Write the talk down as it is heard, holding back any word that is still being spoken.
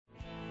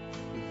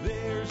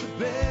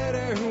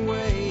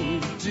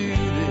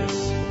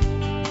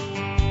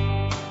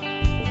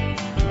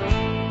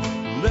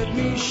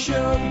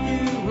show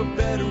you a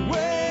better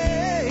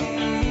way.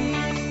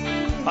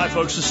 Hi,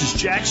 folks. This is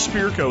Jack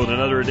Spirko with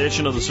another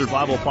edition of the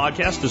Survival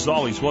Podcast. As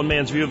always, one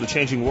man's view of the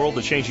changing world,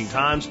 the changing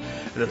times,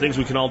 and the things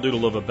we can all do to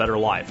live a better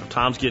life. If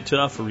times get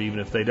tough, or even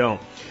if they don't.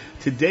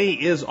 Today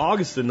is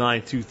August the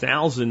 9th,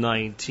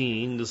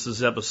 2019. This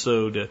is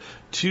episode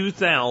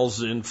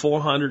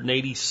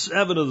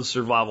 2487 of the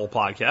Survival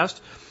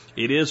Podcast.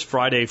 It is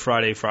Friday,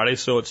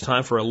 so it's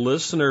time for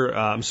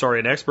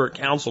an expert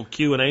council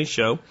Q&A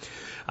show.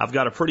 I've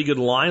got a pretty good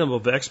lineup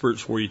of experts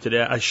for you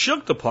today. I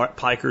shook the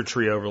piker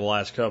tree over the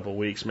last couple of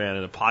weeks, man,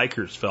 and the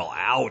pikers fell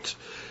out.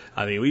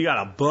 I mean, we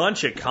got a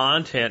bunch of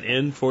content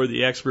in for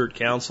the expert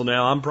council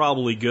now. I'm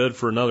probably good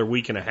for another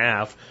week and a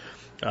half.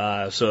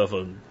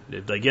 So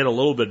if they get a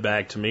little bit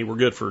back to me, we're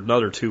good for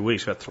another 2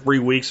 weeks. We've got 3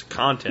 weeks of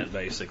content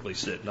basically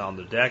sitting on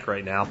the deck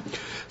right now.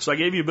 So I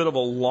gave you a bit of a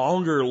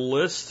longer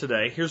list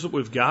today. Here's what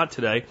we've got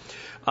today.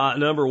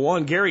 Number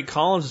one, Gary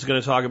Collins is going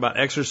to talk about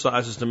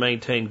exercises to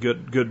maintain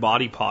good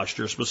body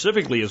posture,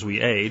 specifically as we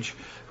age.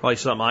 Probably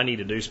something I need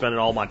to do, spending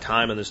all my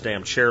time in this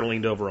damn chair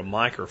leaned over a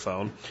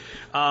microphone.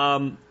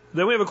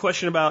 Then we have a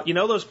question about,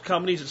 those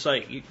companies that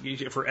say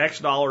for X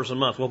dollars a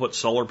month, we'll put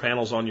solar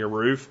panels on your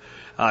roof.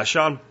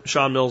 Sean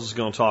Mills is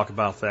going to talk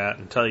about that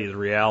and tell you the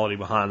reality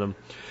behind them.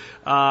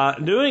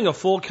 Doing a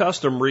full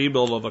custom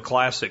rebuild of a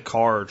classic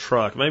car or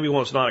truck, maybe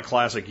one that's not a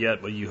classic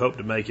yet, but you hope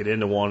to make it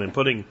into one, and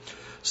putting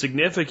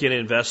significant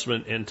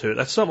investment into it.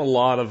 That's something a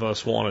lot of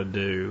us want to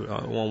do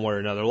one way or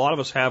another. A lot of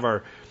us have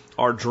our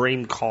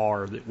dream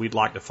car that we'd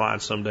like to find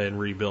someday and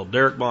rebuild.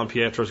 Derek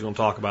Bonpietro is going to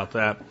talk about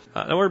that.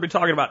 And we're going to be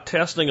talking about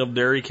testing of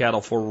dairy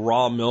cattle for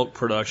raw milk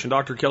production.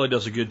 Dr. Kelly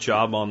does a good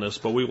job on this,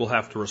 but we will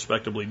have to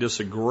respectably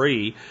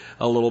disagree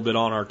a little bit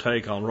on our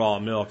take on raw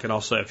milk, and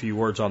I'll say a few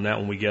words on that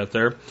when we get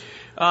there.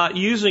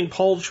 Using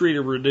poultry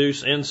to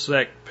reduce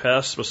insect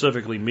pests,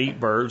 specifically meat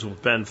birds,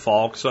 with Ben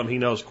Falk, something he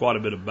knows quite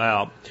a bit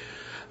about.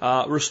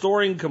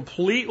 Restoring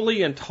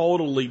completely and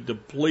totally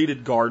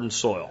depleted garden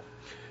soil.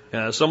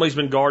 Somebody's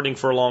been gardening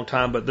for a long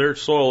time, but their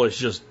soil is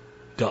just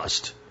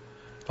dust.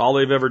 All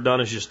they've ever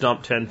done is just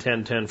dump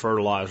 10-10-10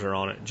 fertilizer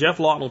on it. Jeff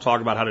Lawton will talk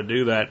about how to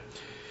do that.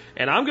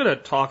 And I'm going to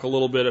talk a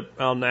little bit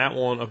on that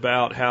one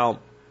about how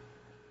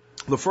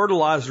the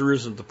fertilizer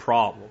isn't the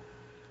problem.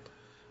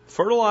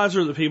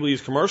 Fertilizer that people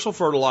use, commercial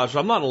fertilizer,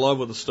 I'm not in love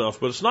with the stuff,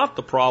 but it's not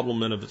the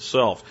problem in of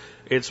itself.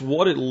 It's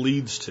what it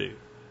leads to.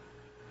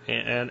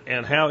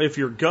 And how if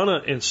you're going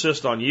to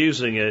insist on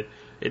using it,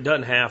 it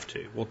doesn't have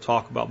to. We'll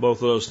talk about both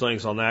of those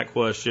things on that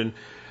question.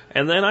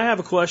 And then I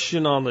have a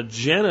question on the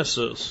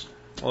genesis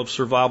of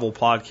Survival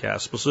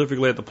Podcast,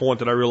 specifically at the point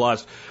that I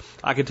realized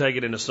I could take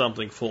it into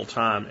something full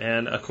time,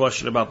 and a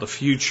question about the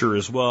future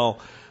as well,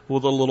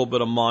 with a little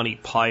bit of Monty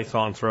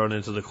Python thrown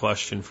into the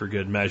question for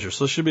good measure.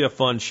 So this should be a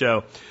fun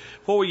show.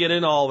 Before we get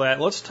into all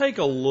that, let's take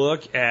a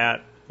look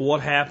at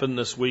what happened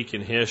this week in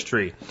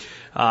history.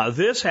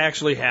 This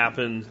actually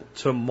happened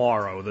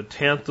tomorrow, the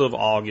 10th of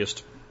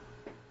August,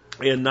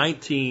 in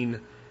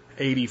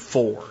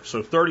 1984,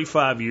 so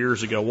 35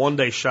 years ago, one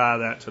day shy of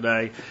that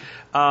today,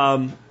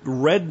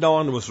 Red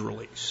Dawn was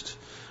released.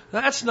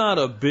 That's not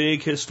a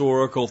big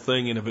historical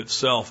thing in of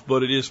itself,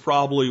 but it is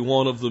probably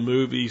one of the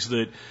movies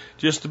that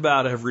just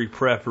about every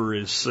prepper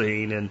has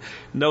seen and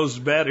knows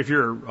better. If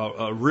you're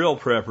a real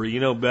prepper,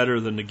 you know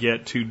better than to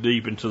get too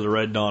deep into the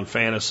Red Dawn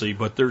fantasy,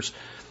 but there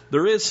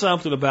is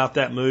something about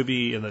that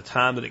movie and the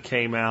time that it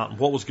came out and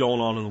what was going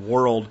on in the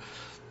world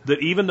that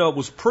even though it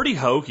was pretty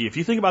hokey, if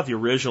you think about the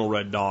original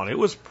Red Dawn, it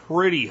was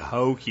pretty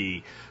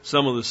hokey,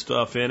 some of the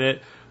stuff in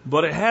it,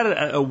 but it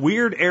had a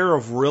weird air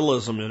of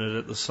realism in it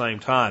at the same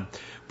time.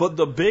 But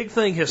the big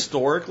thing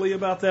historically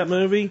about that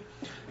movie,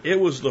 it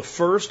was the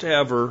first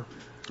ever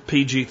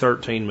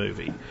PG-13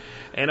 movie.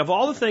 And of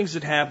all the things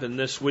that happened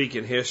this week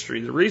in history,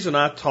 the reason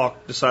I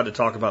decided to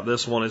talk about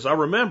this one is I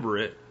remember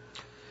it,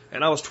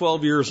 and I was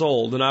 12 years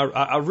old, and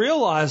I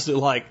realized that,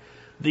 like,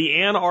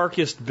 the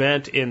anarchist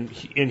bent in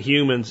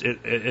humans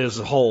as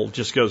a whole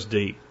just goes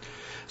deep.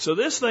 So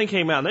this thing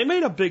came out, and they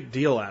made a big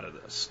deal out of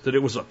this, that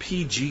it was a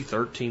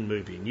PG-13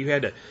 movie,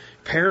 and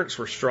parents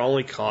were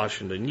strongly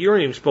cautioned, and you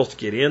weren't even supposed to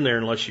get in there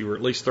unless you were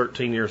at least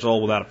 13 years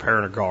old without a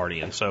parent or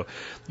guardian. So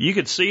you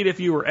could see it if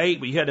you were 8,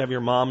 but you had to have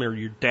your mom or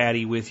your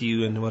daddy with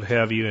you and what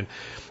have you. And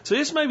so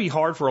this may be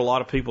hard for a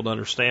lot of people to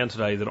understand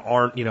today that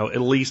aren't,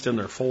 at least in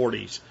their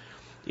 40s.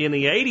 In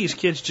the 80s,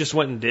 kids just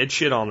went and did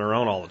shit on their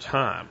own all the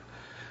time.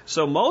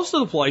 So most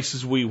of the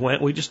places we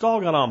went, we just all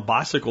got on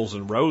bicycles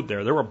and rode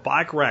there. There were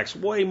bike racks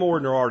way more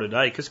than there are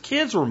today because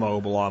kids were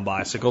mobile on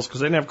bicycles because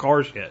they didn't have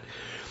cars yet.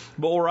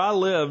 But where I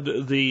lived,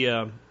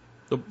 the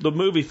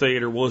movie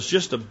theater was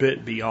just a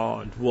bit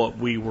beyond what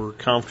we were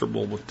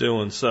comfortable with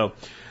doing. So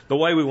the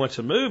way we went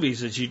to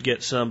movies is you'd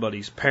get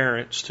somebody's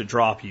parents to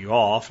drop you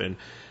off, and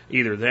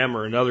either them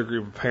or another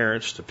group of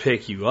parents to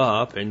pick you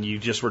up, and you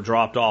just were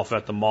dropped off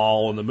at the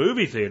mall and the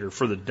movie theater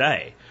for the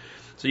day.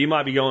 So you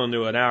might be going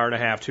to an hour and a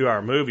half, 2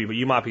 hour movie, but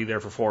you might be there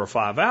for 4 or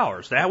 5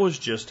 hours. That was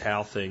just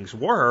how things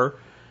were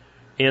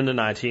in the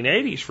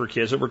 1980s for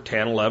kids that were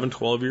 10, 11,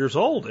 12 years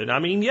old. And I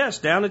mean, yes,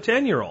 down to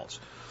 10-year-olds.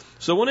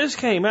 So when this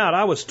came out,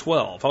 I was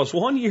 12. I was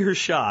 1 year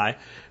shy,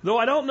 though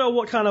I don't know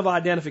what kind of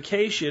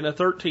identification a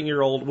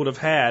 13-year-old would have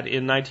had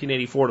in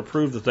 1984 to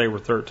prove that they were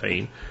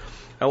 13.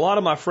 A lot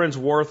of my friends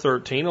were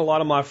 13. A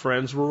lot of my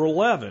friends were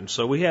 11.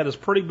 So we had this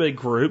pretty big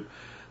group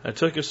that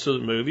took us to the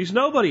movies.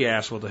 Nobody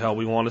asked what the hell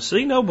we wanted to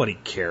see. Nobody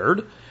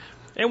cared.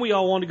 And we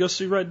all wanted to go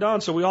see Red Dawn,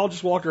 so we all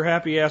just walked our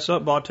happy ass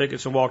up, bought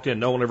tickets, and walked in.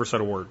 No one ever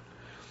said a word.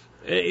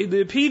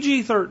 The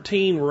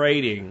PG-13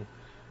 rating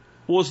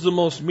was the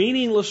most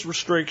meaningless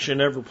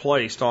restriction ever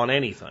placed on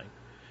anything.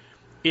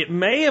 It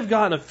may have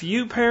gotten a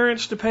few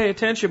parents to pay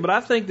attention, but I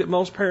think that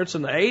most parents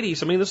in the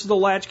 80s, I mean, this is the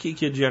latchkey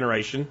kid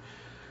generation,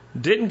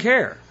 didn't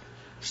care.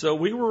 So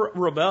we were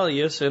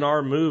rebellious in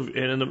our movie,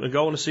 and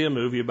going to see a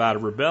movie about a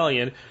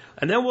rebellion.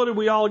 And then what did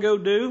we all go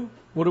do?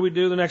 What did we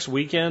do the next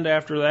weekend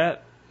after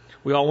that?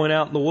 We all went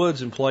out in the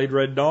woods and played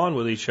Red Dawn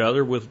with each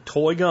other with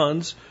toy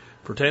guns,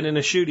 pretending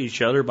to shoot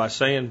each other by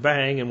saying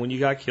bang, and when you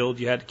got killed,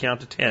 you had to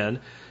count to 10.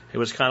 It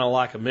was kind of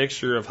like a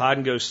mixture of hide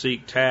and go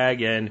seek,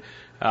 tag, and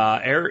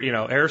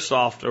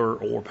airsoft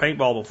or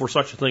paintball before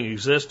such a thing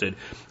existed.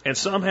 And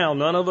somehow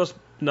none of us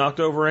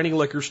knocked over any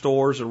liquor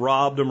stores or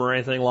robbed them or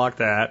anything like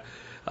that.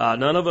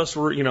 None of us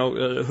were,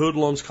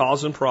 hoodlums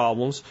causing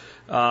problems.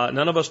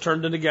 None of us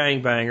turned into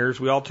gangbangers.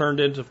 We all turned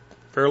into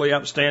fairly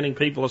upstanding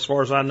people, as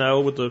far as I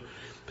know, with the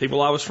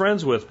people I was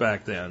friends with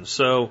back then.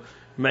 So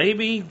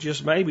maybe,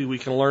 just maybe, we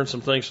can learn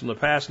some things from the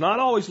past. Not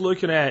always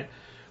looking at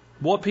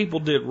what people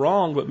did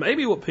wrong, but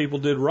maybe what people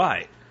did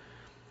right.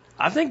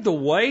 I think the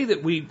way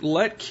that we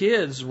let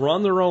kids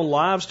run their own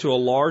lives to a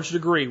large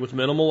degree with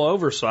minimal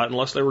oversight,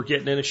 unless they were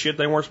getting into shit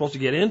they weren't supposed to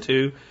get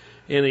into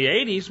in the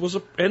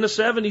 80s, in the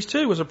 70s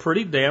too, was a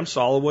pretty damn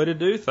solid way to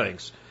do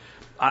things.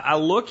 I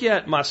look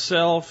at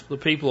myself, the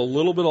people a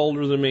little bit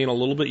older than me and a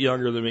little bit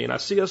younger than me, and I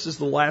see us as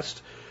the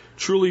last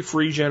truly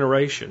free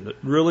generation that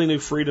really knew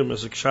freedom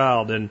as a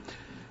child. And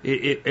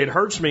it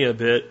hurts me a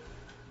bit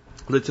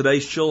that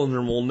today's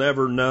children will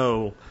never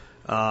know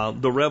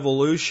the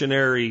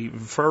revolutionary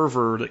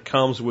fervor that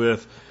comes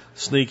with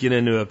sneaking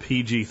into a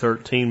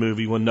PG-13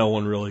 movie when no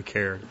one really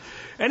cared.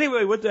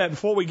 Anyway, with that,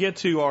 before we get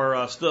to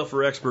our stuff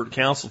for expert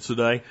counsel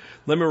today,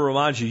 let me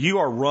remind you, you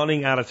are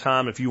running out of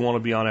time if you want to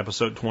be on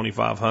episode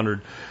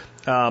 2500.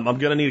 I'm going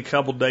to need a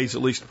couple days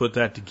at least to put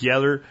that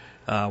together.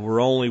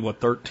 We're only,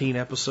 13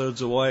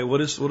 episodes away? What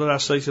did I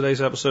say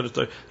today's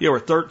episode? Yeah, we're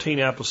 13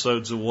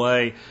 episodes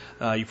away.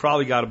 You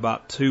probably got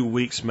about 2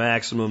 weeks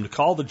maximum to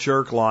call the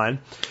jerk line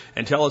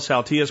and tell us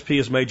how TSP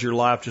has made your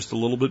life just a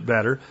little bit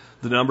better.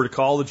 The number to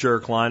call the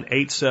jerk line,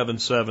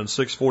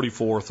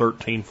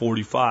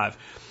 877-644-1345.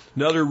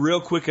 Another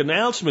real quick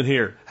announcement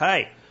here.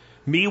 Hey,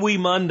 MeWe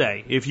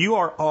Monday. If you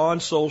are on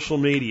social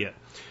media,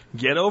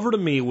 get over to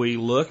MeWe,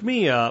 look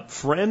me up,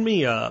 friend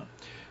me up.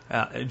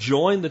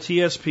 Join the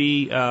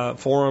TSP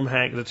forum,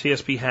 the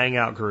TSP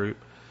Hangout group,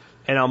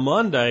 and on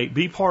Monday,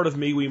 be part of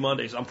MeWe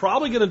Mondays. I'm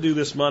probably going to do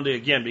this Monday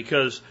again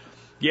because,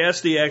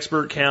 yes, the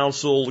expert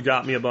council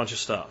got me a bunch of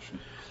stuff,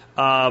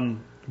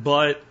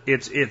 but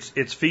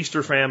it's feast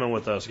or famine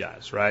with those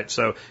guys, right?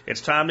 So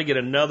it's time to get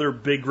another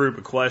big group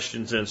of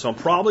questions in. So I'm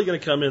probably going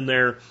to come in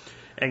there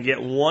and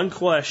get one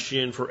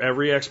question for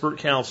every expert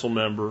council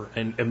member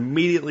and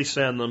immediately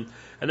send them,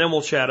 and then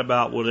we'll chat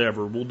about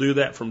whatever. We'll do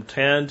that from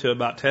 10 to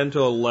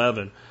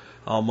 11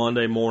 on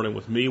Monday morning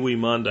with MeWe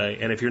Monday.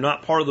 And if you're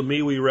not part of the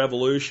MeWe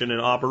revolution and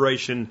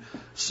Operation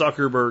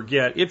Zuckerberg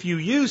yet, if you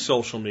use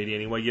social media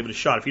anyway, give it a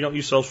shot. If you don't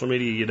use social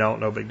media, you don't,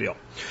 no big deal.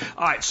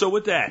 All right, so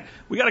with that,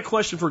 we got a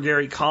question for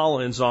Gary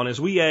Collins on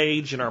as we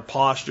age and our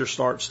posture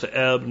starts to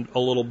ebb a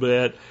little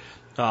bit.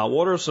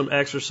 What are some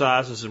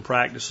exercises and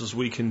practices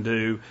we can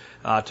do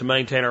to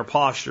maintain our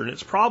posture? And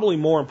it's probably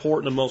more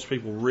important than most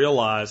people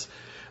realize.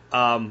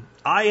 I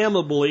am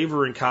a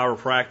believer in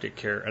chiropractic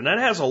care, and that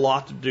has a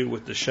lot to do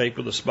with the shape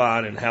of the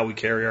spine and how we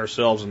carry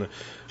ourselves and the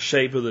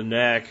shape of the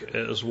neck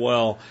as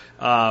well.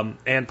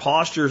 And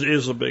postures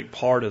is a big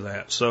part of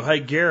that. So,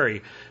 hey,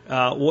 Gary,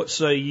 what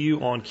say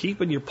you on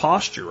keeping your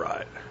posture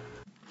right?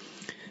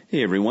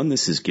 Hey, everyone.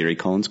 This is Gary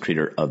Collins,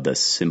 creator of the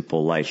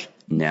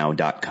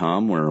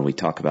SimpleLifeNow.com, where we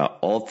talk about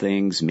all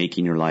things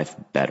making your life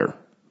better.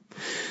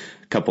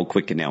 Couple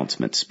quick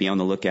announcements. Be on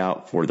the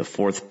lookout for the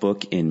 4th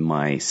book in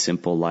my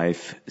Simple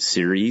Life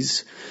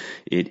series.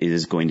 It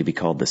is going to be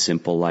called The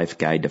Simple Life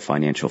Guide to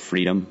Financial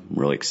Freedom. I'm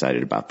really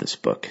excited about this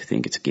book. I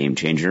think it's a game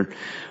changer.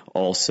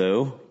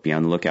 Also, be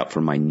on the lookout for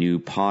my new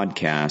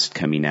podcast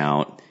coming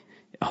out,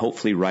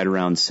 hopefully right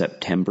around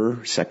September,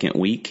 2nd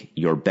week,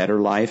 Your Better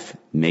Life,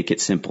 Make It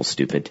Simple,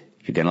 Stupid.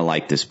 You're going to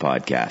like this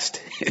podcast.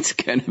 It's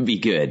going to be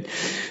good.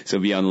 So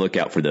be on the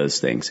lookout for those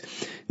things.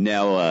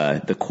 Now,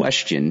 the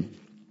question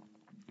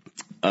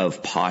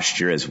of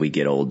posture as we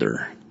get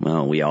older.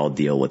 Well, we all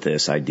deal with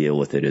this. I deal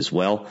with it as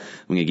well.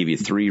 I'm going to give you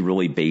 3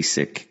 really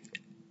basic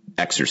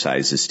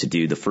exercises to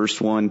do. The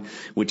first one,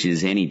 which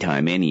is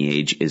anytime, any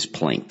age, is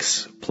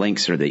planks.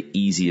 Planks are the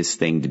easiest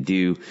thing to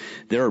do.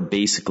 They're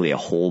basically a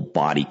whole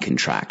body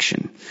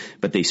contraction,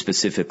 but they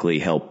specifically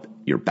help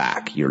your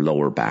back, your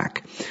lower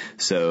back.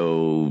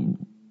 So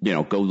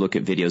go look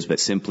at videos, but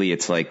simply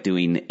it's like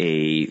doing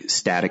a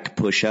static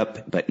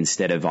push-up, but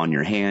instead of on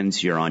your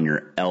hands, you're on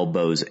your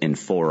elbows and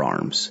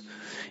forearms.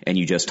 And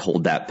you just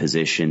hold that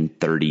position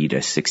 30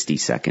 to 60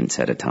 seconds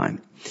at a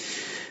time.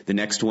 The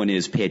next one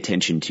is pay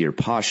attention to your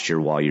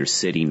posture while you're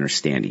sitting or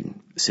standing.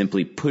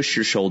 Simply push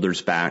your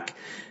shoulders back,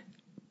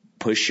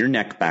 push your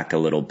neck back a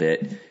little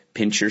bit,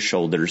 pinch your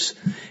shoulders,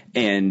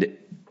 and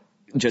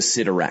just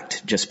sit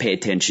erect. Just pay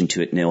attention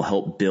to it, and it'll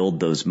help build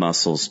those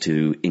muscles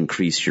to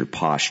increase your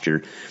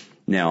posture.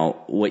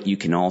 Now, what you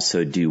can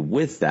also do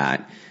with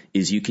that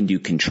is you can do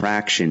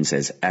contractions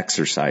as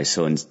exercise.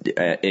 So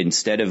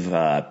instead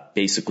of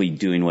basically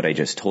doing what I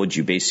just told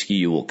you, basically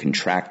you will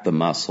contract the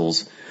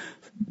muscles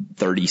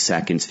 30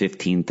 seconds,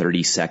 15,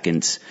 30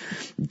 seconds.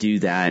 Do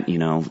that,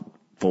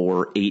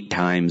 4, 8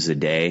 times a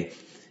day,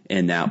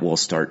 and that will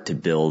start to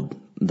build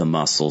the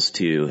muscles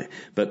too.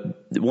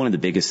 But one of the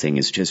biggest thing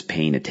is just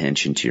paying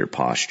attention to your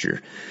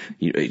posture.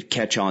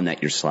 Catch on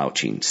that you're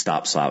slouching.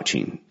 Stop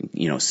slouching.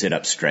 Sit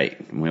up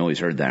straight. We always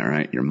heard that,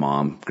 right? Your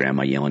mom,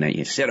 grandma yelling at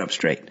you, sit up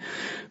straight.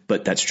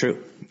 But that's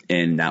true.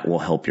 And that will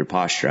help your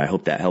posture. I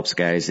hope that helps,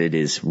 guys. It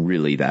is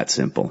really that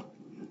simple.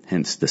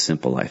 Hence the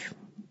simple life.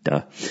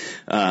 Duh.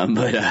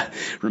 But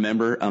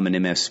remember, I'm an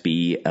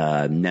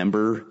MSB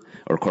member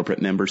or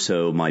corporate member,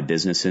 so my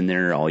business in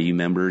there, all you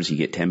members, you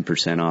get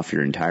 10% off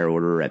your entire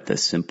order at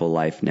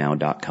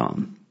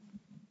thesimplelifenow.com.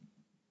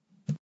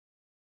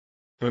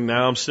 And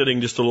now I'm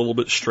sitting just a little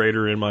bit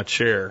straighter in my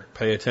chair.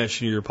 Pay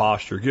attention to your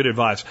posture. Good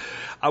advice.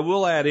 I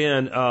will add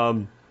in,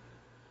 and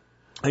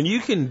you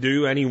can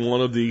do any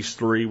one of these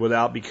three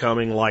without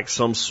becoming like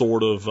some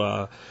sort of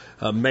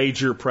a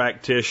major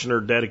practitioner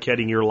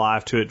dedicating your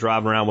life to it,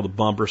 driving around with a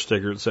bumper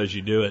sticker that says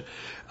you do it.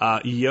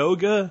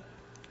 Yoga,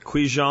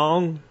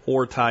 Qigong,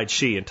 or Tai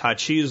Chi. And Tai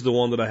Chi is the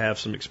one that I have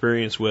some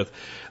experience with.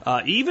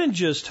 Even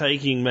just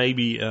taking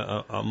maybe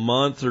a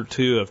month or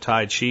two of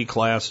Tai Chi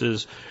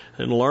classes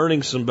and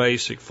learning some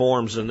basic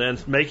forms and then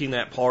making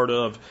that part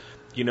of,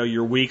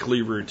 your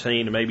weekly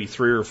routine, and maybe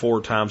 3 or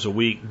 4 times a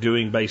week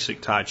doing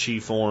basic Tai Chi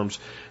forms.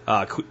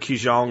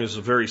 Qigong is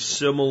a very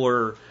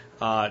similar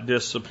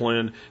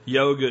discipline.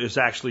 Yoga is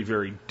actually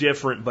very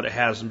different, but it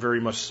has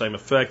very much the same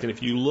effect. And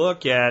if you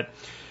look at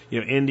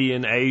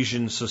Indian,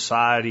 Asian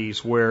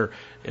societies where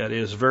it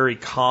is very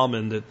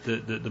common that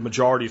the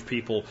majority of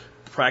people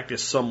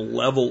practice some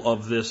level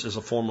of this as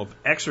a form of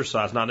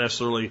exercise, not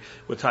necessarily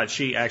with Tai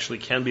Chi, actually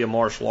can be a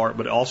martial art,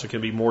 but it also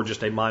can be more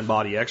just a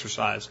mind-body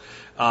exercise.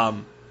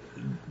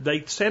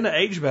 They tend to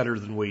age better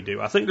than we do.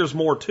 I think there's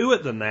more to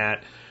it than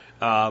that.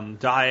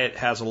 Diet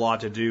has a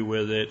lot to do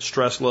with it.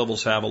 Stress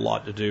levels have a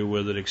lot to do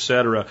with it,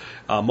 etc.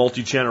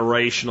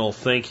 Multi-generational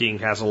thinking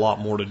has a lot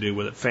more to do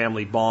with it.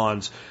 Family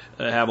bonds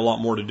have a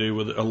lot to do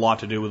with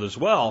it as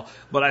well.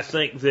 But I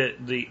think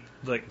that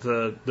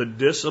the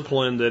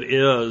discipline that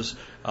is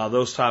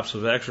those types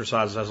of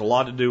exercises has a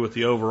lot to do with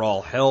the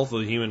overall health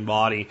of the human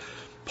body,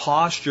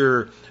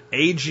 posture,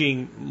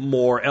 aging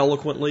more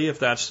eloquently, if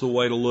that's the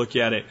way to look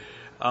at it.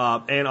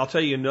 And I'll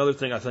tell you another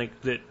thing, I think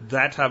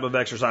that type of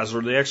exercise,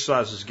 or the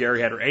exercises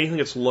Gary had, or anything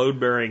that's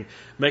load-bearing,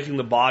 making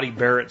the body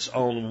bear its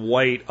own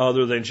weight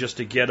other than just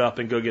to get up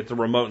and go get the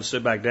remote and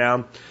sit back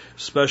down,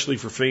 especially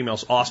for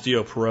females,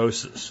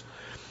 osteoporosis.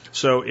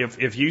 So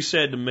if you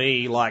said to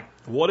me, like,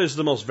 what is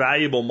the most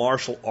valuable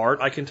martial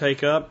art I can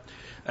take up?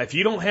 If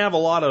you don't have a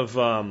lot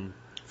of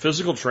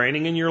physical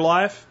training in your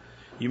life,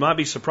 you might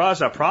be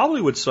surprised. I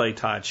probably would say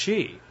Tai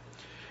Chi.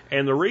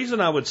 And the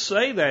reason I would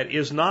say that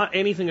is not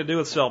anything to do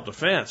with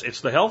self-defense.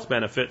 It's the health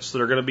benefits that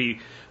are going to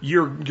be,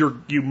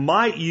 you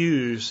might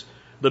use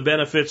the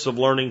benefits of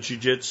learning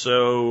jiu-jitsu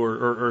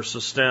or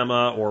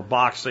sistema or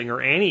boxing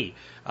or any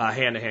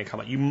hand-to-hand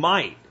combat. You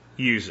might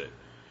use it.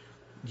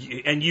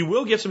 And you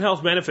will get some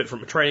health benefit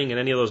from training in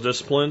any of those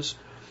disciplines.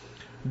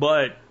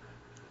 But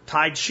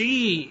Tai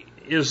Chi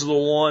is the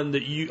one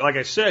that like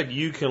I said,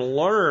 you can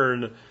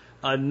learn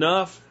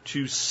enough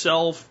to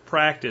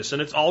self-practice.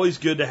 And it's always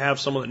good to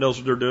have someone that knows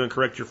what they're doing,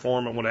 correct your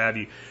form and what have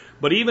you.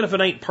 But even if it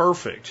ain't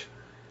perfect,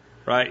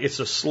 right, it's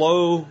a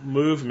slow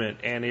movement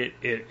and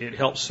it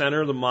helps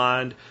center the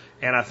mind.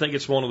 And I think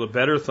it's one of the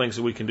better things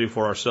that we can do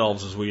for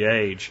ourselves as we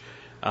age.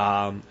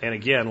 And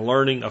again,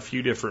 learning a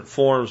few different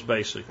forms,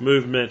 basic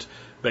movement,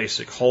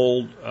 basic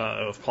hold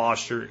of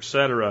posture,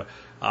 etc.,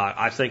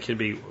 I think can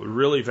be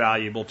really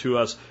valuable to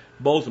us,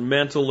 both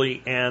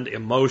mentally and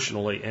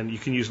emotionally. And you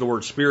can use the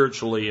word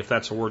spiritually if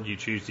that's a word you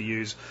choose to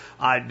use.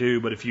 I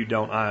do, but if you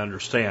don't, I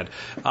understand.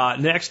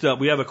 Next up,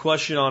 we have a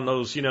question on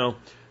those,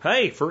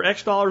 hey, for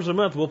X dollars a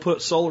month, we'll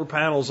put solar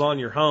panels on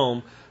your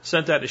home.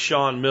 Sent that to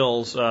Sean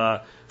Mills.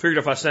 Figured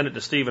if I sent it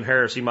to Stephen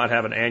Harris, he might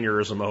have an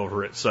aneurysm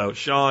over it. So,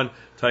 Sean,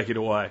 take it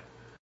away.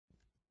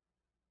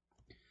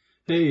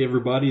 Hey,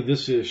 everybody.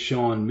 This is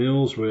Sean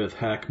Mills with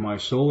Hack My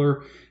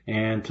Solar.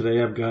 And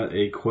today I've got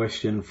a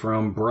question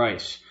from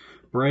Bryce.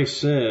 Bryce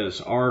says,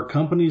 are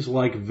companies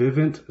like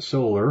Vivint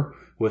Solar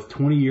with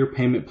 20-year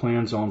payment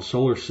plans on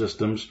solar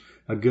systems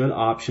a good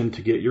option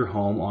to get your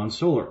home on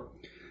solar?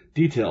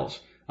 Details.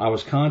 I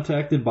was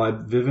contacted by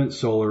Vivint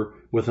Solar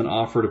with an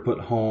offer to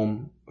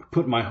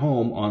put my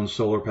home on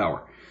solar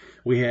power.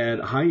 We had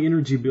high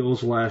energy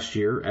bills last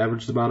year,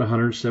 averaged about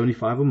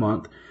 $175 a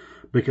month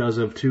because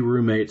of 2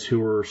 roommates who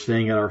were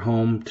staying at our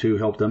home to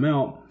help them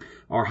out.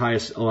 Our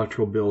highest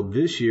electrical bill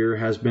this year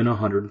has been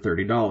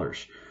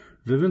 $130.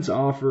 Vivint's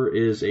offer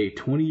is a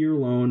 20-year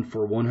loan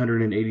for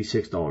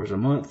 $186 a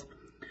month.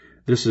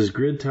 This is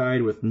grid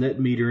tied with net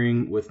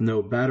metering with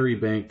no battery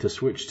bank to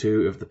switch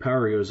to if the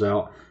power goes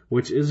out,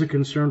 which is a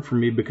concern for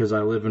me because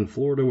I live in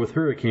Florida with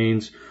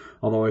hurricanes,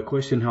 although I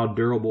question how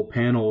durable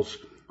panels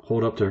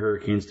hold up to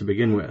hurricanes to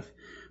begin with.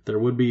 There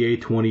would be a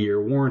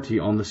 20-year warranty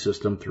on the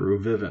system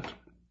through Vivint.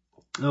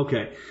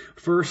 Okay,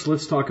 first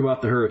let's talk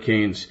about the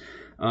hurricanes.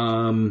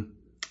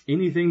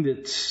 Anything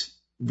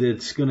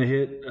that's going to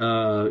hit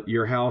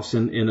your house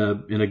in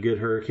a good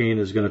hurricane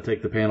is going to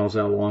take the panels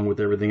out along with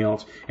everything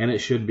else, and it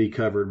should be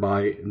covered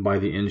by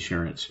the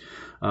insurance.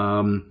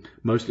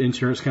 Most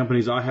insurance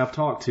companies I have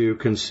talked to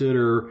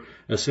consider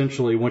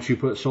essentially once you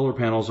put solar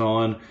panels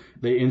on,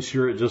 they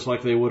insure it just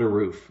like they would a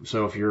roof.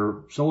 So if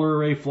your solar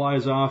array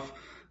flies off,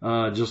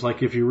 just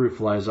like if your roof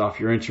flies off,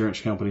 your insurance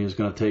company is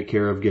going to take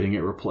care of getting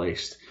it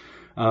replaced.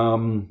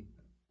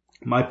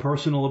 My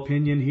personal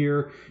opinion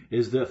here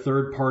is that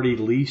third-party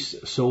lease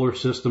solar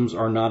systems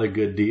are not a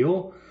good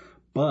deal,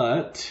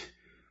 but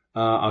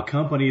a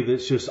company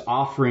that's just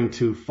offering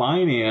to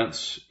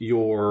finance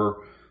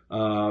your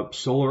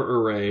solar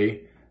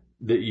array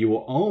that you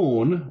will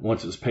own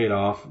once it's paid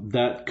off,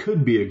 that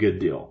could be a good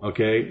deal.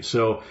 Okay,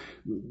 so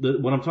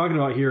what I'm talking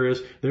about here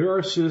is there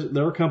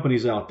are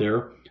companies out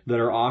there that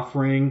are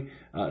offering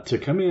to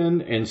come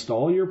in,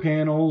 install your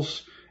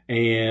panels,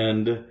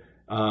 and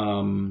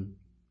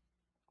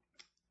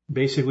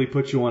basically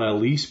put you on a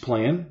lease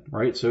plan,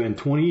 right? So in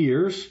 20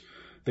 years,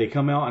 they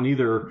come out and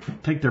either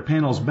take their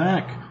panels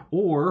back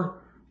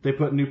or they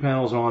put new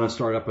panels on and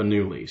start up a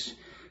new lease.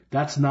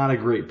 That's not a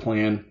great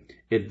plan.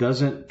 It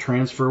doesn't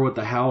transfer with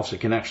the house.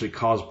 It can actually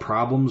cause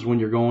problems when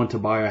you're going to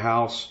buy a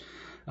house.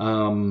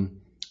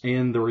 And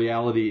the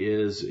reality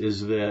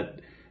is that,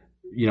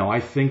 I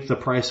think the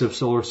price of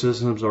solar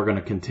systems are going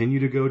to continue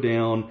to go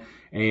down,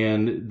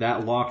 and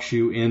that locks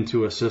you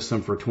into a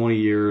system for 20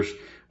 years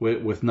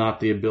with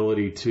not the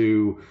ability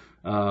to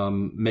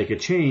make a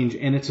change,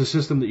 and it's a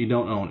system that you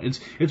don't own.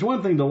 It's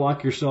one thing to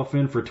lock yourself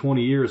in for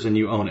 20 years and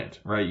you own it,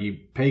 right? You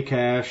pay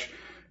cash,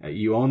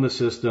 you own the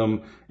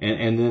system,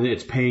 and then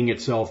it's paying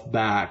itself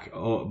back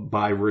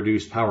by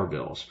reduced power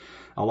bills.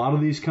 A lot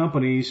of these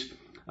companies,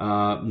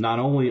 not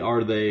only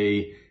are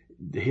they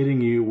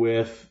hitting you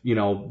with,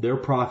 their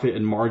profit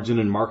and margin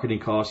and marketing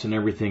costs and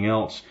everything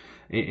else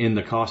in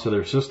the cost of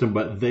their system,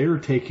 but they're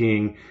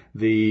taking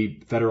the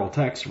federal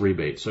tax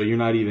rebate. So you're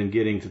not even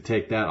getting to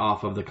take that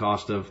off of the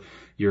cost of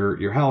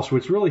your house,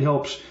 which really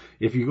helps.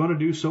 If you're going to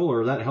do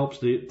solar, that helps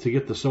to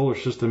get the solar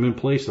system in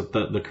place at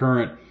the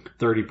current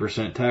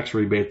 30% tax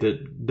rebate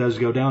that does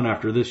go down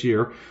after this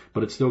year,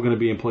 but it's still going to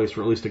be in place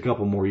for at least a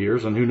couple more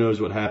years. And who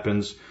knows what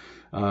happens,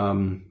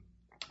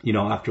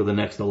 after the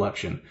next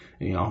election.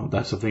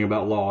 That's the thing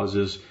about laws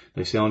is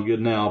they sound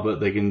good now, but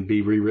they can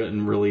be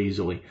rewritten really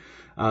easily.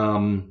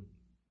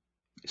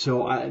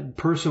 So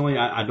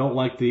I don't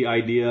like the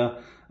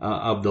idea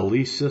of the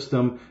lease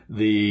system.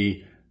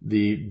 The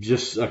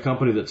just a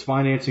company that's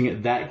financing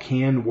it, that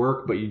can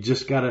work, but you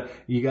gotta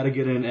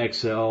get in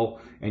Excel,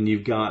 and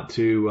you've got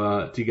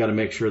to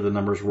make sure the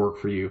numbers work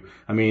for you.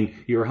 I mean,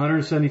 you're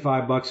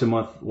 $175 a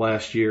month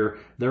last year.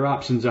 Their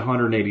option's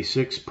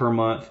 $186 per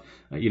month.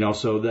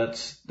 So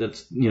that's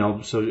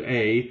so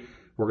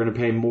we're going to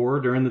pay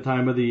more during the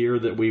time of the year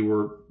that we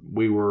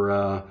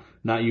were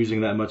not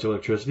using that much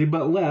electricity,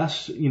 but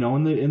less,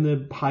 in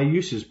the high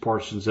usage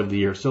portions of the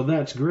year. So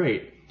that's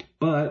great.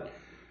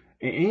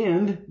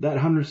 And that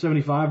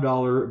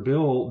 $175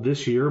 bill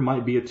this year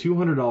might be a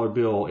 $200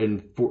 bill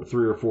in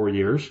 3 or 4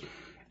 years,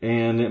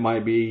 and it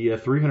might be a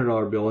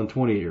 $300 bill in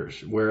 20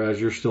 years,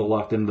 whereas you're still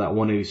locked into that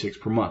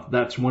 $186 per month.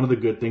 That's one of the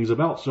good things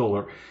about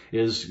solar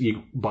is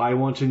you buy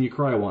once and you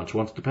cry once.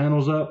 Once the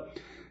panel's up,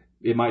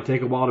 it might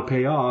take a while to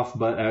pay off,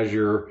 but as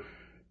your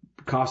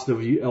cost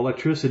of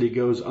electricity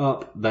goes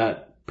up,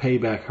 that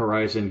payback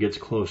horizon gets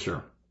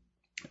closer.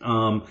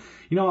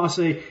 I'll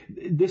say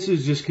this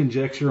is just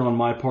conjecture on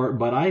my part,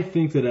 but I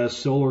think that as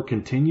solar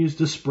continues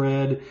to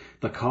spread,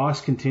 the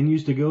cost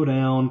continues to go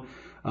down,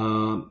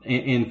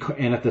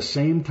 and at the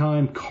same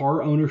time,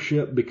 car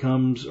ownership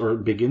begins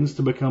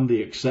to become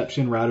the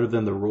exception rather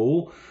than the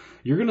rule.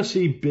 You're going to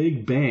see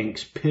big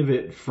banks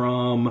pivot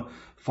from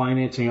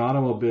financing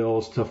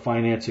automobiles to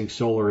financing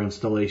solar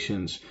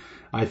installations.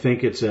 I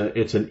think it's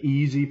an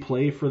easy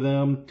play for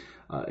them.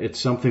 It's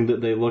something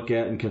that they look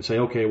at and can say,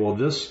 okay, well,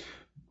 this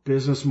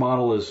business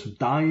model is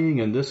dying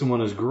and this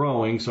one is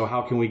growing, so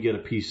how can we get a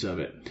piece of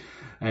it?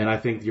 And I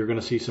think you're going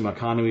to see some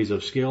economies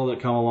of scale that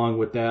come along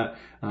with that,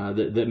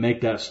 that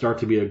make that start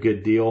to be a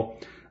good deal.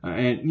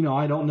 And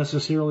I don't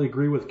necessarily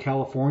agree with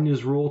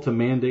California's rule to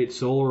mandate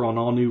solar on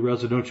all new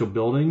residential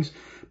buildings,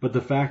 but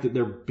the fact that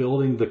they're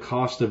building the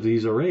cost of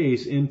these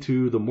arrays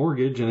into the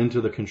mortgage and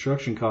into the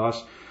construction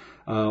costs,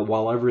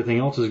 while everything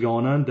else is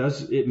going on,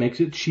 makes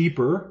it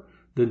cheaper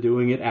than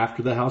doing it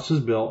after the house is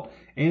built,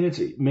 and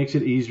it makes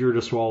it easier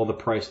to swallow the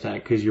price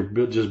tag because you're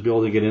just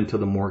building it into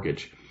the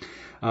mortgage.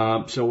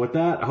 So with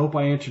that, I hope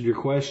I answered your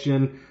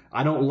question.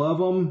 I don't love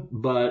them,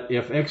 but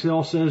if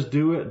Excel says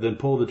do it, then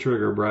pull the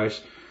trigger,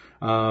 Bryce.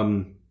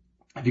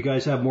 If you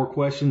guys have more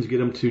questions, get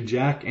them to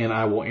Jack and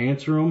I will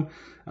answer them.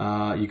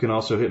 You can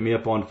also hit me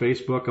up on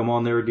Facebook. I'm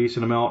on there a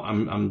decent amount.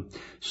 I'm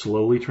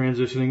slowly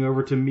transitioning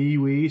over to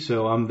MeWe,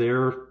 so I'm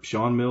there,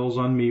 Sean Mills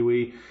on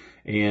MeWe.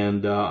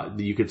 And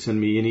you could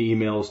send me any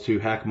emails to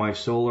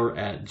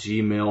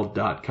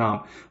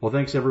hackmysolar@gmail.com. Well,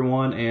 thanks,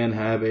 everyone, and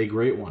have a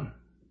great one.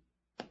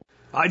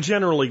 I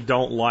generally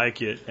don't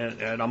like it,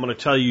 and I'm going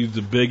to tell you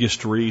the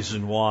biggest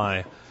reason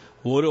why.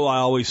 What do I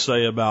always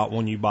say about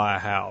when you buy a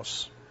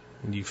house?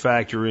 You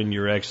factor in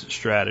your exit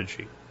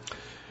strategy.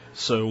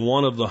 So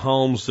one of the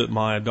homes that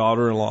my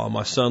daughter-in-law and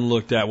my son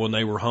looked at when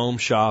they were home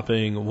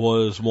shopping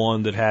was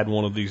one that had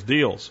one of these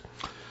deals.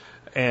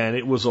 And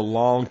it was a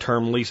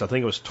long-term lease. I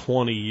think it was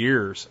 20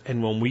 years.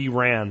 And when we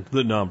ran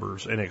the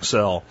numbers in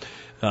Excel,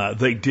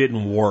 they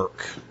didn't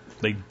work.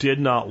 They did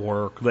not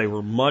work. They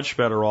were much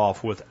better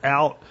off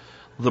without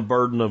the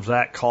burden of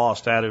that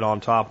cost added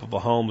on top of a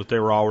home that they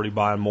were already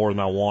buying more than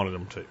I wanted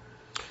them to.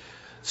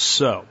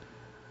 So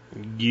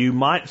you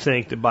might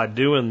think that by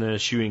doing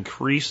this, you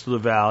increase the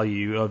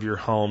value of your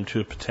home to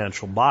a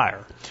potential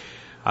buyer.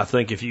 I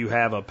think if you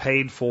have a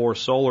paid-for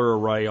solar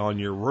array on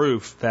your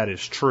roof, that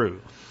is true.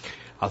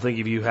 I think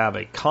if you have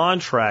a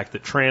contract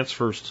that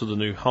transfers to the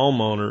new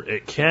homeowner,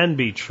 it can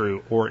be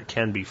true or it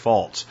can be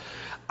false.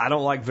 I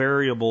don't like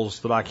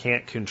variables that I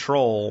can't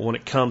control when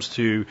it comes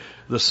to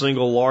the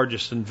single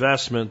largest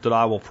investment that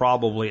I will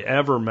probably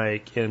ever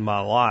make in my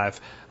life,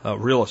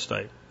 real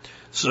estate.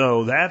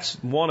 So that's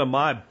one of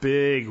my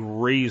big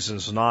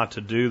reasons not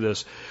to do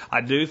this.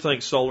 I do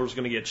think solar is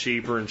going to get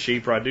cheaper and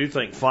cheaper. I do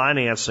think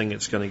financing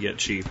it's going to get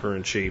cheaper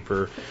and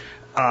cheaper.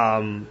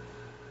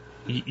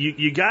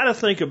 You got to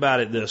think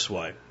about it this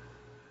way.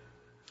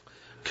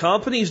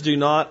 Companies do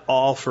not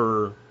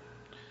offer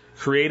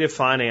creative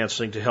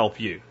financing to help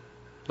you.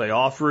 They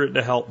offer it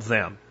to help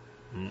them.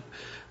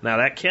 Now,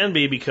 that can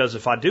be because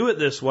if I do it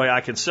this way,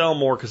 I can sell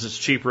more because it's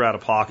cheaper out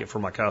of pocket for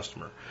my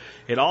customer.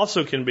 It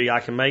also can be I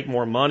can make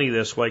more money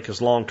this way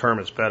because long-term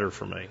it's better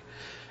for me.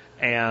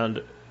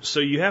 And so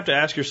you have to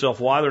ask yourself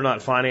why they're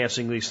not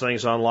financing these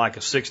things on like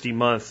a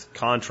 60-month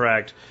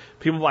contract.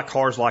 People buy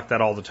cars like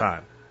that all the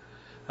time.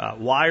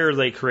 Why are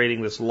they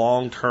creating this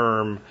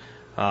long-term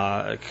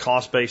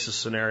cost basis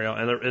scenario?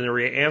 And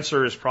the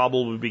answer is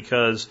probably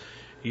because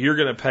you're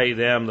going to pay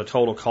them the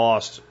total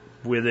cost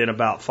within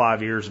about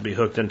 5 years and be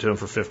hooked into them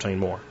for 15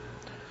 more.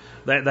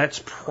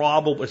 It's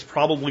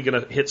probably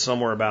going to hit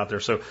somewhere about there.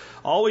 So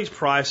always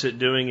price it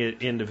doing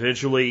it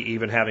individually,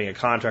 even having a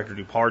contractor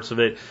do parts of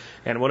it.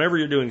 And whenever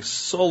you're doing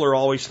solar,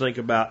 always think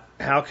about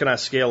how can I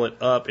scale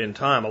it up in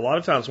time. A lot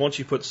of times once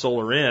you put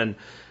solar in,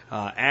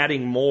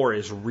 adding more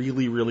is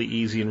really, really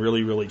easy and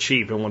really, really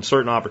cheap. And when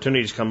certain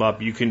opportunities come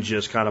up, you can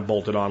just kind of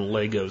bolt it on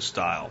Lego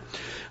style.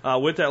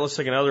 With that, let's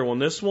take another one.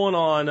 This one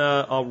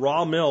on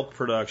raw milk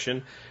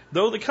production.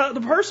 Though the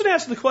person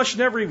asking the question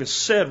never even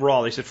said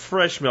raw. They said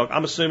fresh milk.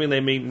 I'm assuming they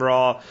mean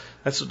raw.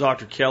 That's what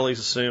Dr. Kelly's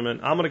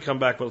assuming. I'm going to come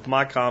back with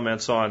my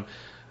comments on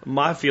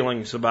my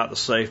feelings about the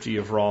safety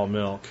of raw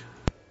milk.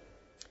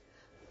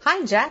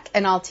 Hi, Jack,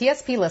 and all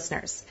TSP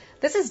listeners.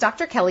 This is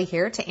Dr. Kelly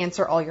here to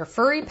answer all your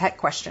furry pet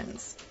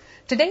questions.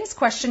 Today's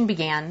question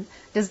began,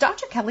 does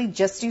Dr. Kelly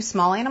just do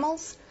small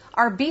animals?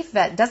 Our beef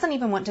vet doesn't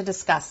even want to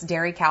discuss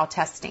dairy cow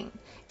testing.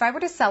 If I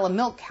were to sell a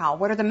milk cow,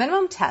 what are the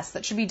minimum tests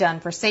that should be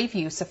done for safe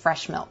use of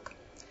fresh milk?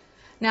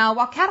 Now,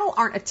 while cattle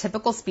aren't a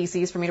typical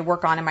species for me to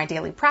work on in my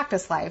daily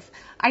practice life,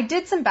 I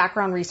did some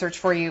background research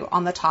for you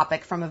on the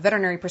topic from a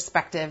veterinary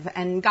perspective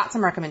and got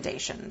some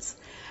recommendations.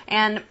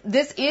 And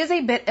this is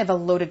a bit of a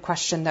loaded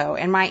question, though,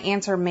 and my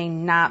answer may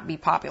not be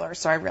popular,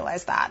 so I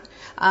realize that.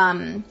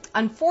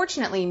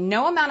 Unfortunately,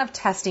 no amount of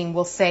testing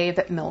will say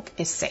that milk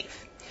is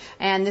safe.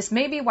 And this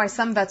may be why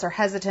some vets are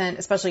hesitant,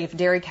 especially if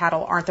dairy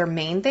cattle aren't their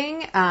main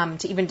thing,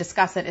 to even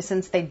discuss it, is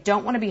since they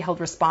don't want to be held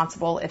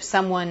responsible if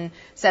someone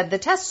said the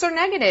tests are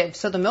negative,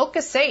 so the milk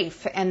is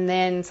safe, and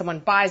then someone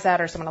buys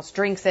that or someone else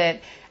drinks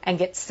it and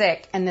gets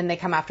sick, and then they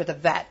come after the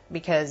vet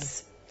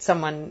because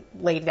someone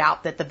laid it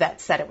out that the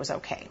vet said it was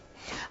okay.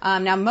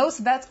 Now, most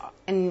vets,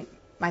 and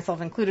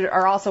myself included,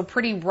 are also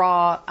pretty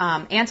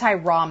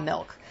anti-raw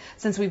milk,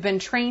 since we've been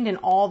trained in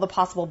all the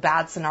possible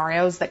bad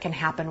scenarios that can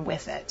happen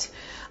with it.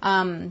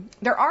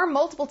 There are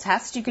multiple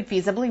tests you could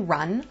feasibly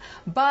run,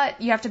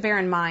 but you have to bear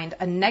in mind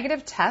a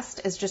negative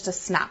test is just a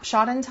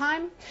snapshot in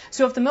time.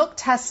 So if the milk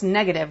tests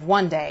negative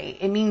one day,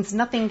 it means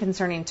nothing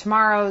concerning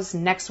tomorrow's,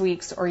 next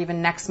week's, or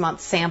even next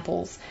month's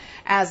samples,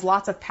 as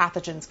lots of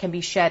pathogens can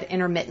be shed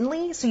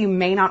intermittently, so you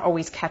may not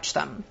always catch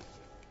them.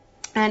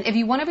 And if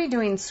you want to be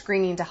doing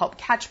screening to help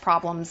catch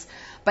problems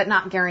but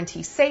not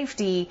guarantee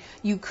safety,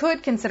 you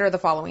could consider the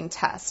following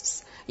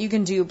tests. You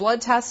can do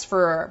blood tests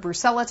for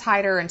brucella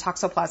titer and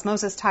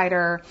toxoplasmosis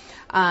titer.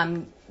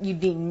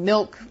 You'd need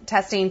milk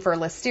testing for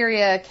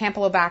listeria,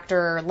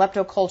 campylobacter,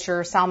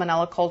 leptoculture,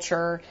 salmonella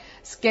culture,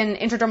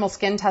 intradermal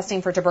skin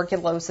testing for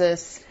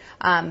tuberculosis,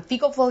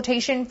 fecal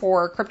flotation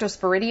for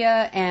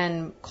cryptosporidia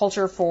and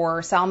culture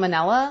for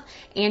salmonella,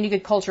 and you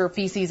could culture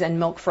feces and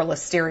milk for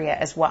listeria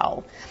as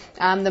well.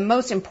 The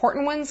most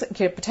important ones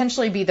could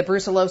potentially be the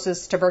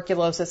brucellosis,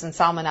 tuberculosis, and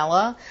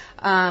salmonella,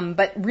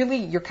 but really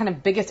your kind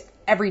of biggest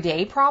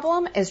everyday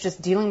problem is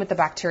just dealing with the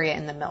bacteria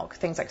in the milk,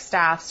 things like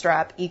staph,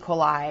 strep, E.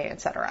 coli,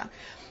 etc.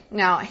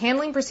 Now,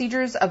 handling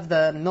procedures of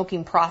the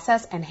milking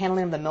process and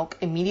handling of the milk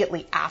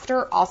immediately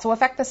after also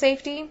affect the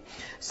safety.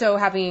 So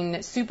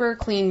having super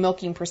clean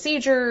milking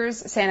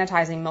procedures,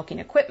 sanitizing milking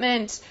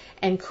equipment,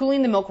 and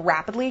cooling the milk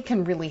rapidly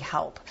can really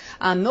help.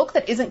 Milk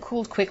that isn't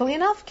cooled quickly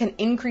enough can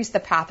increase the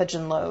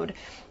pathogen load.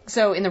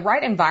 So in the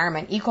right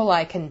environment, E.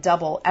 coli can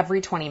double every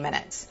 20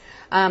 minutes.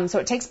 So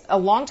it takes a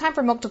long time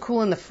for milk to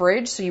cool in the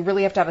fridge, so you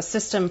really have to have a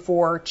system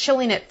for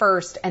chilling it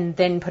first and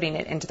then putting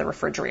it into the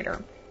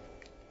refrigerator.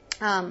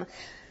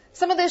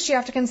 Some of this you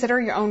have to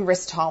consider your own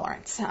risk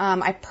tolerance.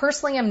 I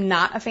personally am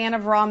not a fan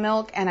of raw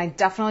milk, and I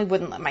definitely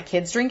wouldn't let my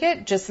kids drink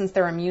it, just since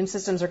their immune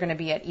systems are going to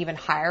be at even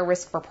higher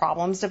risk for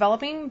problems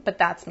developing, but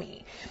that's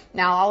me.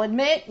 Now, I'll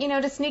admit,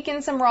 to sneak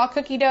in some raw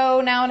cookie dough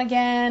now and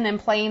again and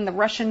playing the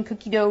Russian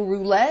cookie dough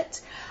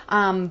roulette,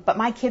 but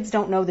my kids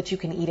don't know that you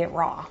can eat it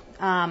raw.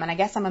 And I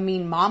guess I'm a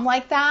mean mom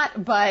like that,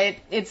 but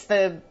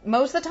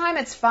most of the time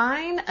it's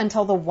fine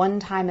until the one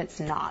time it's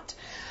not.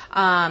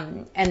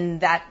 And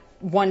that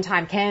one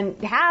time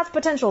has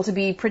potential to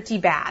be pretty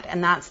bad,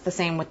 and that's the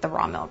same with the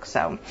raw milk.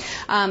 So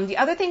the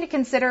other thing to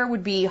consider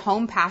would be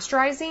home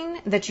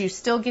pasteurizing, that you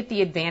still get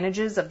the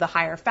advantages of the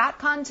higher fat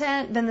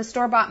content than the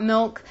store-bought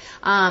milk,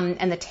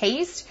 and the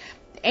taste,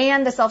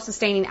 and the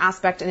self-sustaining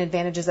aspect and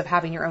advantages of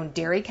having your own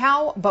dairy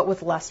cow, but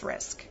with less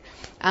risk.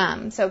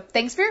 So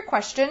thanks for your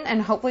question, and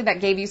hopefully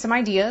that gave you some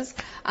ideas.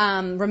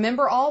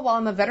 Remember while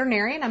I'm a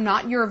veterinarian, I'm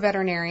not your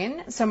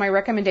veterinarian, so my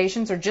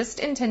recommendations are just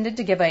intended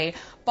to give a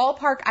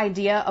ballpark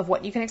idea of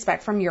what you can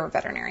expect from your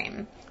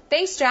veterinarian.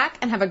 Thanks, Jack,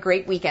 and have a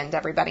great weekend,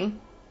 everybody.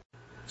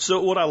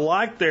 So what I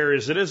like there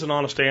is it is an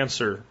honest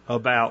answer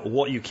about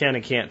what you can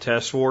and can't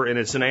test for, and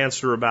it's an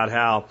answer about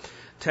how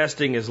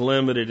testing is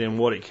limited in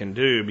what it can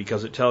do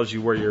because it tells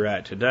you where you're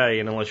at today,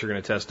 and unless you're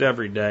going to test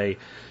every day,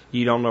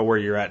 you don't know where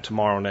you're at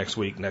tomorrow, next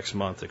week, next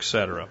month,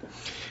 etc.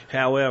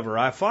 However,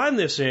 I find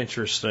this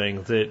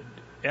interesting that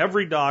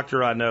every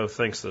doctor I know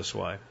thinks this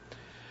way.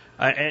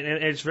 And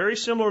it's very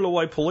similar to the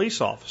way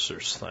police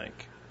officers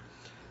think.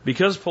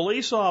 Because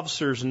police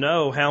officers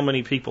know how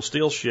many people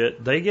steal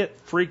shit, they get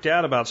freaked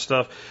out about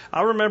stuff.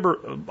 I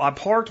remember I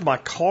parked my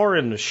car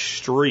in the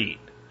street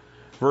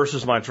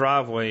versus my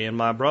driveway, and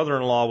my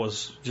brother-in-law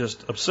was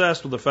just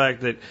obsessed with the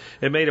fact that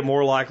it made it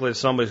more likely that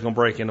somebody's going to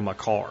break into my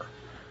car.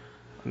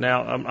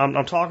 Now,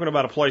 I'm talking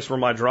about a place where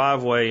my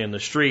driveway and the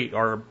street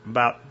are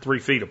about 3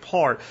 feet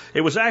apart. It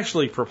was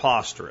actually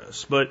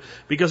preposterous, but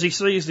because he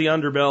sees the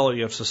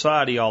underbelly of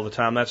society all the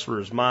time, that's where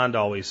his mind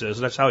always is.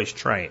 That's how he's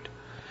trained.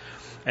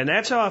 And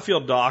that's how I feel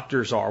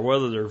doctors are,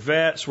 whether they're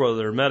vets, whether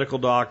they're medical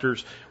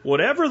doctors,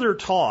 whatever they're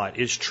taught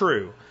is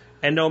true.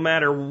 And no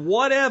matter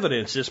what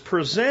evidence is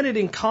presented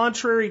in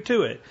contrary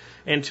to it,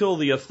 until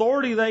the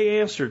authority they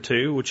answer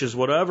to, which is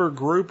whatever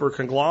group or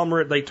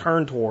conglomerate they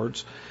turn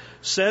towards,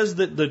 says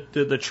that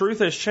the truth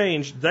has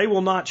changed, they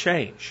will not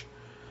change.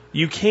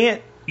 You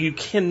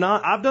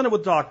cannot, I've done it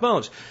with Doc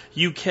Bones,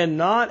 you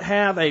cannot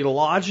have a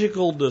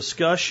logical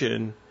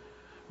discussion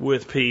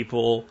with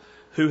people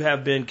who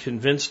have been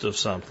convinced of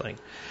something.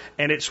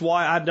 And it's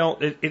why I don't,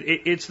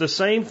 it's the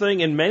same thing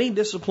in many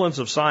disciplines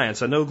of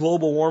science. I know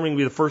global warming would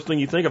be the first thing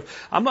you think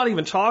of. I'm not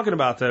even talking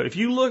about that. If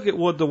you look at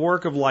what the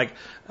work of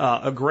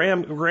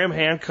Graham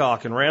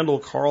Hancock and Randall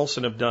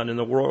Carlson have done in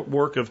the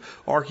work of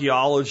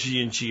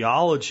archaeology and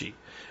geology,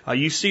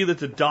 you see that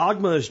the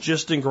dogma is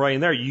just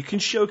ingrained there. You can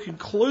show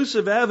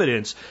conclusive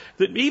evidence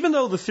that even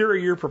though the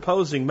theory you're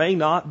proposing may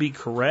not be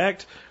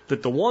correct,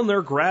 that the one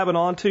they're grabbing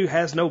onto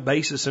has no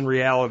basis in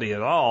reality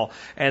at all,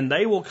 and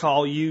they will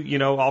call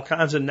you, all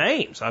kinds of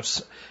names.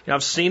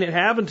 I've seen it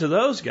happen to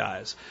those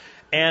guys.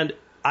 And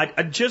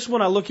I just,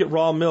 when I look at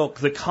raw milk,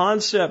 the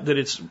concept that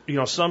it's,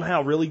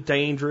 somehow really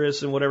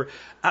dangerous and whatever,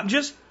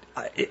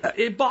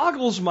 it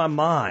boggles my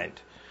mind.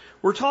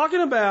 We're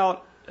talking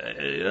about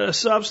a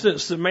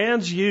substance that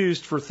man's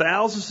used for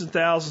thousands and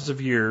thousands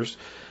of years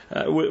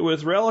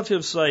with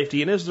relative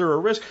safety. And is there a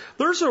risk?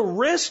 There's a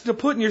risk to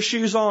putting your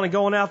shoes on and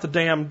going out the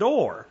damn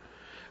door.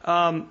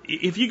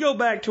 If you go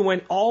back to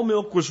when all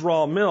milk was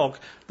raw milk,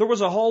 there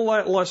was a whole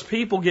lot less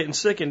people getting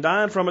sick and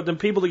dying from it than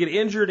people that get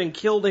injured and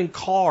killed in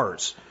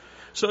cars.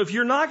 So if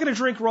you're not going to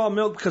drink raw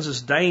milk because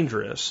it's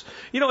dangerous,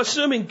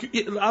 assuming,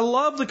 I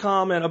love the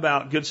comment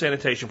about good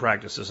sanitation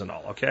practices and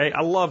all, okay?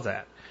 I love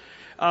that.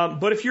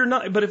 But if you're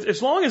not,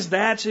 as long as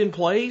that's in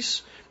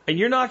place and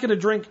you're not going to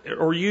drink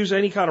or use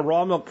any kind of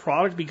raw milk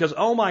product because,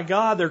 oh my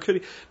God,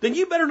 then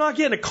you better not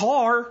get in a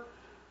car.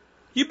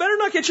 You better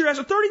not get your ass.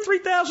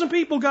 33,000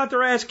 people got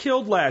their ass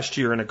killed last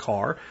year in a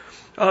car.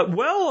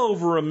 Well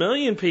over 1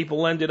 million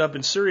people ended up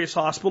in serious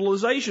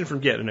hospitalization from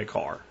getting in a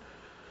car.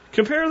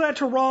 Compare that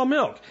to raw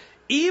milk.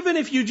 Even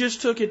if you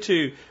just took it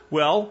to,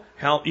 well,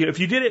 if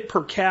you did it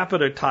per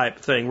capita type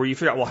thing, where you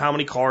figure out, well, how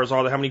many cars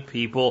are there, how many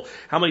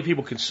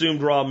people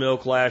consumed raw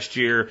milk last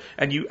year,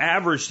 and you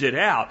averaged it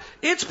out,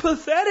 it's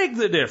pathetic,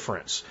 the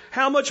difference.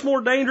 How much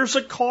more dangerous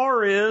a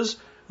car is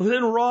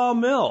than raw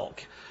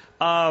milk.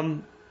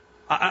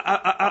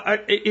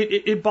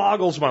 It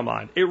boggles my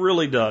mind. It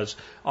really does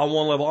on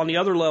one level. On the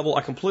other level,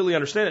 I completely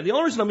understand it. The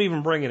only reason I'm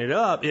even bringing it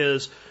up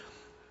is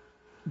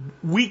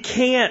we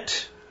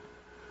can't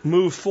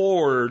move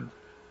forward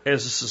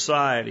as a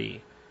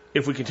society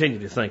if we continue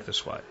to think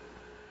this way.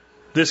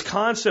 This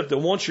concept that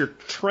once you're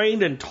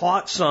trained and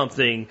taught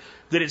something,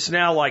 that it's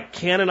now like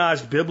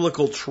canonized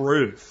biblical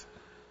truth,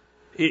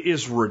 it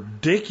is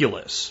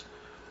ridiculous.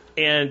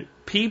 And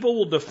people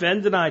will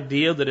defend an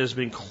idea that has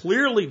been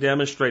clearly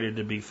demonstrated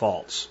to be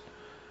false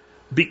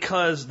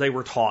because they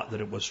were taught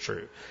that it was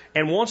true.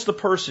 And once the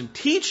person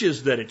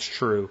teaches that it's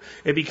true,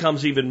 it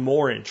becomes even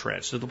more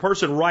entrenched. If the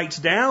person writes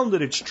down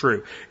that it's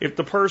true, if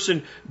the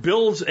person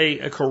builds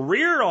a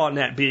career on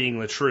that being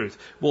the truth,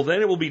 well, then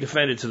it will be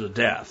defended to the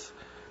death.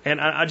 And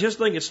I just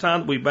think it's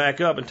time that we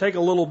back up and take a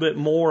little bit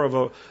more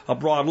of a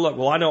broad look.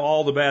 Well, I know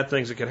all the bad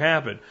things that could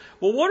happen.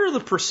 Well, what are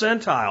the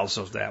percentiles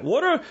of that?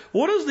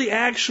 What is the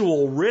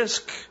actual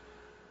risk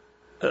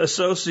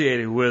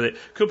associated with it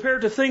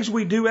compared to things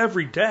we do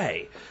every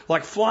day,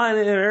 like flying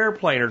in an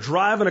airplane or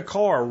driving a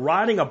car, or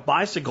riding a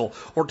bicycle,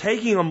 or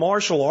taking a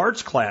martial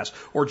arts class,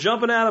 or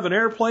jumping out of an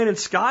airplane and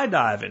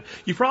skydiving?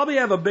 You probably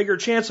have a bigger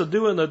chance of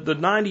doing the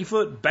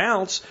 90-foot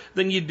bounce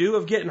than you do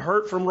of getting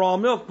hurt from raw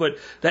milk, but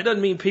that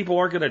doesn't mean people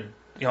aren't going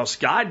to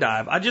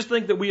skydive. I just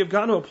think that we have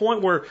gotten to a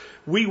point where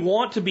we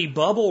want to be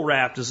bubble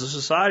wrapped as a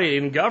society,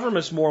 and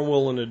government's more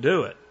willing to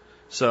do it.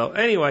 So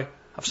anyway,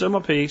 I've said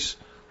my piece.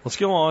 Let's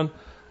go on.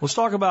 Let's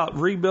talk about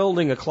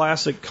rebuilding a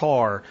classic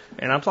car,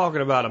 and I'm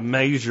talking about a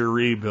major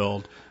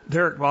rebuild.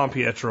 Derek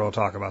Bonpietro will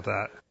talk about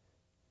that.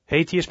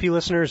 Hey, TSP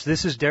listeners,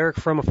 this is Derek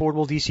from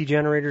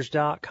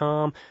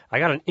AffordableDCGenerators.com. I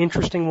got an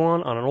interesting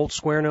one on an old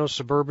square-nose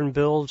Suburban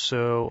build,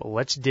 so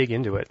let's dig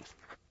into it.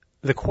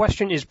 The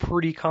question is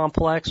pretty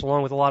complex,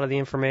 along with a lot of the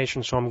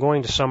information, so I'm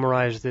going to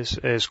summarize this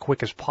as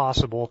quick as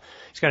possible.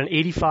 It's got an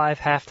 85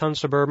 half-ton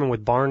Suburban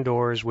with barn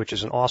doors, which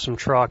is an awesome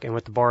truck, and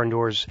with the barn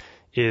doors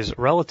is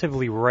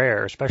relatively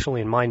rare,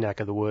 especially in my neck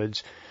of the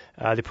woods.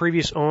 The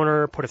previous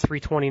owner put a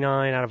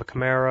 329 out of a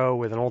Camaro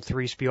with an old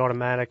 3-speed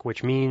automatic,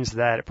 which means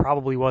that it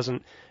probably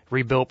wasn't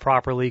rebuilt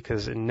properly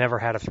because it never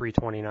had a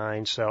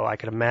 329, so I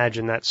could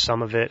imagine that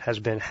some of it has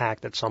been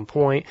hacked at some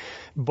point.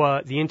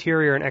 But the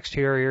interior and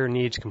exterior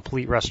needs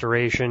complete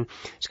restoration.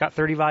 It's got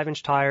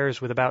 35-inch tires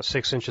with about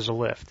 6 inches of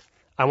lift.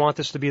 I want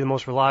this to be the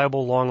most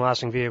reliable,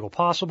 long-lasting vehicle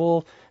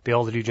possible, be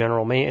able to do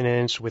general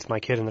maintenance with my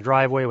kid in the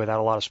driveway without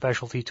a lot of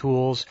specialty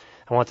tools.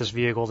 I want this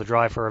vehicle to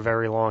drive for a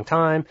very long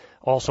time.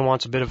 Also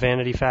wants a bit of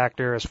vanity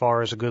factor as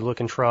far as a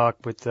good-looking truck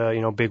with,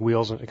 big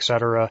wheels,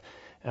 etc.,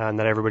 and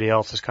that everybody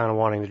else is kind of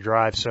wanting to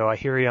drive. So I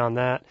hear you on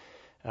that.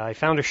 I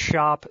found a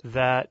shop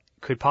that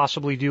could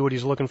possibly do what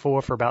he's looking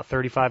for about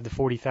 $35,000 to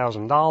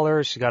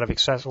 $40,000. He's got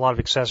a lot of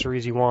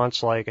accessories he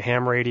wants, like a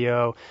ham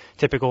radio,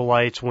 typical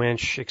lights,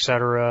 winch,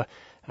 etc.,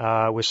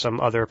 with some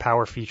other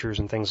power features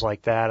and things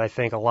like that. I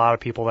think a lot of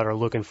people that are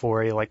looking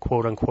for a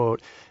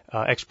quote-unquote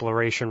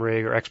exploration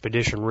rig or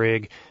expedition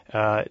rig,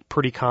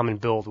 pretty common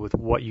build with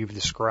what you've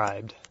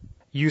described.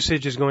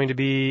 Usage is going to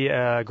be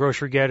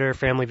grocery getter,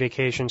 family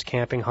vacations,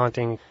 camping,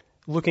 hunting.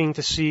 Looking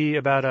to see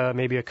about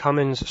maybe a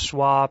Cummins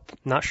swap.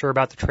 Not sure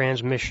about the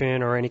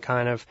transmission or any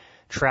kind of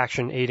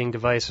traction aiding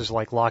devices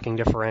like locking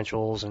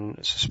differentials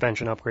and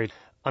suspension upgrades.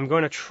 I'm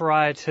going to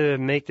try to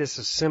make this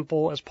as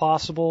simple as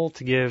possible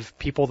to give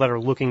people that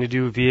are looking to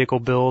do vehicle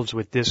builds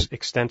with this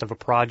extent of a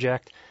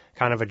project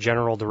kind of a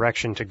general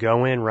direction to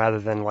go in rather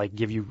than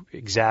give you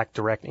exact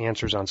direct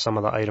answers on some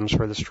of the items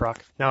for this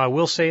truck. Now, I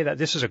will say that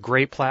this is a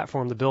great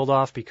platform to build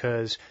off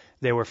because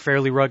they were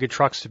fairly rugged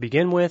trucks to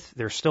begin with.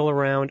 They're still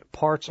around.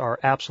 Parts are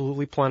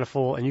absolutely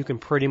plentiful, and you can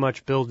pretty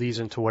much build these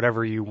into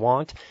whatever you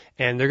want,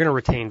 and they're going to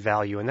retain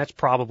value, and that's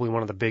probably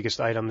one of the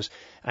biggest items.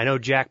 I know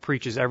Jack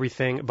preaches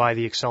everything by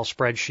the Excel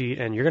spreadsheet,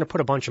 and you're going to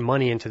put a bunch of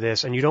money into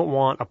this, and you don't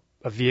want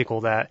a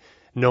vehicle that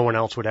no one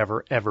else would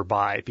ever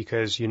buy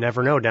because you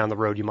never know down the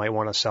road you might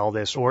want to sell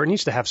this, or it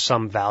needs to have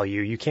some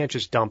value. You can't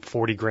just dump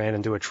 $40,000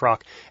 into a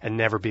truck and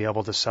never be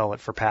able to sell it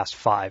for past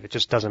 $5,000. It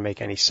just doesn't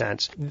make any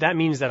sense. That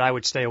means that I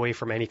would stay away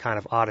from any kind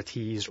of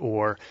oddities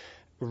or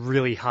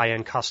really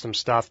high-end custom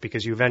stuff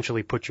because you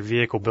eventually put your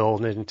vehicle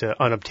build into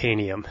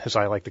unobtainium, as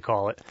I like to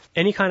call it.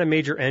 Any kind of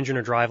major engine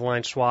or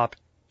driveline swap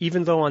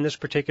even though on this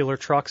particular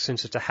truck,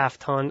 since it's a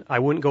half-ton, I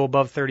wouldn't go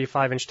above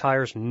 35-inch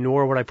tires,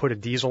 nor would I put a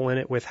diesel in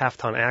it with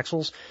half-ton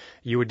axles.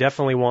 You would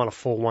definitely want a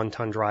full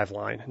 1-ton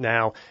driveline.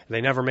 Now, they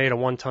never made a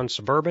 1-ton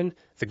Suburban.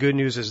 The good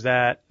news is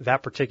that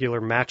that particular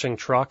matching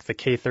truck, the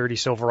K30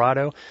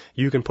 Silverado,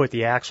 you can put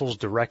the axles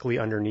directly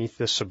underneath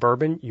this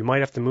Suburban. You might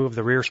have to move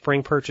the rear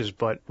spring perches,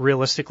 but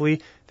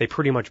realistically, they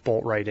pretty much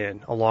bolt right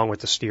in, along with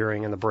the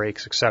steering and the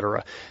brakes,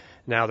 etc.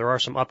 Now, there are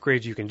some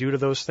upgrades you can do to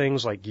those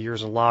things, like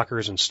gears and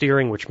lockers and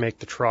steering, which make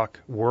the truck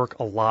work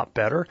a lot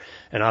better.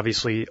 And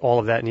obviously, all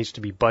of that needs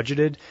to be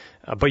budgeted.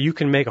 But you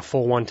can make a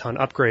full 1-ton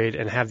upgrade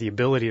and have the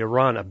ability to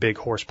run a big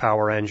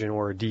horsepower engine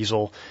or a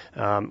diesel,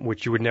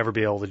 which you would never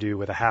be able to do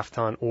with a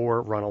half-ton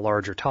or run a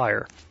larger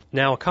tire.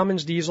 Now, a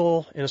Cummins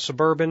diesel in a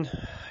Suburban,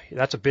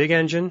 that's a big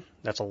engine.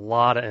 That's a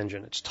lot of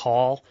engine. It's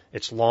tall,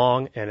 it's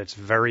long, and it's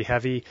very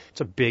heavy.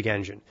 It's a big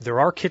engine. There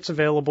are kits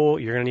available.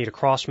 You're going to need a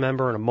cross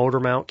member and a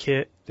motor mount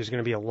kit. There's going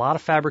to be a lot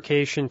of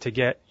fabrication to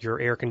get your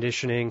air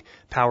conditioning,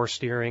 power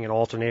steering, and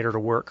alternator to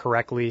work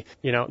correctly.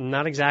 You know,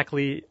 not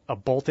exactly a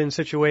bolt-in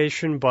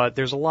situation, but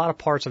there's a lot of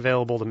parts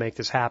available to make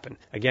this happen.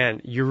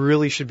 Again, you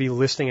really should be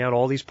listing out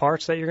all these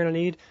parts that you're going to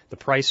need, the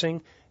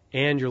pricing,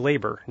 and your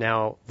labor.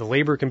 Now, the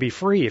labor can be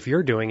free if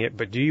you're doing it,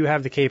 but do you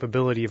have the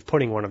capability of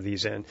putting one of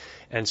these in?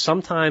 And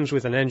sometimes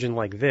with an engine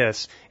like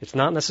this, it's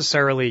not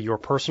necessarily your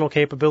personal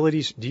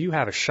capabilities. Do you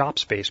have a shop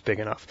space big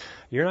enough?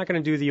 You're not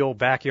going to do the old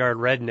backyard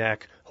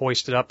redneck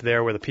hoisted up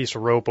there with a piece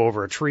of rope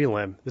over a tree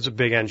limb. This is a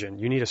big engine.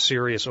 You need a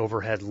serious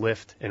overhead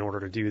lift in order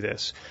to do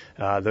this.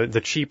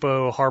 The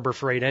cheapo Harbor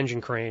Freight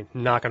engine crane,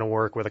 not going to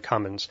work with a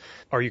Cummins.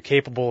 Are you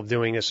capable of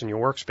doing this in your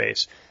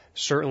workspace?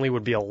 Certainly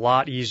would be a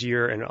lot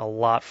easier and a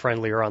lot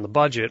friendlier on the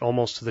budget,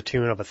 almost to the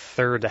tune of a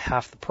third to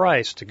half the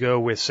price, to go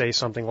with, say,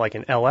 something like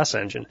an LS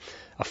engine.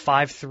 A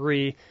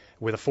 5.3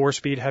 with a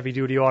 4-speed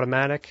heavy-duty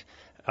automatic.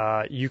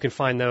 You can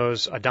find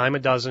those a dime a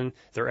dozen.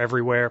 They're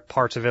everywhere.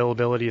 Parts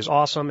availability is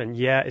awesome. And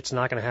yeah, it's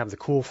not going to have the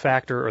cool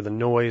factor or the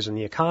noise and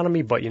the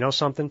economy, but you know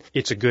something?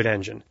 It's a good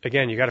engine.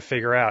 Again, you got to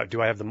figure out,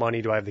 do I have the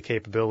money? Do I have the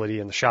capability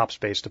and the shop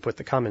space to put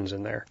the Cummins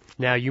in there?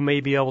 Now, you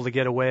may be able to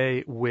get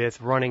away with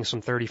running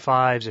some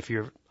 35s if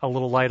you're a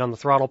little light on the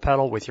throttle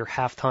pedal with your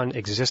half-ton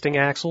existing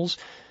axles.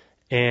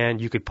 And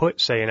you could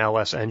put, say, an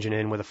LS engine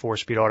in with a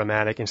 4-speed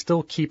automatic and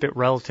still keep it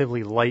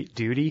relatively light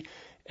duty.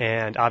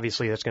 And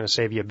obviously that's going to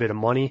save you a bit of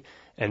money.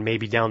 And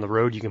maybe down the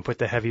road you can put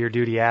the heavier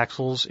duty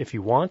axles if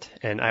you want.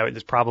 And I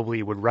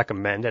probably would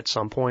recommend at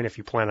some point, if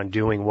you plan on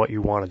doing what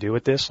you want to do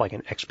with this, like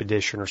an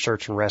expedition or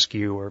search and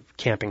rescue or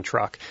camping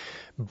truck.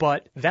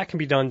 But that can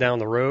be done down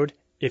the road.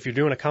 If you're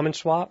doing a Cummins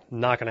swap,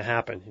 not going to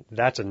happen.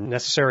 That's a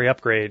necessary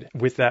upgrade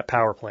with that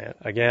power plant.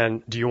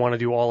 Again, do you want to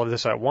do all of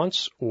this at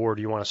once, or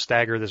do you want to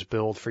stagger this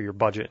build for your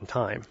budget and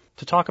time?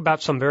 To talk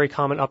about some very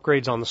common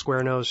upgrades on the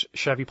square nose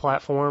Chevy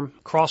platform,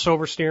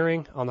 crossover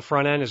steering on the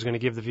front end is going to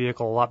give the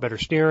vehicle a lot better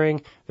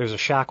steering. There's a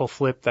shackle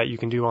flip that you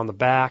can do on the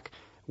back,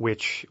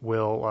 which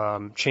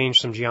will change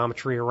some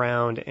geometry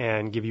around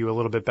and give you a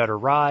little bit better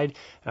ride.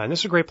 And this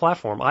is a great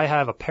platform. I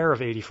have a pair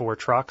of 84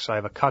 trucks. I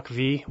have a Cuck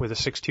V with a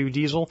 6.2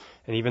 diesel,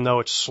 and even though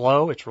it's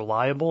slow, it's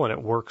reliable and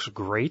it works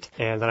great.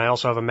 And then I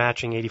also have a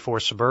matching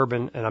 84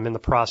 Suburban, and I'm in the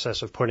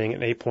process of putting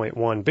an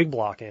 8.1 big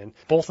block in.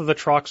 Both of the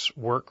trucks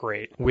work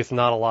great with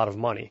not a lot of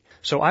money.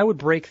 So I would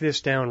break this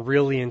down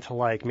really into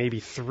like maybe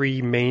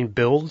 3 main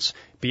builds.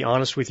 Be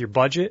honest with your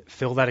budget,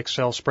 fill that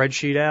Excel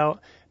spreadsheet out,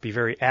 be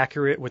very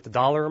accurate with the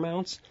dollar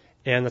amounts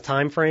and the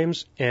time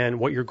frames and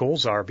what your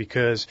goals are,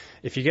 because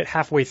if you get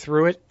halfway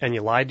through it and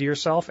you lied to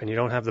yourself and you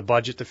don't have the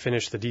budget to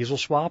finish the diesel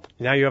swap,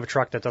 now you have a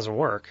truck that doesn't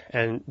work.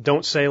 And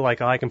don't say like,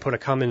 I can put a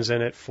Cummins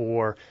in it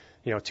for,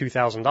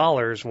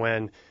 $2,000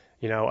 when,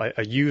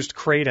 a used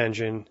crate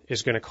engine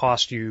is going to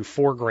cost you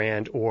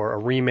 $4,000, or a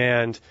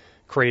Remand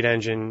crate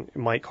engine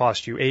might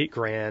cost you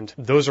 $8,000.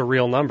 Those are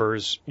real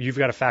numbers. You've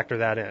got to factor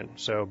that in.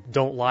 So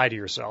don't lie to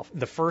yourself.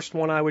 The first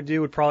one I would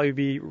do would probably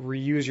be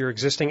reuse your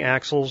existing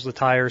axles, the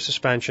tires,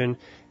 suspension,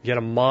 get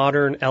a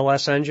modern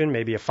LS engine,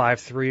 maybe a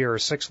 5.3 or a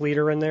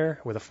 6-liter in there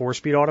with a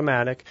 4-speed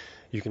automatic.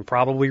 You can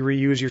probably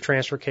reuse your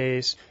transfer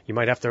case. You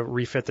might have to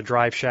refit the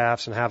drive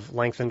shafts and have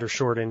lengthened or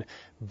shortened,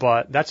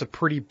 but that's a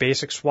pretty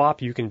basic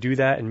swap. You can do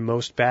that in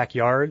most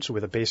backyards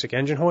with a basic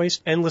engine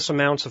hoist. Endless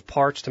amounts of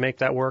parts to make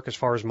that work as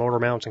far as motor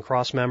mounts and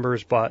cross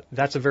members, but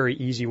that's a very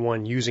easy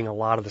one using a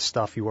lot of the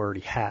stuff you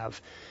already have.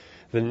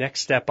 The next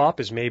step up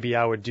is maybe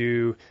I would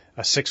do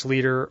a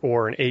 6-liter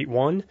or an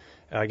 8.1.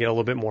 Get a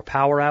little bit more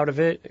power out of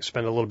it,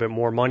 spend a little bit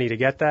more money to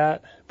get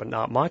that, but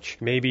not much.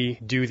 Maybe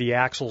do the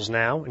axles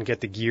now and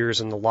get the gears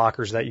and the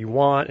lockers that you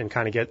want and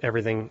kind of get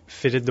everything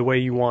fitted the way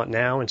you want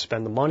now and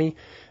spend the money.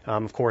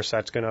 Of course,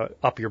 that's going to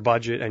up your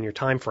budget and your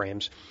time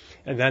frames.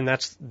 And then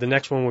the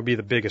next one would be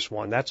the biggest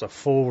one. That's a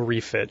full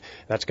refit.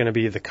 That's going to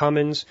be the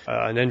Cummins,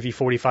 an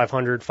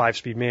NV4500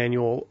 5-speed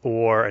manual,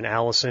 or an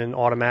Allison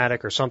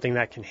automatic, or something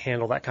that can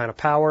handle that kind of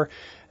power.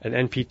 An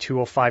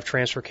NP205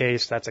 transfer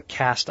case, that's a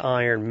cast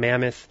iron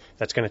mammoth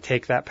that's going to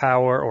take that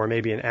power, or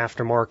maybe an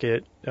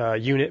aftermarket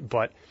unit,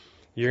 but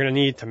you're going to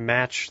need to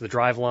match the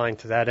driveline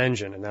to that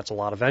engine, and that's a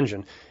lot of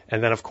engine.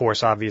 And then, of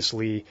course,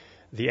 obviously,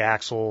 the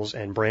axles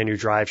and brand new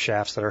drive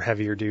shafts that are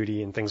heavier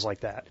duty and things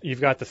like that.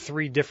 You've got the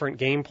 3 different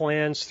game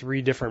plans,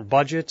 3 different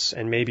budgets,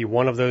 and maybe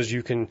one of those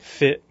you can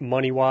fit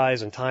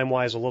money-wise and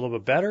time-wise a little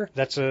bit better.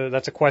 That's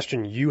a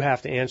question you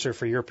have to answer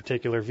for your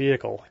particular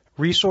vehicle.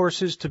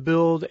 Resources to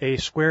build a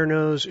square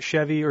nose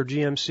Chevy or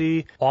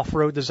GMC.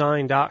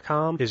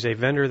 Offroaddesign.com is a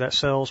vendor that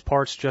sells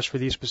parts just for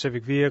these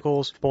specific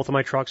vehicles. Both of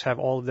my trucks have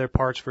all of their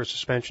parts for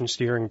suspension,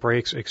 steering,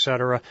 brakes,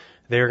 etc.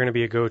 They're going to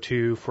be a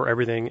go-to for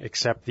everything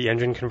except the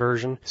engine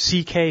conversion.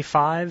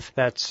 CK5,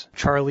 that's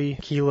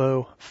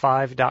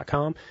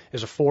CharlieKilo5.com,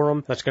 is a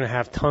forum that's going to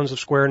have tons of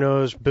square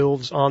nose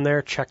builds on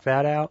there. Check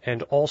that out.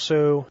 And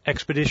also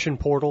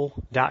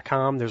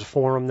ExpeditionPortal.com. There's a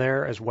forum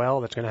there as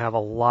well that's going to have a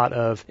lot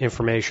of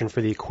information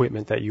for the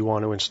equipment that you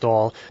want to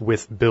install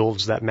with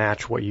builds that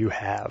match what you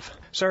have.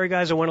 Sorry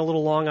guys, I went a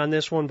little long on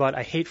this one, but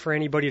I hate for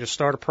anybody to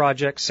start a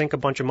project, sink a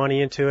bunch of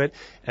money into it,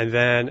 and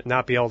then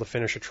not be able to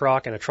finish a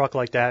truck. And a truck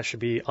like that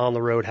should be on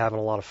the road having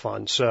a lot of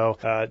fun. So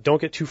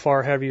don't get too far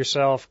ahead of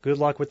yourself. Good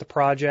luck with the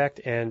project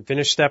and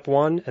finish step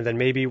 1, and then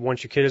maybe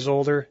once your kid is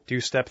older,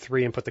 do step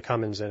 3 and put the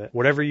Cummins in it.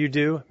 Whatever you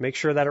do, make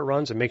sure that it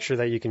runs and make sure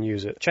that you can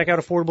use it. Check out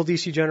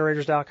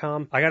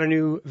AffordableDCGenerators.com. I got a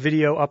new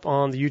video up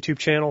on the YouTube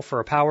channel for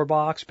a power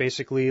box,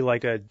 basically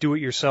like a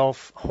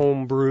do-it-yourself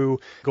homebrew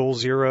Goal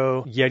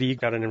Zero Yeti.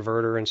 Got an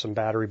inverter and some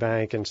battery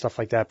bank and stuff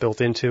like that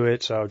built into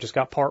it. So just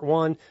got part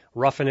 1,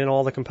 roughing in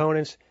all the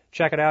components.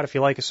 Check it out. If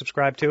you like it,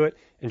 subscribe to it.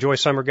 Enjoy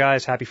summer,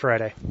 guys. Happy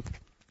Friday.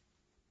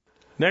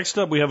 Next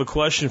up, we have a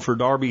question for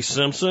Darby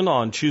Simpson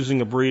on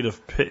choosing a breed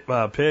of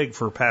pig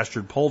for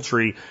pastured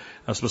poultry,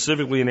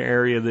 specifically in an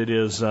area that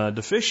is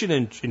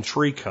deficient in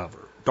tree cover.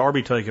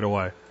 Darby, take it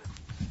away.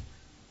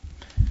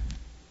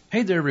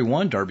 Hey there,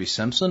 everyone. Darby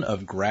Simpson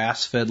of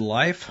Grass Fed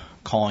Life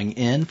calling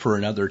in for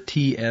another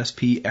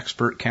TSP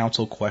Expert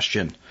Council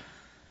question.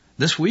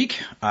 This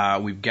week,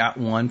 we've got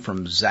one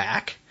from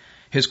Zach.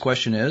 His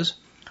question is,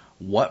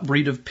 what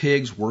breed of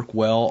pigs work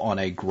well on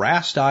a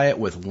grass diet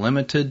with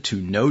limited to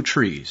no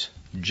trees?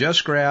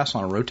 Just grass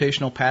on a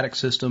rotational paddock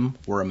system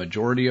where a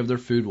majority of their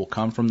food will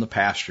come from the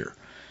pasture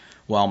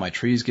while my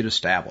trees get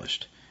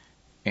established.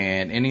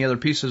 And any other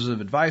pieces of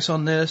advice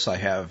on this? I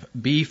have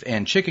beef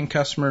and chicken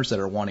customers that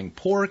are wanting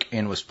pork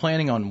and was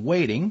planning on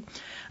waiting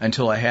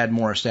until I had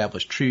more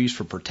established trees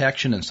for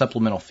protection and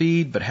supplemental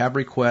feed, but have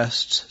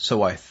requests,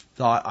 so I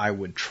thought I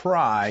would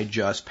try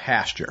just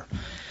pasture.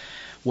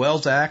 Well,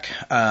 Zach,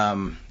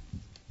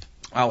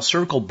 I'll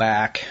circle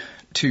back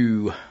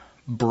to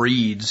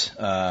breeds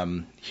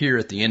here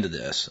at the end of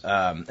this.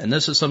 And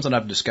this is something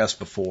I've discussed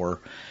before.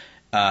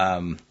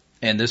 And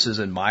this is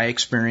in my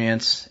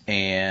experience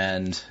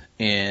and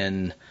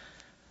in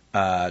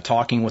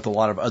talking with a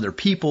lot of other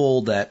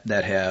people that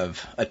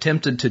have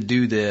attempted to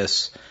do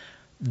this.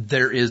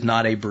 There is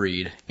not a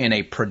breed in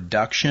a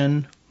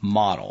production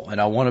model.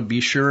 And I want to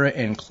be sure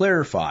and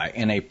clarify,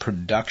 in a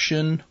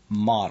production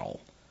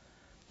model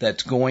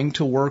that's going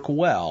to work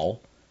well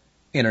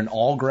in an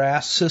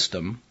all-grass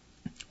system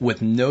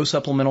with no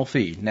supplemental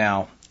feed.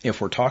 Now,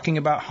 if we're talking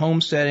about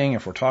homesteading,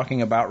 if we're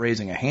talking about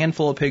raising a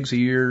handful of pigs a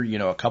year,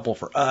 a couple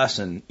for us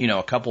and,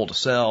 a couple to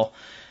sell,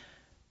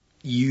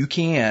 you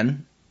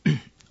can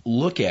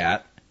look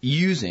at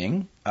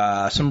using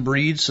some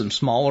breeds, some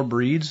smaller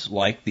breeds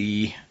like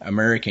the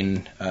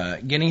American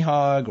guinea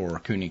hog or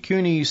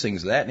coonies,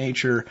 things of that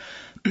nature.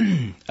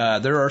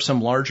 There are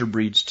some larger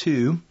breeds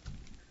too,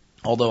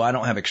 although I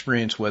don't have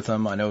experience with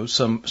them. I know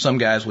some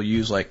guys will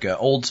use like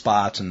old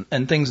spots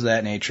and things of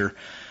that nature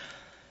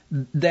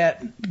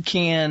that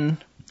can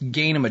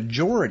gain a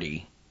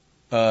majority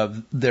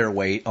of their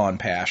weight on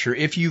pasture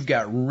if you've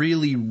got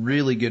really,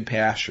 really good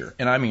pasture.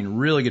 And I mean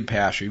really good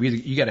pasture.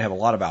 You got to have a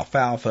lot of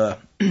alfalfa,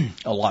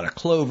 a lot of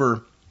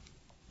clover.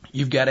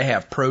 You've got to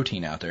have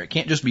protein out there. It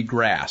can't just be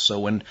grass. So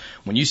when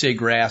you say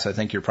grass, I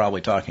think you're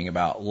probably talking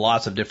about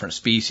lots of different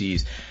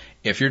species.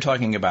 If you're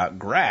talking about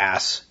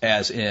grass,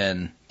 as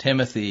in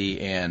Timothy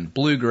and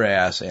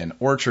bluegrass and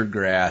orchard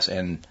grass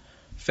and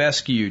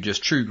fescue,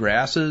 just true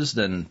grasses,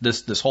 then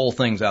this whole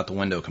thing's out the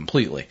window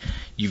completely.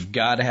 You've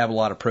got to have a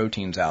lot of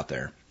proteins out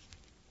there.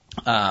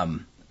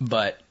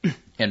 But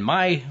in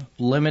my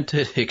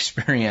limited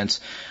experience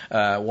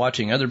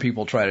watching other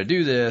people try to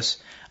do this,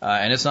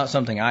 and it's not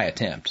something I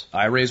attempt.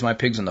 I raise my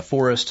pigs in the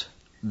forest.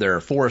 They're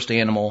a forest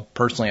animal.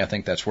 Personally, I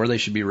think that's where they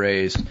should be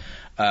raised.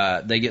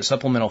 They get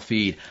supplemental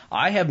feed.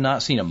 I have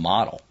not seen a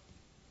model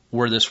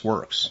where this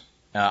works.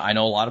 I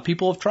know a lot of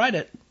people have tried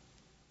it,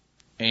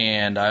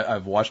 and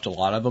I've watched a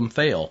lot of them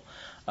fail.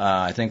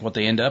 I think what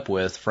they end up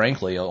with,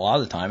 frankly, a lot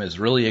of the time is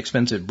really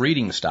expensive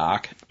breeding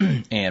stock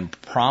and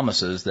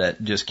promises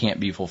that just can't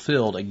be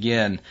fulfilled,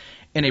 again,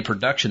 in a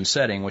production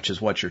setting, which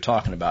is what you're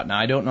talking about. Now,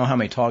 I don't know how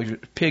many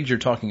pigs you're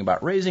talking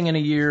about raising in a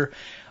year.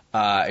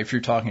 If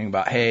you're talking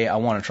about, hey, I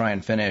want to try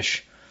and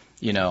finish,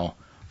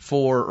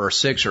 4 or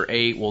 6 or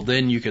 8, well,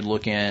 then you could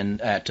look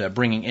in at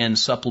bringing in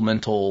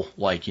supplemental,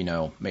 like,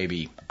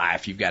 maybe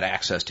if you've got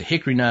access to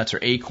hickory nuts or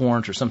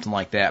acorns or something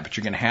like that, but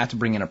you're going to have to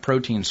bring in a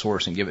protein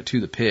source and give it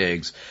to the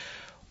pigs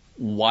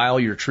while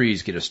your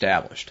trees get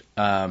established.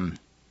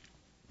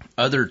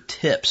 Other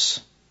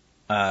tips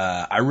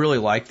I really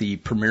like the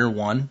Premier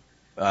One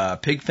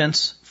pig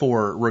fence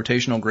for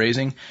rotational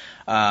grazing.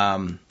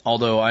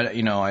 Although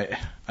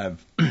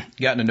I've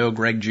gotten to know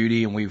Greg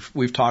Judy, and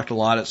we've talked a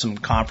lot at some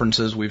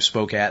conferences we've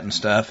spoke at and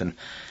stuff, and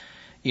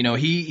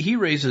he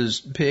raises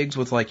pigs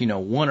with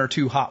 1 or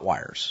 2 hot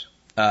wires.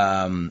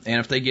 And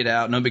if they get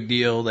out, no big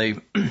deal. They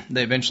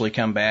eventually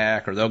come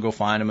back, or they'll go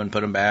find them and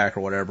put them back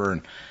or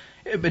whatever.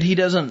 But he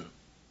doesn't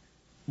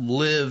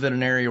live in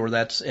an area where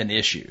that's an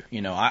issue.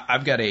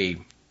 I've got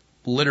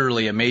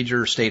literally a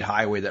major state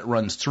highway that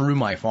runs through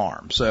my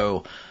farm.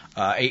 So,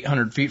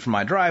 800 feet from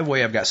my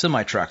driveway, I've got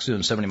semi trucks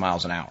doing 70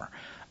 miles an hour.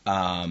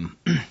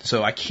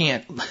 So I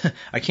can't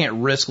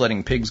risk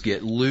letting pigs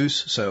get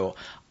loose. So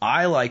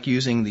I like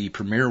using the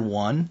Premier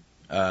One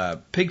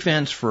pig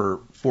fence for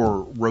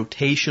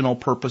rotational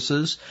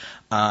purposes.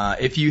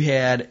 If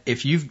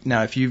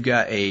you've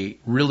got a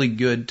really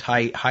good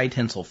tight high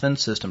tensile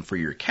fence system for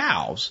your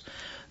cows,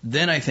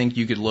 then I think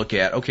you could look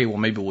at, okay, well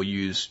maybe we'll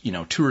use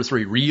 2 or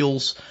 3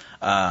 reels,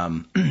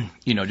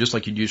 just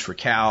like you'd use for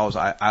cows.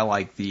 I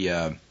like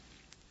the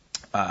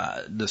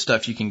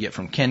stuff you can get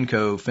from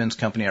Kenco Fence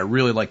Company. I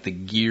really like the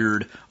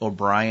geared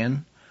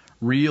O'Brien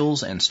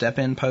reels and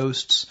step-in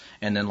posts,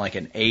 and then like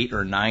an 8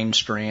 or 9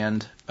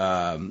 strand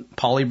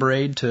poly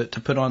braid to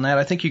put on that.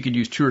 I think you could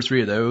use 2 or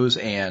 3 of those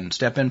and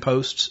step-in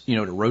posts,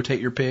 to rotate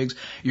your pigs.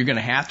 You're going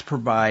to have to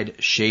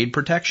provide shade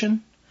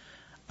protection,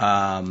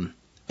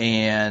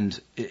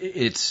 and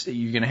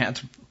you're going to have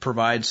to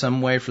provide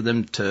some way for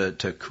them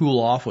to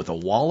cool off with a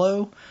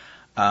wallow.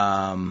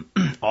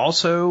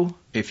 Also,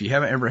 if you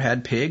haven't ever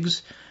had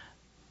pigs,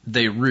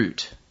 they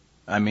root.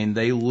 I mean,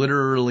 they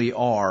literally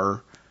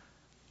are,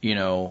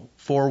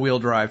 4-wheel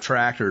drive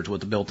tractors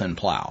with a built-in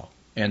plow,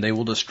 and they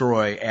will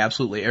destroy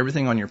absolutely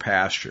everything on your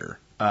pasture.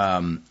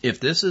 If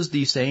this is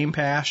the same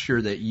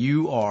pasture that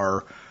you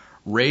are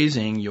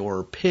raising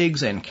your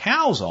pigs and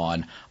cows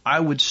on, I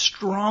would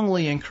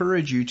strongly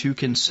encourage you to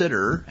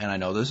consider, and I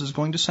know this is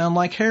going to sound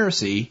like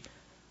heresy,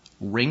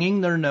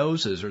 wringing their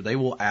noses, or they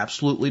will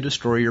absolutely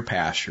destroy your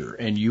pasture,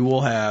 and you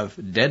will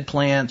have dead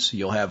plants.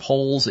 You'll have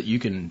holes that you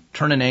can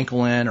turn an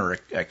ankle in, or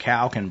a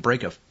cow can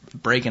break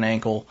an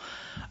ankle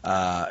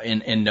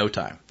in no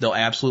time. They'll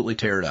absolutely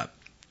tear it up.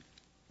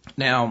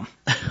 Now,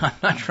 I'm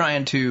not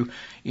trying to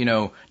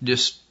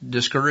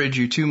discourage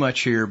you too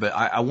much here, but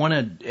I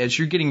want to, as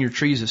you're getting your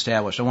trees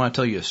established, I want to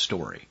tell you a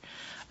story.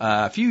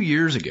 A few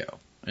years ago,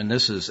 and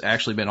this has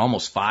actually been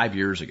almost 5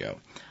 years ago,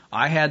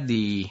 I had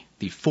the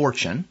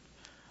fortune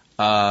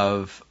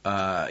of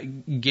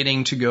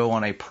getting to go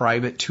on a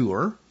private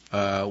tour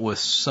with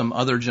some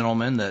other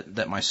gentlemen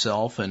that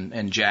myself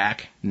and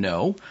Jack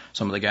know,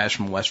 some of the guys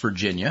from West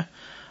Virginia.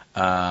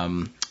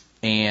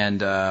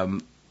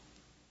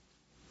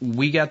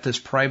 We got this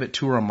private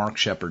tour on Mark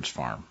Shepard's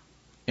farm.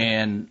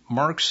 And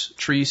Mark's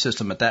tree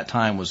system at that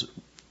time was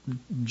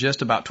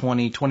just about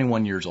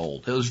 21 years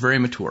old. It was very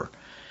mature.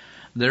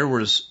 There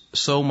was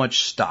so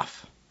much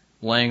stuff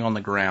laying on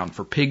the ground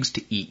for pigs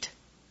to eat.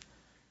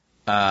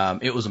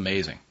 It was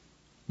amazing.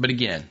 But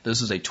again,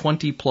 this is a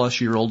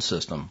 20-plus-year-old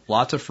system.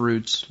 Lots of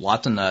fruits,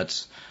 lots of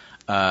nuts.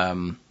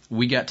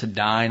 We got to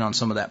dine on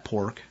some of that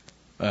pork.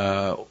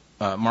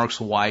 Mark's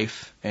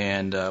wife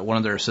and one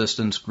of their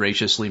assistants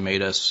graciously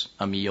made us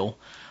a meal.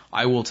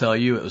 I will tell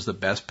you, it was the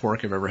best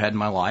pork I've ever had in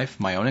my life,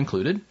 my own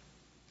included.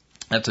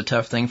 That's a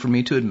tough thing for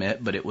me to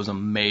admit, but it was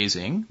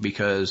amazing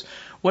because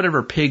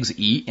whatever pigs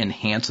eat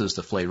enhances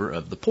the flavor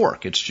of the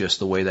pork. It's just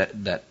the way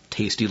that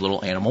tasty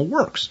little animal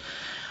works.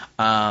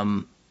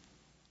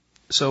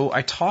 So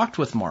I talked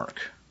with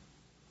Mark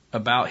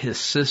about his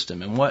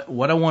system, and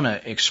what I want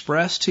to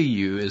express to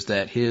you is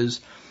that his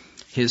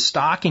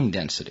stocking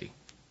density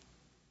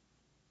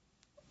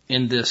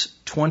in this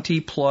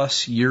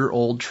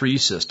 20-plus-year-old tree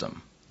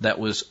system that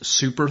was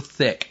super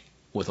thick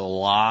with a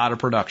lot of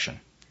production,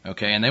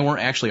 okay, and they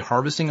weren't actually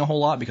harvesting a whole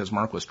lot because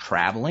Mark was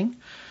traveling,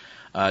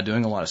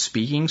 doing a lot of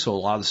speaking, so a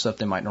lot of the stuff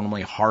they might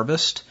normally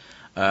harvest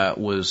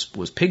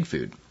was pig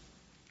food.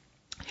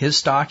 His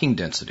stocking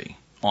density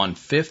on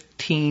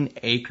 15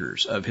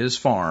 acres of his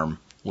farm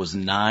was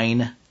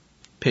 9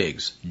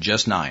 pigs,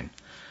 just 9.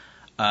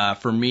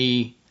 For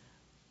me,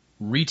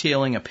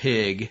 retailing a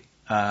pig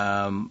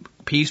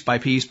piece by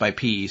piece by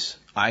piece,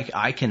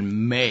 I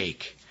can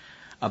make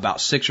about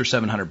 $600 or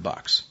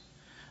 $700.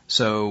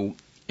 So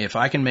if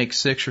I can make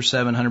 $600 or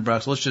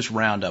 $700, let's just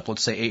round up.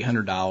 Let's say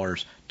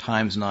 $800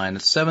 times 9.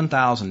 That's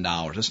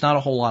 $7,000. It's not a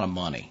whole lot of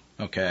money.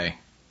 Okay,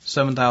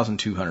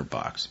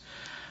 $7,200.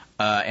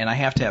 And I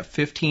have to have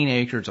 15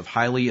 acres of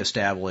highly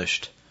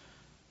established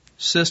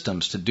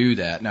systems to do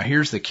that. Now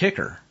here's the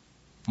kicker.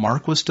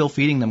 Mark was still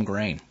feeding them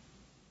grain.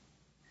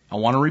 I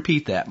want to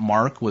repeat that.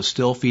 Mark was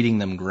still feeding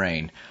them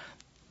grain.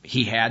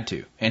 He had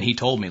to. And he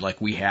told me,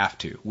 we have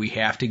to. We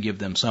have to give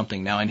them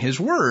something. Now, in his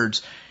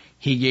words,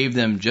 he gave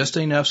them just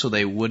enough so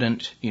they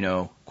wouldn't,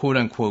 quote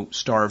unquote,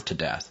 starve to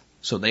death.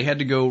 So they had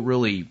to go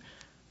really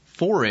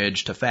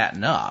forage to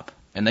fatten up.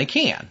 And they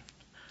can.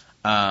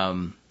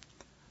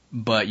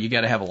 But you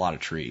got to have a lot of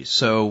trees.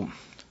 So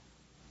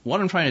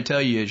what I'm trying to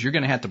tell you is you're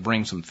going to have to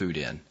bring some food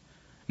in.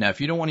 Now, if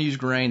you don't want to use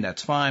grain,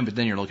 that's fine, but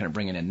then you're looking at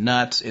bringing in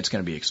nuts. It's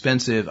going to be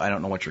expensive. I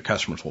don't know what your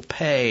customers will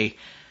pay,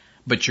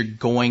 but you're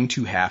going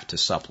to have to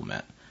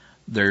supplement.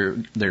 They're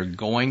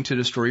going to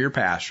destroy your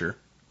pasture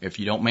if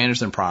you don't manage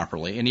them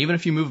properly. And even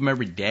if you move them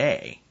every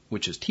day,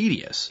 which is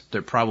tedious,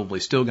 they're probably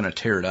still going to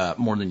tear it up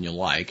more than you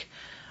like.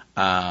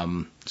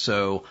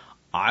 So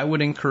I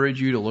would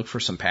encourage you to look for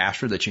some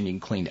pasture that you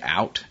need cleaned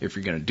out if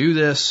you're going to do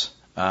this,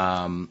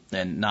 and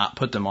not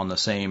put them on the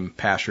same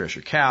pasture as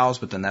your cows,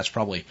 but then that's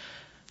probably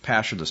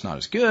pasture that's not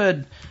as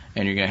good,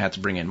 and you're going to have to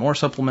bring in more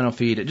supplemental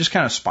feed. It just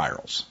kind of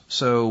spirals.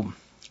 So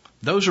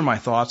those are my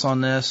thoughts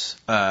on this.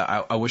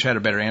 I wish I had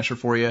a better answer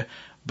for you,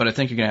 but I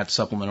think you're going to have to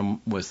supplement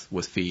them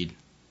with feed,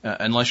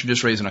 unless you're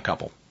just raising a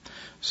couple.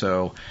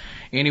 So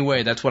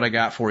anyway, that's what I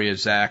got for you,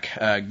 Zach.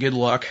 Good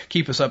luck.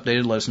 Keep us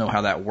updated. Let us know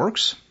how that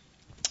works.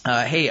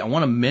 Hey, I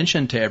want to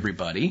mention to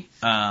everybody,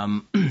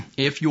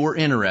 if you're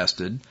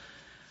interested,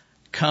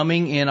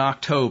 coming in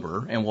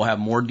October, and we'll have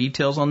more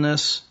details on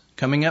this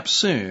coming up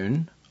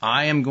soon,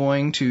 I am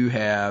going to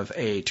have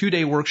a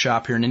 2-day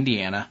workshop here in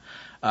Indiana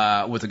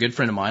with a good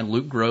friend of mine,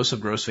 Luke Gross of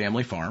Gross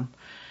Family Farm.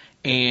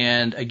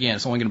 And again,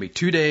 it's only going to be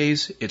 2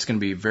 days. It's going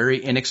to be very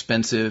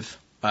inexpensive.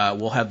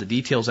 We'll have the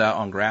details out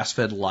on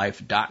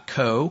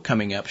grassfedlife.co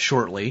coming up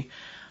shortly.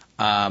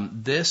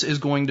 This is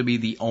going to be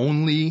the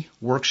only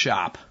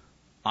workshop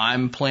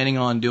I'm planning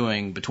on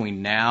doing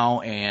between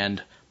now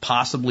and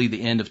possibly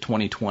the end of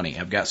 2020.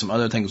 I've got some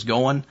other things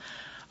going,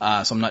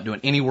 so I'm not doing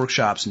any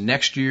workshops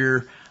next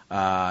year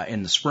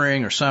in the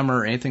spring or summer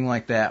or anything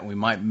like that. We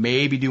might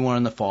maybe do one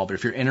in the fall, but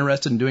if you're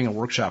interested in doing a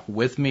workshop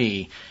with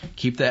me,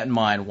 keep that in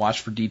mind.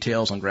 Watch for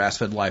details on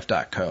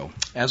grassfedlife.co.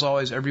 As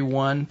always,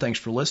 everyone, thanks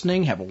for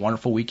listening. Have a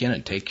wonderful weekend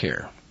and take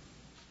care.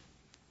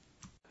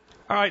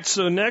 All right,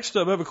 so next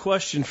up, I have a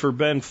question for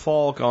Ben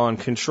Falk on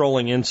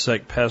controlling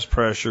insect pest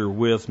pressure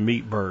with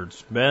meat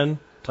birds. Ben,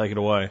 take it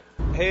away.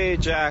 Hey,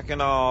 Jack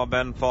and all.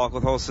 Ben Falk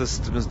with Whole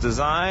Systems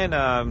Design.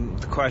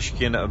 The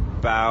question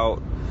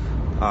about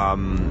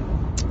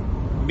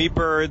meat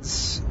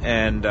birds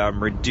and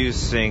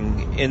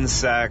reducing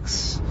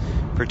insects,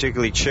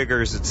 particularly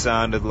chiggers, it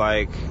sounded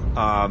like,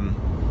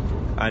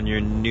 on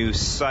your new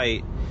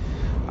site.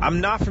 I'm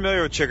not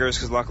familiar with chiggers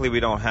because luckily we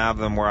don't have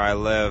them where I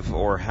live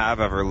or have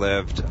ever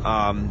lived,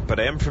 but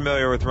I am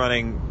familiar with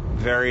running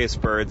various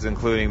birds,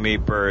 including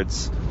meat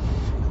birds,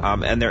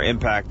 and their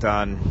impact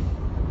on,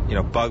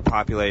 bug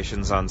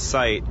populations on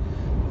site.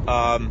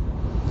 I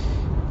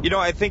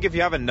think if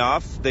you have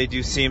enough, they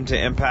do seem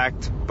to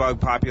impact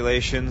bug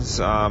populations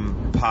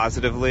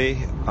positively,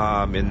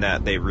 in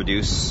that they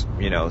reduce,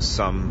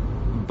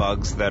 some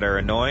bugs that are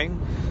annoying.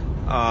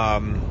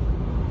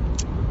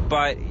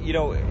 But,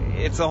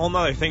 it's a whole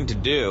nother thing to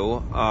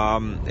do.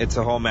 It's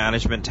a whole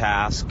management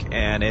task,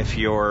 and if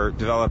you're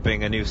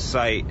developing a new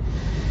site,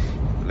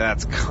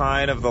 that's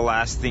kind of the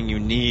last thing you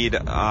need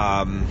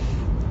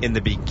in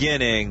the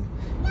beginning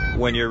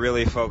when you're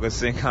really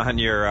focusing on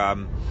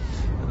your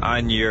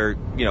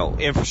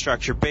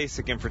infrastructure,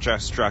 basic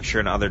infrastructure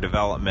and other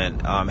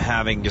development.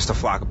 Having just a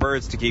flock of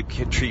birds to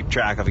keep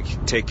track of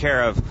and take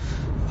care of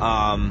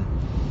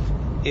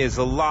is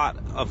a lot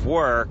of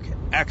work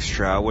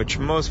extra, which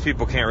most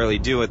people can't really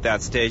do at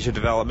that stage of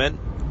development.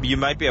 You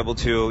might be able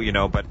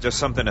to, but just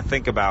something to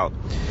think about.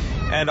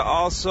 And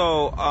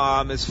also,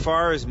 as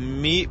far as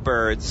meat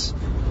birds,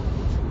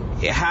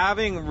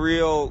 having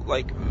real,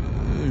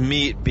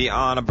 meat be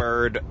on a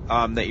bird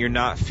that you're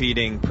not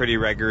feeding pretty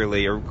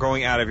regularly or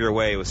going out of your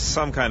way with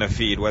some kind of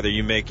feed, whether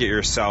you make it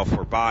yourself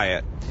or buy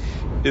it,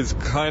 is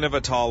kind of a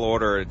tall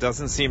order. It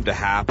doesn't seem to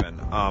happen.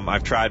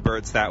 I've tried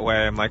birds that way.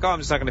 I'm like, I'm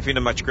just not going to feed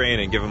them much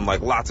grain and give them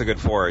lots of good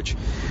forage.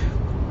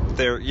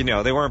 They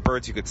weren't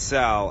birds you could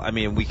sell. I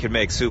mean, we could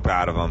make soup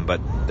out of them,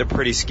 but they're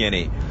pretty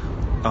skinny.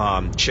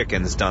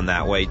 Chickens done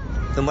that way,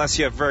 unless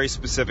you have a very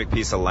specific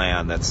piece of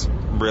land that's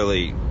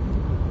really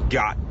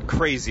got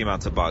crazy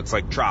amounts of bugs,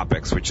 like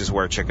tropics, which is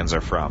where chickens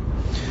are from,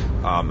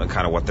 and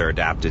kind of what they're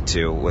adapted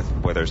to,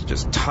 where there's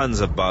just tons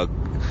of bug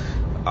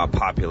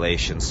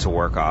populations to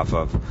work off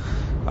of.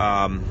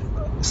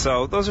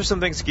 So those are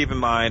some things to keep in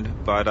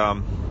mind, but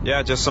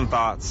just some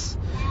thoughts.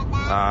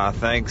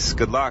 Thanks.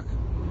 Good luck.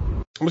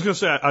 I was going to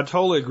say, I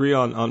totally agree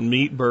on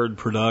meat bird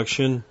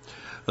production,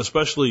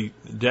 especially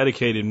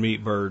dedicated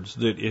meat birds,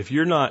 that if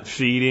you're not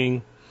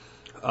feeding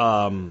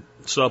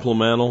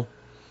supplemental,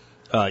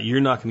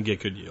 you're not going to get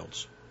good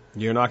yields.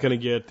 You're not going to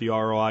get the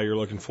ROI you're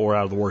looking for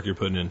out of the work you're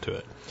putting into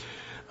it.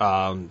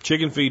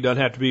 Chicken feed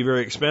doesn't have to be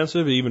very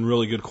expensive, even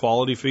really good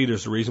quality feed.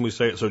 There's a reason we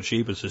say it's so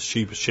cheap. It's as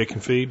cheap as chicken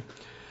feed.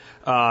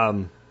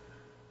 You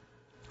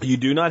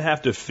do not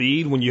have to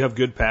feed when you have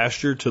good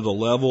pasture to the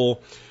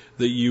level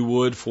that you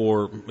would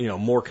for,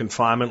 more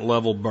confinement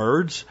level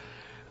birds.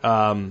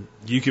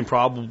 You can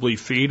probably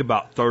feed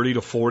about 30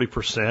 to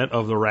 40%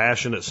 of the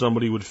ration that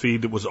somebody would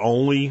feed that was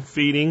only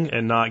feeding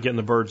and not getting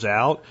the birds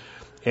out,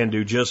 and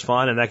do just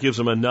fine. And that gives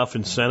them enough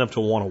incentive to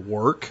want to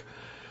work.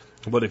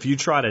 But if you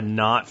try to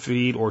not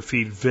feed or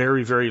feed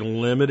very, very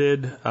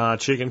limited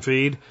chicken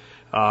feed,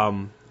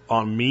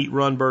 on meat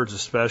run birds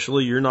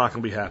especially, you're not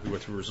going to be happy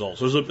with the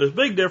results. There's a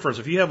big difference.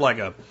 If you have like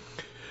a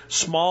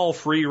small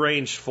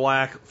free-range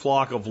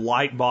flock of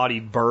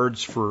light-bodied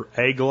birds for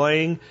egg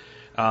laying,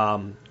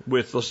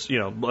 with,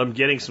 I'm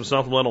getting some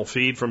supplemental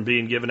feed from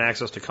being given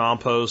access to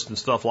compost and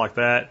stuff like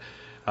that,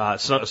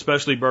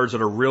 especially birds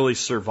that are really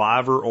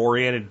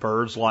survivor-oriented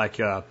birds like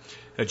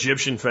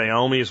Egyptian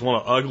Fayoumi is one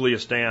of the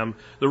ugliest damn,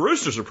 the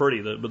roosters are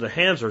pretty, but the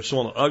hens are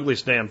one of the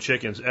ugliest damn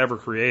chickens ever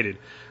created.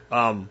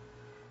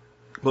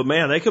 But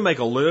man, they can make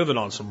a living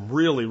on some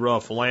really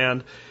rough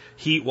land.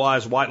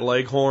 Heat-wise, white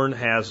leghorn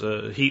has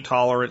a heat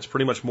tolerance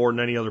pretty much more than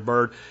any other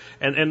bird.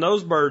 And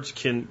those birds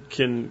can,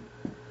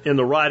 in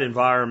the right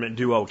environment,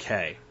 do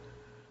okay.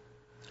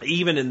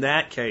 Even in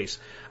that case,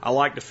 I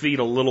like to feed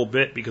a little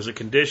bit because it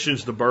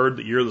conditions the bird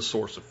that you're the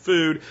source of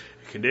food.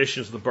 It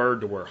conditions the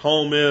bird to where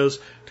home is,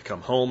 to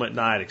come home at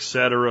night,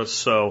 etc.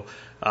 So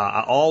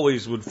I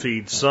always would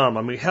feed some.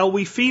 I mean, hell,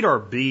 we feed our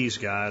bees,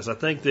 guys. I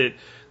think that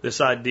this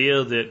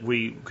idea that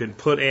we can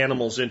put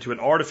animals into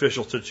an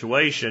artificial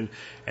situation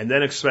and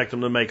then expect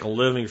them to make a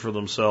living for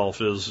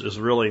themselves is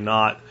really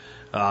not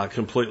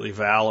completely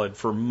valid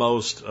for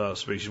most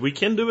species. We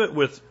can do it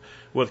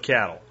with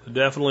cattle.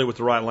 Definitely with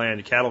the right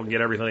land. Cattle can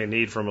get everything they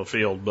need from a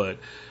field, but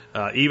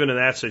even in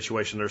that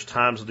situation, there's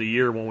times of the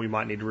year when we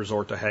might need to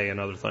resort to hay and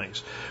other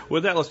things.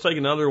 With that, let's take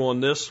another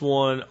one. This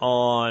one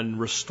on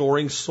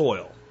restoring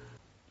soil.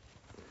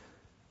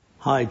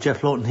 Hi,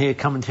 Jeff Lawton here,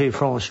 coming to you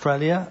from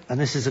Australia, and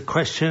this is a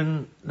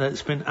question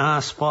that's been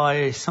asked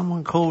by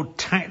someone called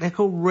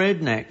Tactical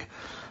Redneck,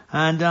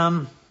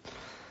 and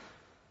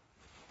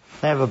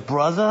they have a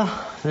brother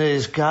that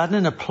is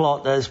gardening a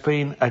plot that has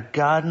been a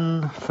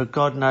garden for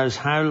God knows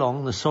how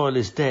long. The soil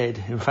is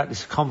dead. In fact,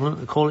 it's a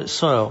compliment to call it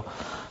soil.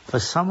 For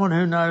someone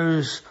who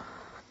knows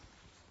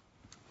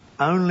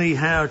only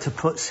how to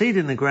put seed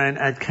in the ground,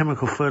 add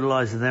chemical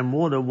fertilizer, then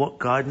water, what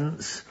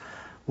guidance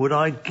would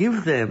I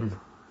give them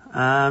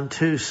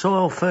to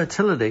soil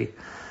fertility?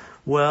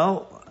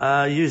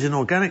 Well, using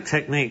organic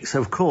techniques,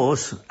 of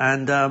course,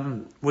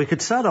 and we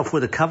could start off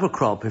with a cover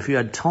crop if you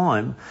had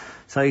time.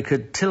 So you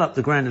could till up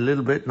the ground a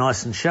little bit,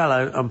 nice and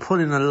shallow, and put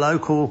in a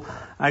local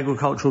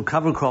agricultural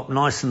cover crop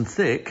nice and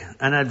thick,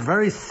 and add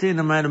very thin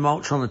amount of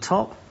mulch on the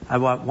top,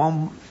 about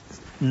one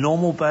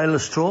normal bale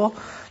of straw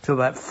to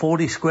about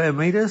 40 square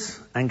meters,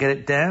 and get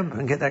it damp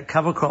and get that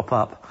cover crop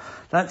up.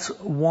 That's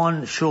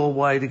one sure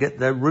way to get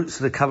the roots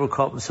of the cover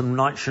crop and some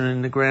nitrogen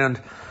in the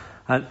ground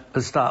and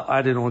start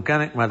adding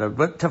organic matter.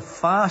 But to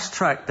fast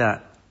track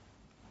that,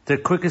 the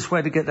quickest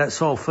way to get that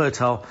soil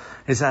fertile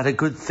is add a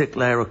good thick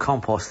layer of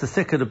compost. The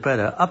thicker the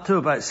better, up to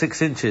about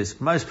 6 inches.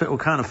 Most people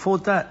can't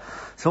afford that,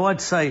 so I'd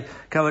say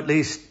go at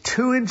least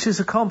 2 inches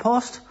of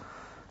compost.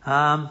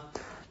 Now,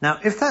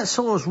 if that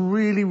soil is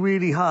really,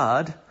 really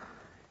hard,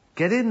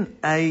 get in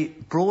a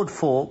broad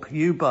fork,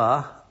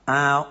 U-bar,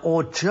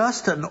 or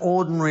just an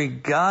ordinary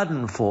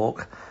garden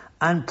fork,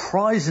 and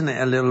prisen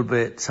it a little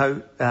bit.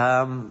 So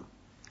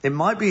it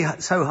might be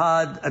so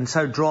hard and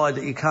so dry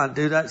that you can't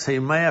do that, so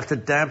you may have to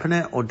dampen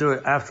it or do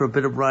it after a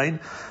bit of rain.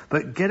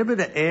 But get a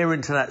bit of air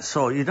into that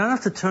soil. You don't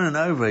have to turn it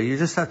over. You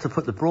just have to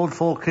put the broad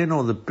fork in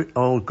or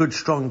a good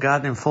strong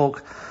gardening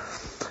fork.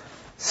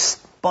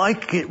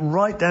 Spike it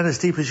right down as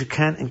deep as you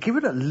can and give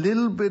it a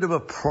little bit of a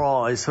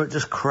prise so it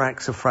just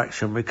cracks a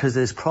fraction, because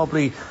there's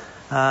probably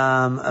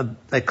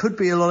there could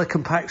be a lot of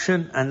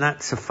compaction, and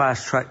that's a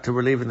fast track to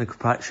relieving the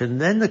compaction.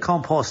 Then the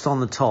compost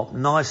on the top,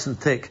 nice and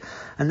thick,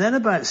 and then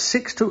about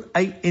 6 to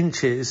 8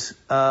 inches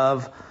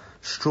of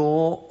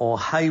straw or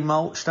hay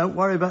mulch. Don't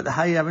worry about the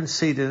hay having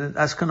seed in it.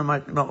 That's going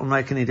to not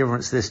make any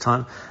difference this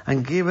time.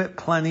 And give it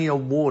plenty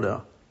of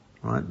water.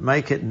 Right?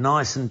 Make it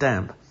nice and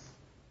damp.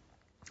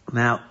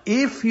 Now,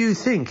 if you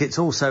think it's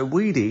also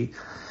weedy,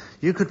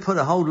 you could put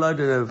a whole load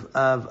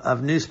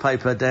of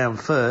newspaper down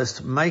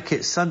first, make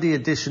it Sunday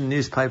edition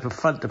newspaper,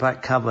 front to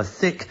back cover,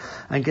 thick,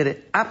 and get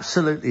it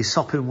absolutely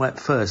sopping wet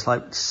first.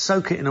 Like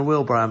soak it in a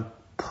wheelbarrow and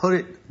put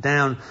it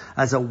down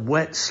as a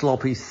wet,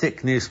 sloppy,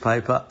 thick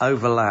newspaper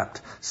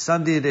overlapped.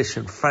 Sunday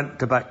edition, front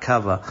to back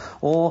cover.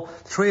 Or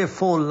 3 or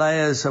 4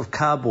 layers of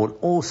cardboard,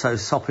 also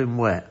sopping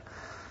wet.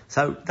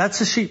 So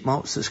that's a sheet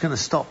mulch that's going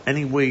to stop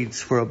any weeds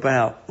for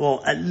about,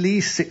 well, at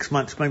least 6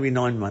 months, maybe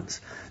 9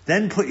 months.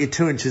 Then put your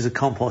 2 inches of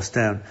compost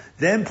down.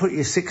 Then put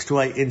your 6 to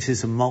 8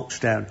 inches of mulch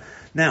down.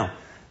 Now,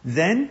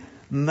 then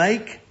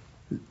make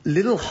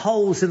little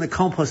holes in the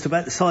compost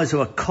about the size of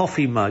a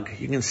coffee mug.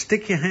 You can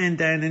stick your hand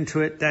down into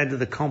it, down to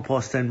the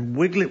compost, and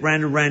wiggle it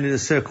round and round in a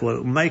circle. It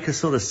will make a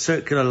sort of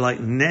circular like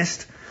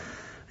nest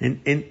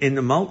in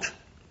the mulch.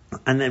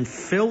 And then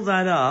fill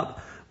that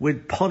up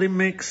with potting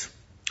mix,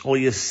 or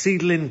your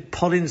seedling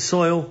potting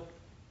soil,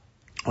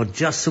 or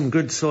just some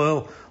good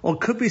soil, or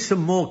it could be some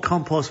more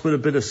compost with a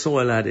bit of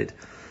soil added,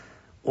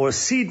 or a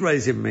seed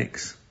raising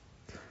mix.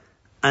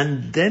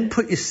 And then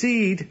put your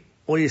seed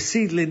or your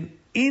seedling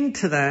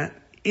into that,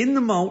 in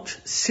the mulch,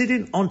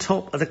 sitting on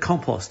top of the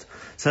compost.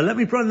 So let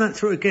me run that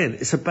through again.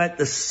 It's about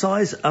the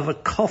size of a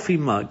coffee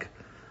mug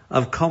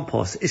of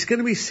compost. It's going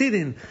to be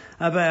sitting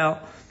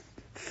about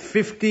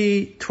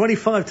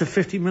 25 to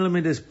 50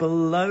 millimeters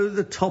below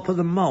the top of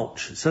the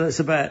mulch. So that's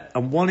about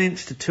 1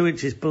 inch to 2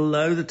 inches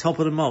below the top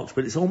of the mulch.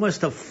 But it's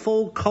almost a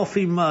full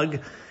coffee mug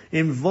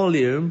in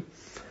volume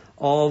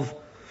of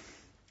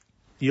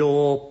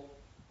your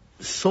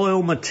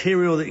soil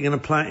material that you're going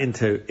to plant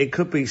into. It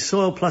could be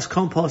soil plus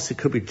compost. It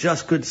could be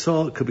just good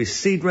soil. It could be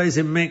seed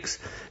raising mix.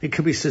 It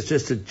could be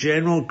just a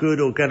general good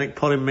organic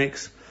potting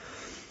mix.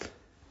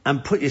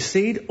 And put your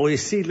seed or your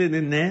seedling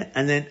in there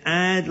and then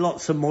add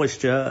lots of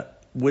moisture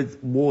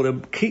with water.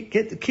 Keep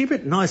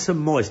it nice and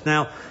moist.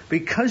 Now,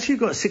 because you've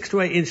got 6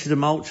 to 8 inches of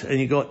mulch and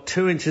you've got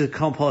 2 inches of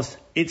compost,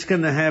 it's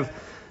going to have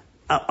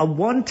a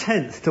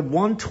 1/10 to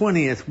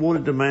 1/20th water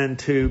demand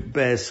to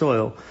bare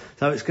soil.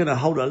 So it's going to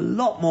hold a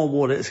lot more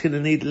water. It's going to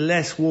need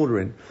less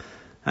watering.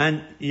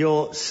 And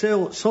your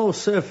soil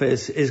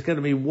surface is going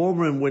to be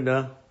warmer in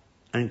winter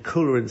and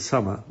cooler in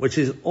summer, which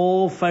is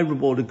all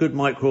favourable to good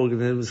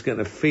microorganisms going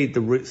to feed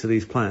the roots of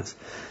these plants.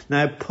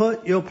 Now,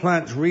 put your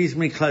plants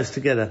reasonably close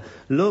together.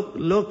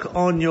 Look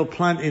on your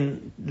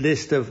planting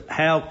list of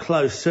how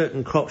close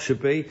certain crops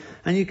should be,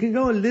 and you can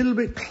go a little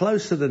bit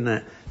closer than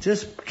that.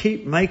 Just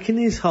keep making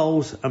these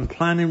holes and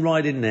planting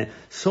right in there.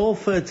 Soil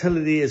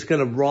fertility is going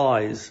to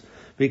rise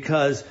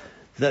because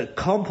the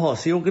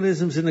compost, the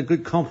organisms in the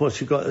good compost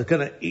you've got are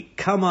going to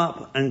come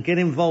up and get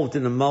involved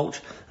in the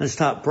mulch and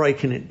start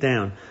breaking it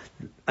down.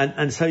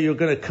 And so you're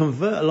going to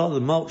convert a lot of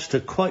the mulch to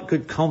quite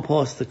good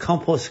compost. The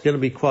compost is going to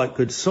be quite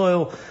good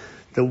soil.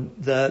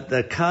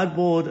 The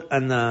cardboard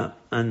and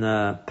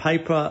the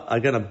paper are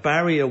going to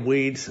bury your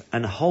weeds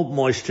and hold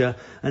moisture,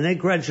 and they're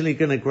gradually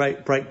going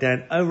to break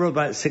down over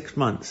about 6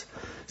 months.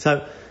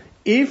 So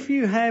if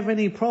you have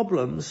any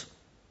problems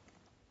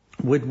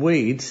with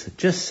weeds,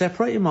 just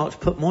separate your mulch,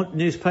 put more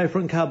newspaper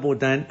and cardboard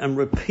down, and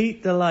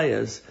repeat the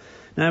layers.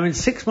 Now, in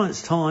 6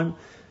 months' time,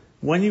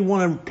 when you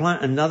want to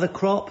plant another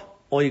crop,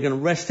 or you're going to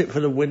rest it for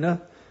the winter,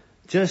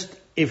 just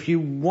if you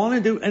want to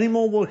do any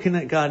more work in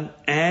that garden,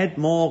 add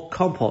more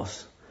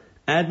compost.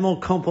 Add more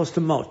compost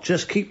and mulch.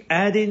 Just keep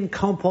adding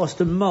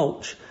compost and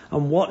mulch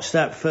and watch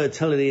that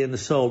fertility in the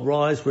soil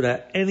rise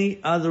without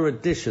any other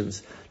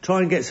additions.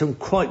 Try and get some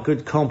quite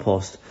good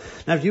compost.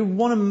 Now, if you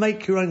want to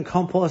make your own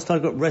compost,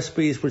 I've got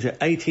recipes which are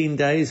 18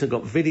 days. I've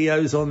got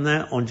videos on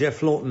that on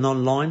Jeff Lawton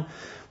online.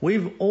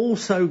 We've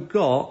also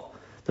got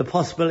the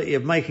possibility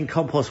of making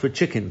compost with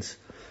chickens.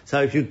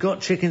 So if you've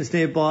got chickens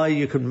nearby,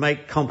 you can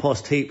make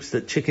compost heaps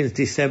that chickens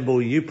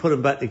disassemble. You put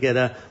them back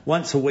together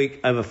once a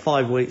week over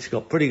 5 weeks. You've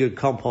got pretty good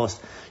compost.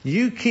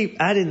 You keep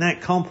adding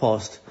that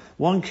compost,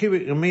 1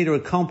 cubic meter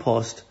of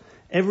compost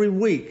every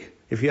week.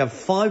 If you have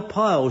 5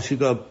 piles, you've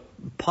got a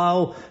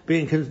pile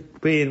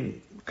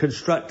being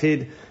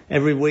constructed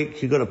every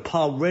week. You've got a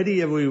pile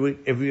ready every week.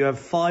 If you have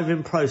 5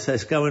 in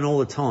process going all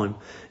the time,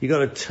 you've got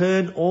to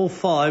turn all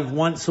 5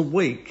 once a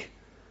week.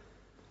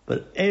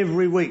 But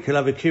every week you'll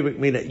have a cubic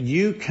meter.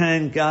 You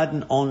can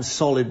garden on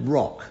solid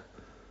rock.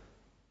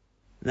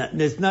 Now,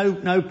 there's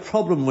no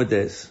problem with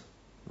this,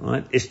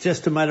 right? It's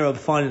just a matter of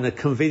finding a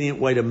convenient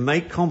way to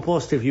make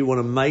compost if you want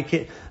to make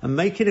it. And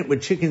making it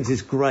with chickens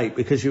is great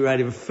because you're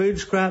adding food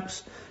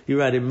scraps,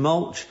 you're adding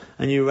mulch,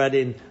 and you're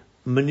adding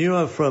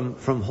manure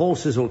from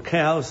horses or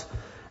cows.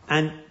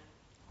 And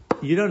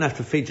you don't have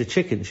to feed your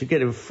chickens. You're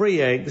getting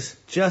free eggs,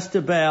 just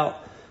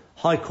about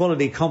high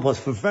quality compost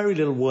for very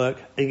little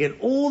work, and you get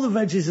all the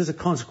veggies as a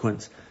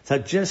consequence. So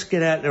just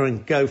get out there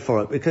and go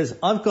for it, because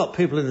I've got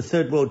people in the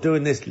third world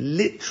doing this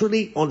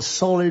literally on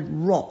solid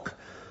rock,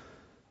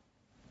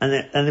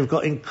 and they've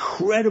got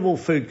incredible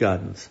food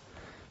gardens.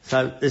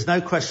 So there's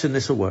no question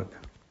this will work.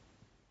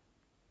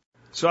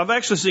 So I've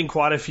actually seen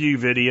quite a few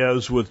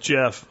videos with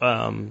Jeff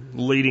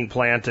leading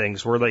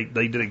plantings where they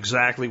did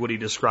exactly what he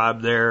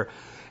described there.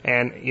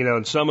 And,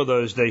 in some of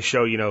those they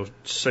show,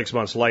 6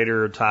 months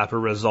later type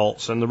of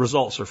results, and the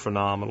results are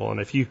phenomenal. And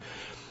if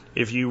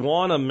you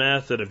want a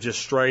method of just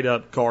straight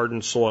up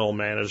garden soil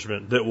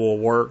management that will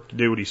work,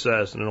 do what he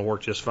says, and it'll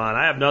work just fine.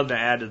 I have nothing to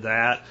add to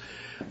that.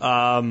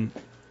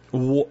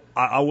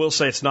 I will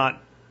say it's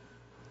not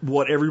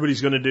what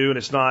everybody's going to do, and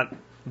it's not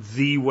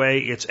the way.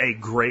 It's a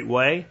great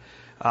way.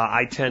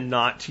 I tend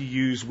not to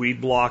use weed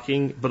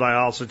blocking, but I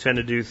also tend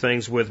to do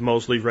things with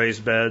mostly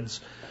raised beds.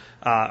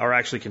 Or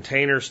actually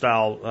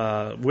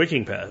container-style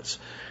wicking beds.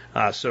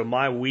 So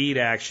my weed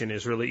action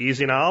is really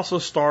easy. And I also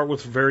start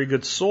with very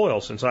good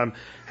soil. Since I'm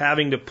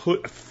having to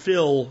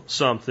fill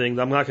something,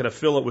 I'm not going to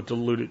fill it with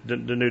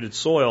denuded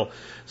soil.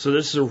 So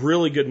this is a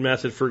really good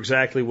method for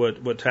exactly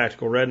what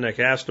Tactical Redneck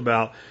asked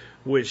about,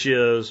 which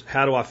is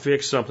how do I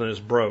fix something that's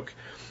broke?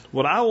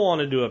 What I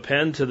wanted to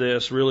append to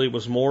this really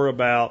was more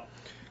about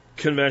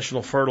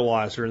conventional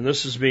fertilizer. And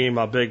this is being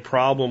my big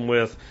problem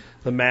with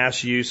the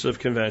mass use of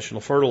conventional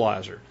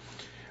fertilizer.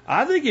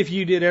 I think if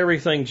you did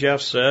everything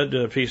Jeff said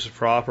to a piece of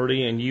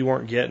property and you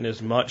weren't getting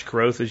as much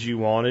growth as you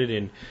wanted,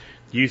 and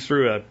you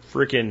threw a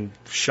freaking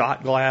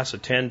shot glass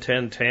of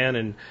 10-10-10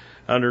 and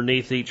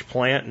underneath each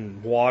plant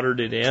and watered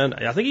it in,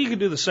 I think you could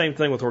do the same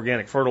thing with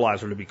organic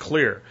fertilizer, to be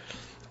clear.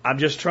 I'm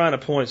just trying to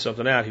point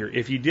something out here.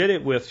 If you did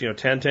it with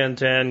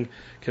 10-10-10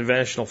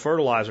 conventional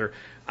fertilizer,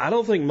 I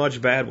don't think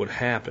much bad would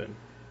happen.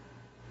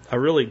 I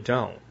really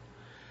don't.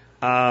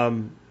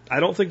 I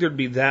don't think there'd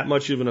be that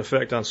much of an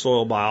effect on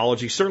soil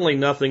biology. Certainly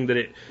nothing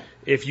that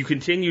if you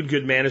continued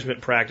good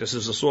management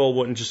practices, the soil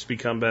wouldn't just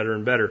become better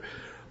and better.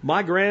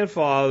 My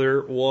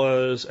grandfather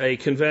was a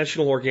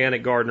conventional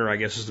organic gardener, I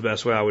guess is the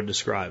best way I would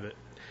describe it.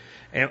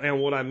 And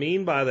what I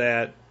mean by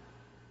that,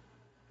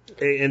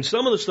 and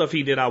some of the stuff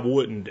he did I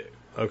wouldn't do,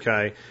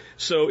 okay?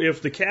 So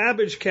if the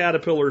cabbage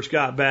caterpillars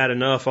got bad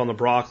enough on the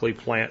broccoli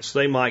plants,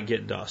 they might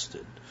get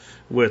dusted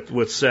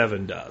with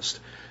 7 dust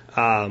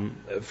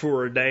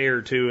for a day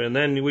or two, and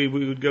then we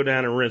would go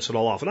down and rinse it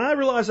all off. And I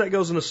realize that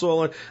goes in the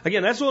soil. And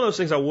again, that's one of those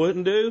things I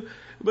wouldn't do.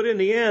 But in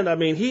the end, I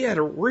mean, he had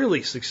a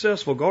really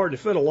successful garden. It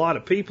fed a lot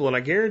of people, and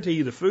I guarantee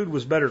you the food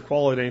was better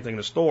quality than anything in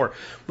the store.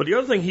 But the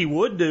other thing he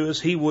would do is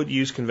he would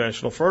use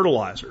conventional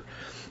fertilizer.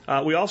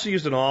 We also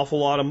used an awful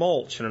lot of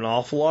mulch and an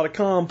awful lot of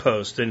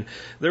compost. And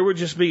there would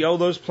just be,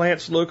 those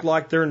plants look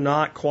like they're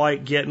not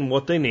quite getting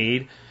what they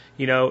need.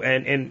 You know,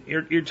 and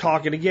you're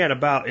talking again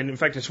about, and in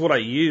fact, it's what I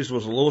used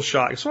was a little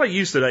shot. It's what I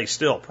use today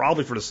still,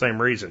 probably for the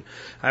same reason.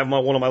 I have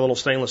one of my little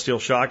stainless steel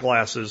shot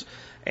glasses,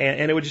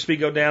 and it would just be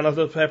go down if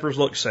the peppers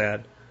look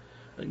sad,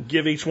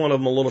 give each one of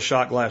them a little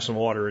shot glass and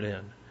water it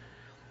in.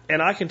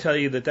 And I can tell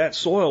you that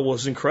soil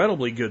was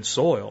incredibly good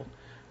soil.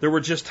 There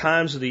were just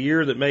times of the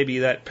year that maybe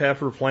that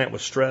pepper plant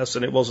was stressed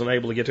and it wasn't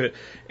able to get to it.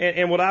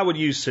 And what I would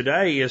use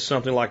today is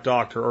something like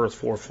Dr. Earth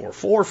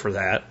 444 for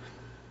that.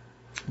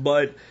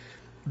 But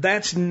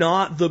that's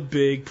not the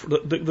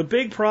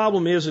big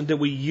problem isn't that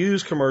we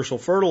use commercial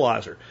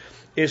fertilizer.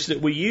 It's that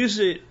we use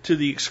it to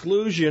the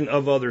exclusion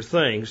of other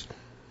things.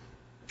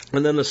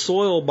 And then the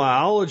soil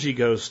biology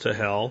goes to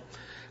hell.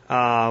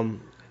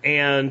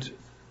 And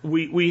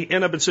we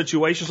end up in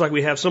situations like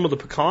we have some of the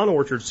pecan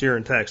orchards here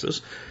in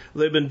Texas.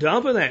 They've been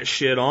dumping that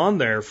shit on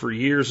there for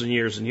years and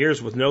years and years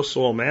with no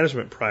soil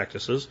management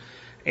practices.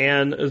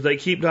 And they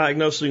keep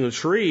diagnosing the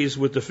trees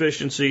with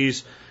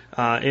deficiencies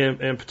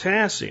in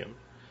potassium.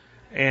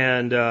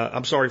 And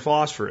I'm sorry,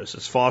 phosphorus.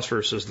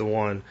 Phosphorus is the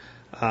one.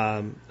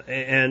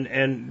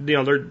 And you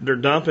know, they're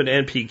dumping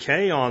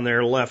NPK on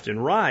there left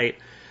and right.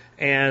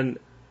 And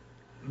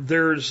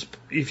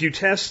if you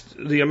test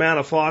the amount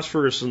of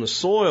phosphorus in the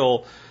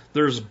soil,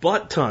 there's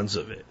butt tons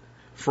of it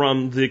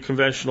from the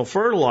conventional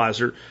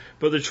fertilizer,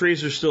 but the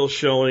trees are still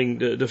showing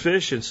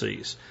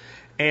deficiencies.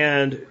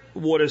 And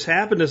what has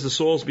happened is the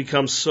soil's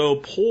become so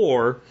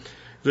poor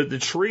that the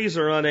trees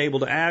are unable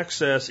to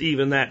access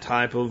even that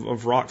type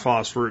of rock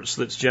phosphorus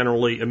that's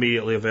generally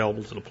immediately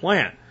available to the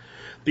plant,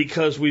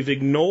 because we've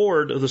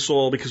ignored the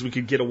soil because we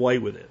could get away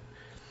with it.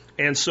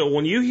 And so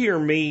when you hear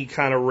me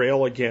kind of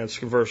rail against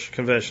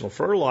conventional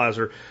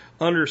fertilizer,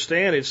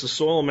 understand it's the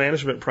soil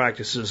management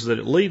practices that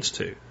it leads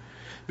to.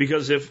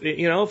 Because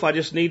if I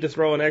just need to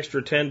throw an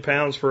extra 10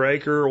 pounds per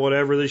acre or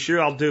whatever this year,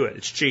 I'll do it.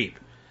 It's cheap.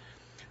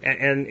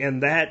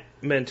 And that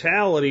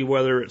mentality,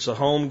 whether it's a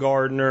home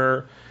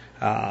gardener,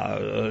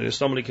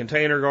 somebody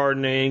container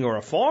gardening, or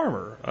a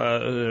farmer,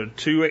 a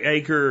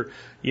 2-acre,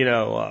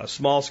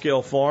 small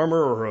scale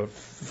farmer, or a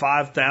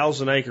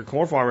 5,000 acre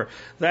corn farmer,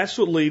 that's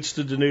what leads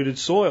to denuded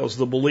soils,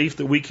 the belief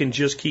that we can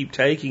just keep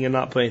taking and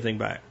not put anything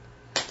back.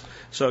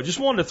 So just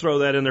wanted to throw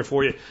that in there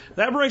for you.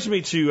 That brings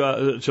me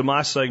to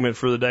my segment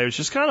for the day, which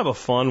is kind of a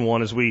fun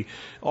one, as we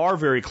are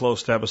very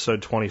close to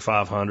episode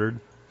 2500.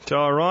 So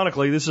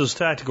ironically, this is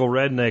Tactical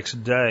Redneck's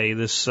day.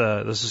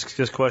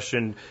 This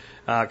question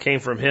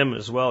came from him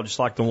as well, just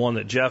like the one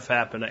that Jeff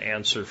happened to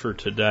answer for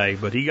today.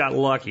 But he got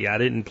lucky. I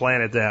didn't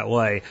plan it that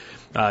way.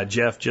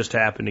 Jeff just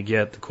happened to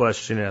get the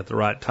question at the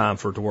right time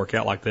for it to work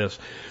out like this.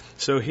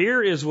 So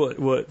here is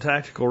what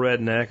Tactical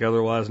Redneck,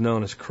 otherwise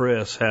known as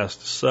Chris, has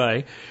to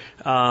say.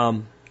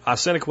 I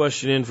sent a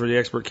question in for the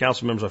expert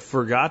council members. I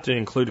forgot to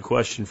include a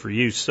question for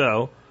you.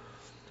 So,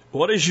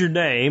 what is your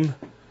name?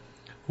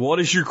 What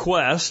is your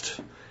quest?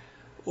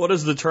 What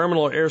is the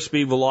terminal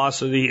airspeed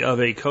velocity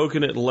of a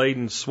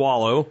coconut-laden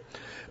swallow?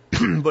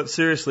 But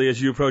seriously,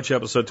 as you approach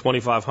episode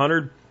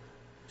 2500,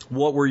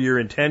 what were your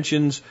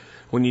intentions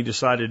when you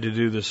decided to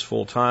do this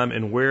full time,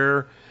 and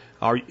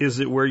is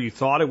it where you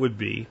thought it would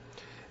be?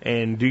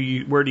 And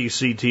where do you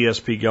see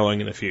TSP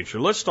going in the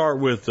future? Let's start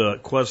with the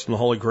Quest and the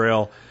Holy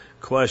Grail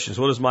questions.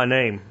 What is my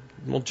name?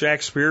 Well, Jack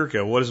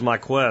Spirko. What is my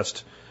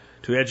quest?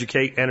 To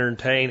educate,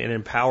 entertain, and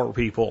empower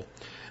people.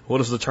 What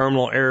is the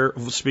terminal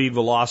airspeed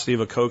velocity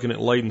of a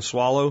coconut-laden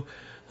swallow?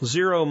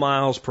 0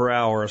 miles per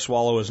hour. A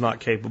swallow is not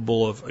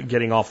capable of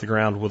getting off the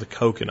ground with a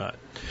coconut.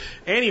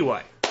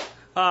 Anyway,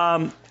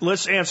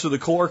 let's answer the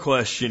core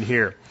question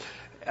here.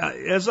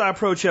 As I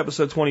approach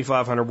episode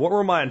 2500, what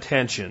were my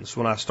intentions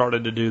when I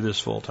started to do this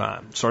full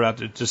time? Started out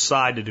to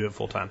decide to do it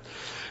full time.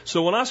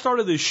 So when I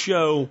started this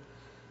show,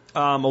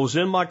 I was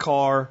in my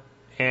car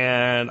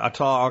and I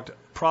talked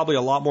probably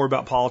a lot more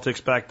about politics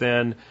back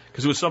then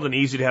because it was something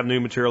easy to have new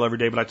material every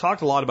day. But I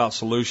talked a lot about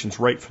solutions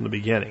right from the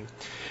beginning.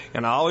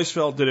 And I always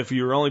felt that if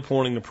you were only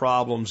pointing to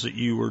problems, that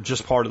you were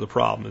just part of the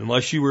problem,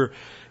 unless you were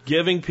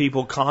giving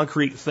people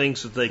concrete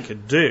things that they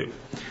could do.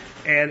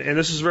 And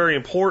this is very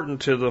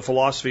important to the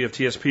philosophy of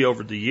TSP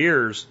over the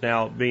years,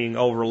 now being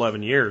over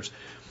 11 years.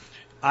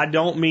 I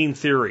don't mean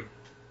theory.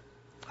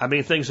 I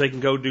mean things they can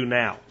go do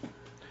now.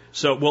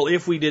 So, well,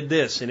 if we did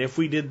this, and if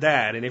we did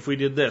that, and if we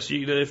did this,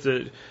 if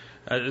the,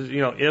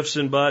 ifs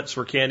and buts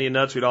were candy and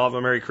nuts, we'd all have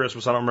a Merry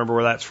Christmas. I don't remember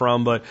where that's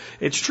from, but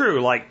it's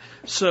true. Like,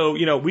 so,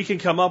 we can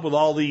come up with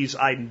all these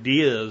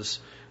ideas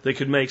that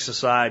could make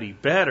society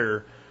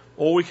better,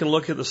 or we can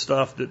look at the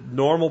stuff that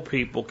normal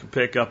people can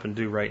pick up and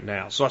do right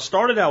now. So I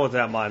started out with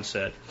that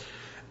mindset,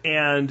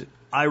 and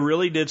I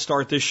really did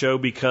start this show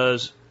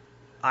because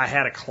I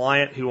had a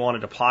client who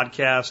wanted a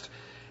podcast,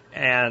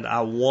 and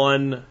I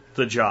won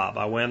the job.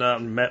 I went up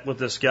and met with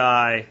this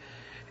guy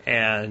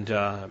and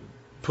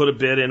put a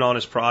bid in on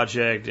his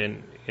project,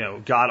 and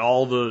got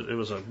it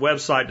was a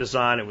website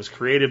design, it was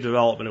creative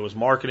development, it was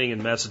marketing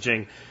and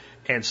messaging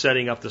and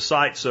setting up the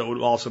site so it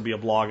would also be a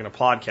blog and a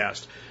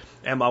podcast.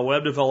 And my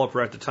web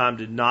developer at the time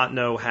did not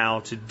know how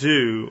to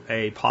do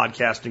a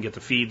podcast and get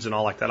the feeds and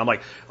all like that. I'm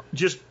like,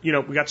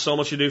 we got so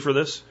much to do for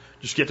this.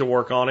 Just get to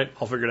work on it.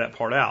 I'll figure that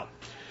part out.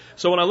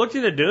 So when I looked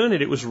into doing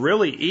it, it was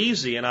really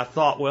easy. And I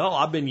thought, well,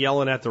 I've been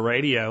yelling at the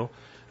radio.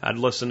 I'd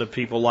listen to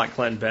people like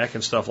Clinton Beck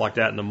and stuff like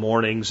that in the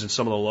mornings and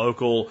some of the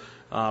local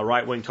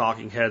right-wing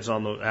talking heads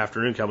on the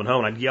afternoon coming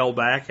home. And I'd yell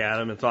back at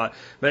them and thought,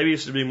 maybe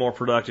this would be more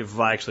productive if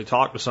I actually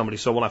talked to somebody.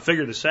 So when I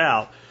figured this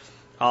out,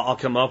 I'll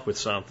come up with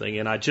something.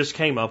 And I just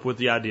came up with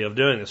the idea of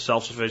doing this.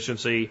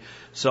 Self-sufficiency,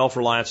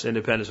 self-reliance,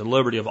 independence, and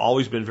liberty have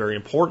always been very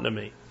important to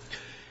me.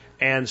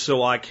 And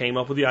so I came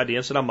up with the idea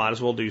and said I might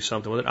as well do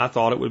something with it. I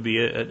thought it would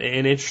be an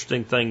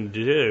interesting thing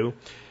to do,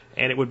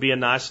 and it would be a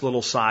nice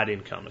little side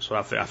income. So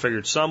I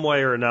figured some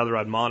way or another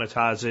I'd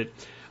monetize it.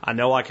 I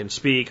know I can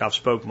speak. I've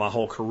spoken my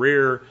whole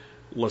career.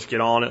 Let's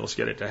get on it. Let's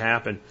get it to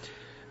happen.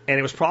 And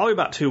it was probably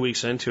about 2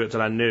 weeks into it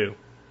that I knew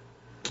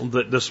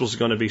that this was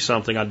going to be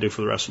something I'd do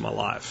for the rest of my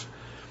life.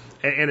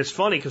 And it's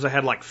funny because I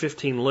had like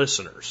 15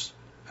 listeners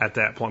at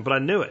that point, but I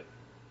knew it.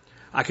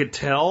 I could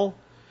tell,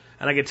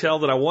 and I could tell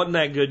that I wasn't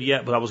that good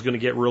yet, but I was going to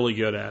get really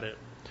good at it.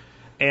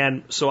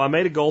 And so I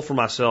made a goal for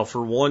myself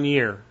for 1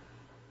 year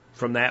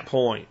from that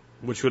point,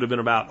 which would have been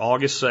about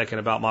August 2nd,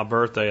 about my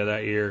birthday of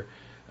that year,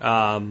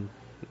 to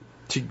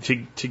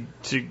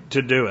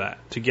do that,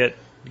 to get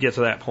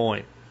to that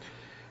point.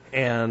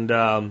 And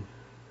about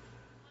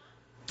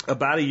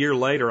a year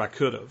later, I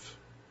could have.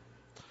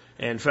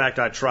 In fact,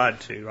 I tried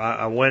to.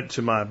 I went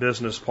to my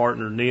business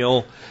partner,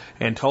 Neil,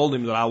 and told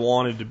him that I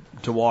wanted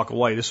to walk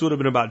away. This would have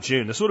been about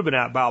June. This would have been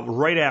about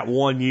right at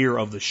 1 year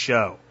of the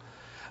show.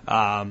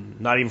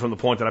 Not even from the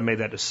point that I made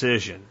that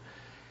decision.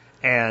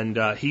 And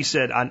he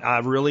said,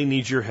 I really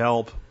need your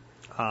help.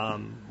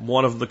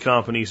 One of the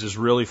companies is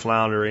really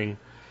floundering.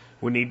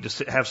 We need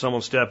to have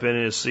someone step in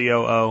as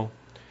COO.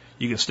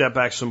 You can step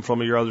back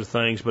from your other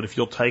things, but if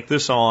you'll take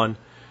this on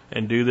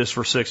and do this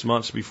for 6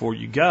 months before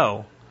you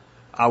go,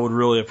 I would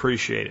really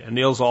appreciate it. And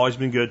Neil's always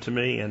been good to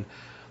me, and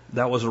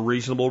that was a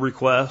reasonable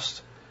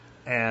request.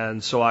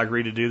 And so I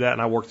agreed to do that,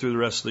 and I worked through the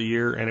rest of the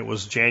year, and it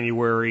was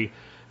January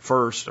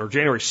 1st, or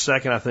January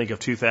 2nd, I think, of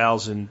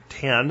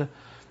 2010,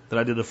 that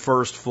I did the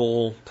first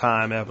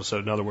full-time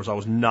episode. In other words, I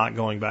was not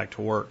going back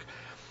to work.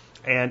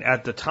 And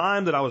at the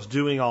time that I was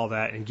doing all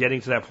that and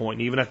getting to that point,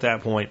 and even at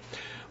that point,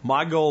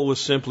 my goal was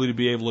simply to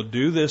be able to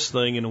do this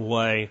thing in a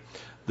way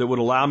that would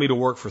allow me to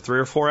work for 3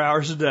 or 4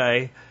 hours a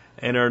day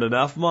and earn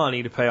enough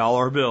money to pay all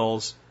our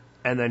bills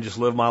and then just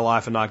live my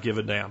life and not give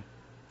a damn.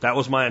 That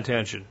was my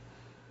intention.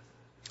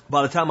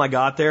 By the time I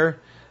got there,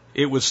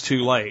 it was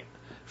too late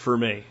for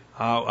me.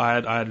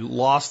 I had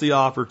lost the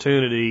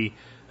opportunity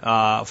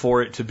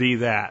for it to be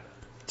that.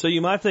 So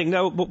you might think,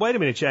 no, but wait a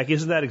minute, Jack,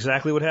 isn't that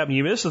exactly what happened?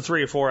 You missed the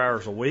 3 or 4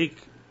 hours a week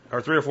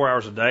or 3 or 4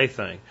 hours a day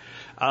thing.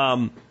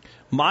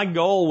 My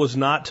goal was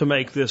not to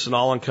make this an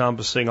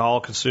all-encompassing,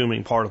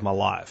 all-consuming part of my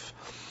life.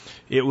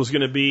 It was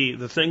going to be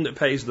the thing that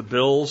pays the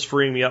bills,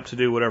 freeing me up to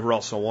do whatever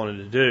else I wanted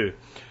to do.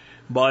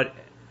 But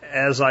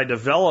as I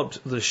developed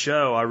the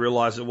show, I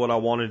realized that what I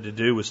wanted to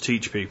do was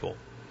teach people.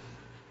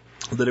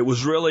 That it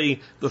was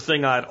really the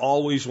thing I'd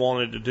always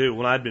wanted to do.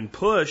 When I'd been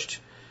pushed,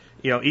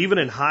 even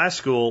in high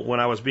school,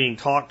 when I was being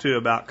talked to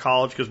about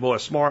college, because, boy, a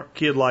smart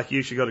kid like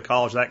you should go to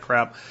college, that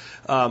crap.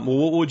 Well,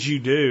 what would you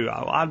do?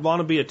 I'd want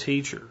to be a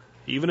teacher.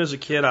 Even as a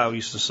kid, I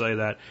used to say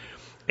that.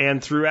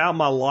 And throughout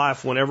my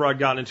life, whenever I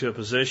got into a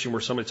position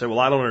where somebody said, well,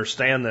 I don't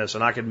understand this,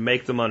 and I could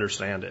make them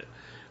understand it.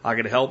 I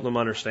could help them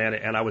understand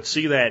it. And I would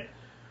see that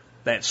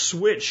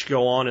switch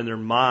go on in their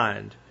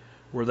mind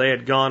where they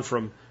had gone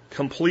from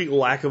complete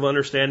lack of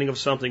understanding of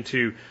something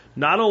to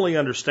not only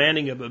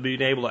understanding it, but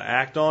being able to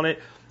act on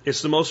it.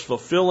 It's the most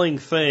fulfilling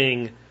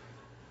thing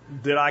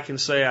that I can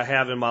say I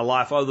have in my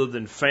life other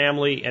than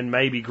family and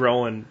maybe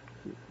growing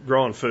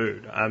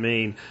food. I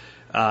mean,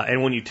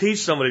 and when you teach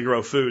somebody to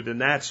grow food, then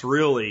that's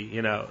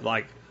really,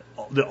 like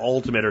the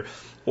ultimate,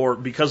 or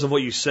because of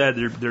what you said,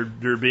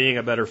 they're being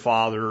a better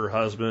father or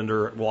husband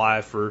or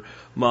wife or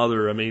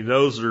mother. I mean,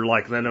 those are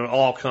like, then it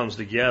all comes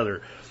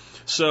together.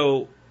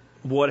 So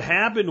what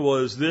happened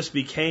was this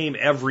became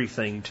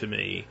everything to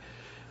me,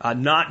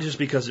 not just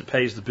because it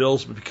pays the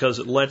bills, but because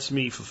it lets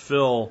me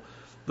fulfill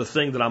the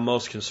thing that I'm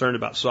most concerned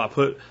about. So I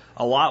put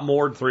a lot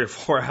more than 3 or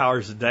 4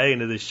 hours a day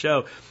into this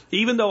show,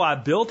 even though I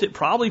built it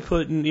probably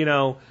putting,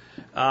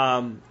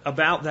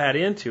 about that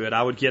into it.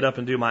 I would get up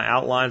and do my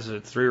outlines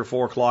at 3 or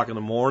 4 o'clock in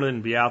the morning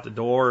and be out the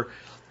door,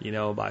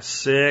 by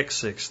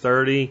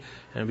 6:30,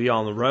 and be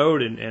on the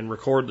road and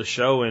record the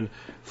show in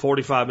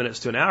 45 minutes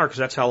to an hour, because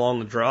that's how long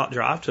the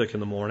drive took in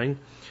the morning.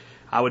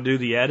 I would do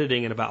the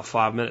editing in about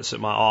 5 minutes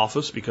at my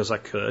office because I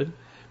could,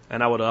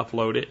 and I would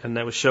upload it, and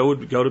the show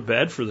would go to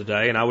bed for the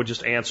day, and I would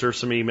just answer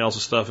some emails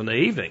and stuff in the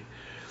evening.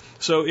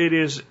 So it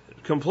is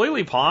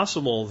completely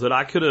possible that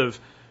I could have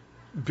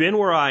been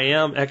where I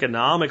am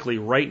economically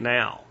right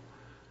now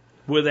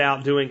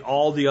without doing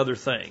all the other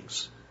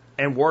things,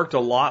 and worked a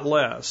lot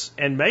less,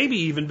 and maybe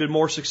even been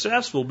more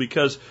successful,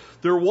 because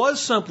there was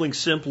something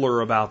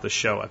simpler about the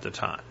show at the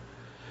time.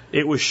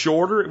 It was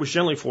shorter. It was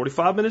generally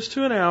 45 minutes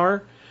to an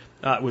hour.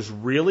 It was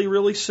really,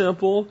 really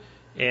simple,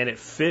 and it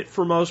fit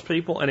for most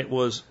people, and it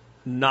was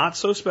not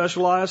so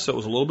specialized, so it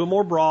was a little bit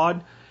more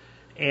broad.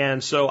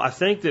 And so I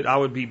think that I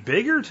would be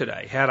bigger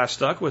today had I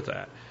stuck with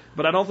that.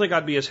 But I don't think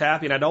I'd be as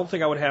happy, and I don't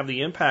think I would have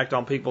the impact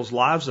on people's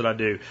lives that I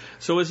do.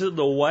 So is it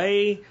the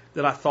way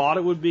that I thought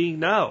it would be?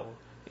 No.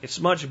 It's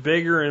much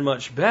bigger and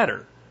much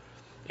better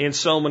in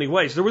so many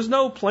ways. There was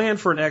no plan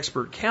for an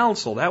expert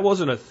council. That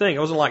wasn't a thing. It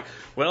wasn't like,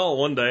 well,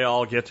 one day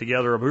I'll get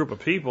together a group of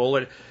people.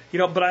 And,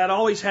 but I had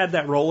always had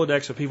that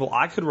Rolodex of people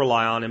I could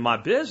rely on in my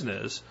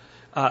business,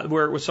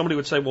 where somebody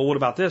would say, well, what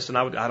about this? And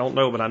I don't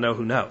know, but I know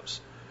who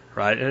knows.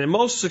 Right? And in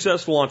most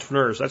successful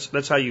entrepreneurs,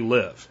 that's how you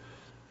live.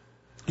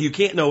 You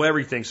can't know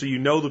everything, so you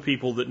know the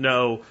people that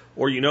know,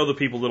 or you know the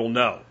people that'll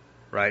know.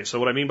 Right? So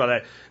what I mean by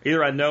that,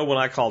 either I know when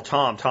I call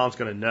Tom, Tom's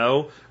going to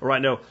know, or I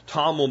know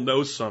Tom will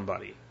know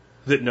somebody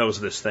that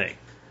knows this thing.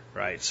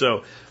 Right?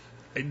 So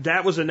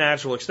that was a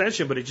natural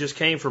extension, but it just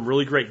came from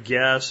really great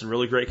guests and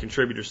really great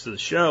contributors to the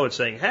show and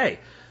saying, hey,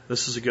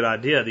 this is a good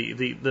idea.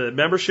 The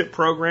membership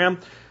program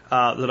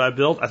that I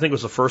built, I think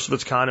was the first of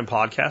its kind in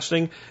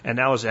podcasting, and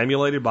now is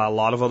emulated by a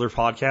lot of other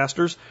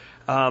podcasters.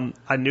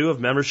 I knew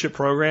of membership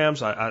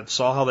programs. I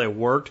saw how they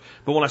worked.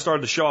 But when I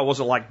started the show, I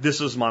wasn't like,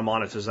 this is my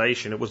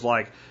monetization. It was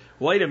like,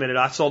 wait a minute,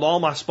 I sold all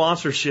my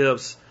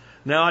sponsorships.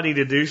 Now I need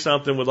to do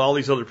something with all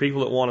these other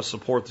people that want to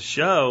support the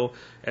show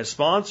as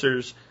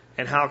sponsors.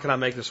 And how can I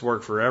make this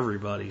work for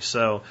everybody?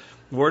 So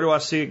where do I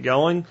see it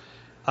going?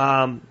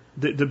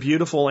 The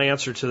beautiful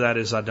answer to that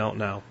is I don't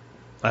know.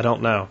 I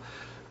don't know.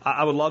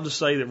 I would love to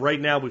say that right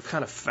now we've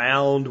kind of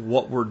found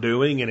what we're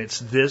doing, and it's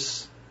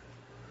this,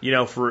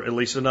 for at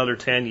least another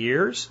 10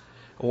 years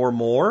or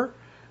more.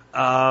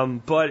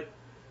 But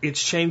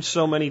it's changed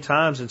so many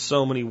times in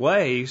so many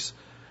ways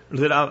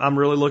that I'm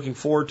really looking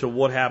forward to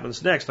what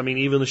happens next. I mean,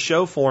 even the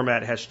show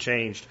format has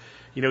changed.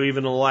 Even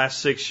in the last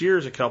 6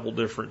 years, a couple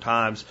different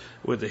times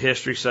with the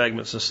history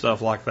segments and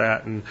stuff like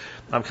that. And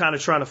I'm kind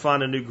of trying to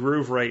find a new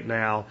groove right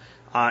now.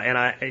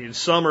 And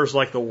summer's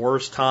like the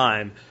worst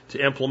time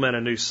to implement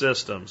a new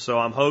system. So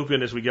I'm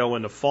hoping as we go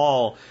into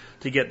fall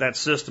to get that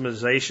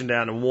systemization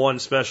down to one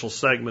special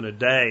segment a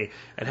day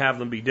and have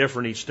them be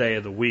different each day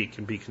of the week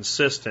and be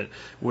consistent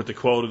with the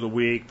quote of the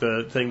week,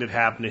 the thing that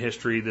happened in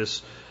history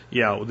this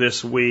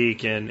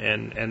week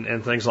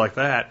and things like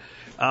that.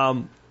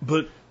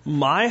 But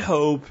my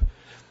hope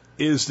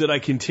is that I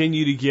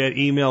continue to get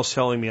emails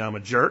telling me I'm a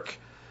jerk.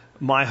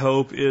 My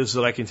hope is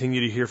that I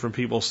continue to hear from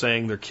people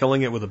saying they're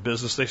killing it with a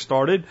business they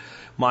started.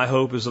 My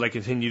hope is that I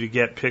continue to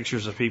get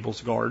pictures of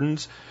people's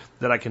gardens,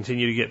 that I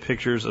continue to get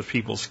pictures of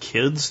people's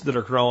kids that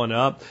are growing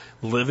up,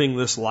 living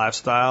this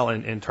lifestyle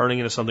and turning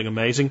into something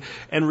amazing,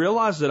 and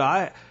realize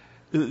that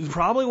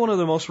probably one of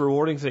the most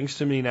rewarding things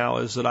to me now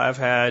is that I've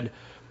had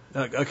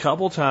a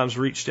couple times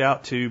reached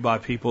out to by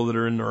people that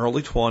are in their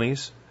early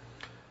 20s,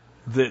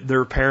 that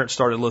their parents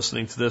started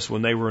listening to this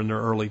when they were in their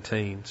early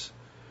teens.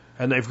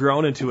 And they've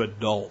grown into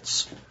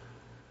adults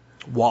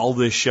while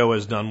this show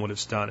has done what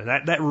it's done.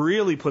 And that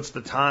really puts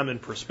the time in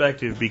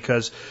perspective,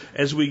 because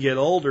as we get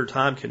older,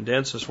 time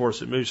condenses for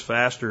us. It moves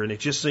faster. And it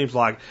just seems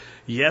like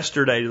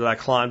yesterday that I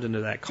climbed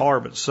into that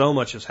car, but so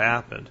much has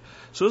happened.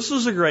 So this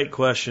is a great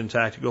question,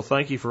 Tactical.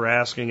 Thank you for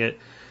asking it.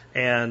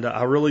 And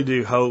I really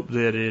do hope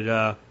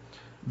that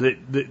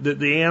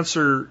the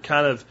answer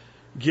kind of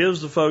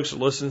gives the folks that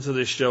listen to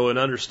this show an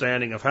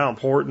understanding of how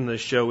important this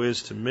show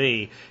is to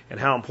me and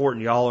how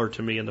important y'all are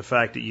to me, and the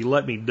fact that you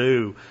let me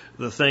do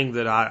the thing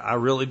that I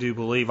really do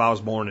believe I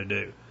was born to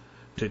do,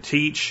 to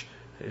teach,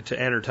 to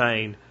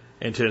entertain,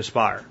 and to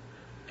inspire.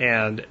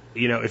 And,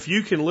 if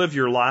you can live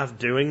your life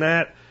doing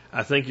that,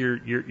 I think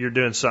you're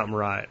doing something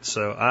right.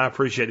 So I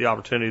appreciate the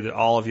opportunity that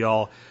all of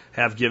y'all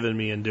have given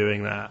me in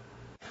doing that.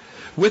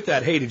 With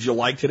that, hey, did you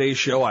like today's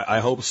show?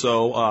 I hope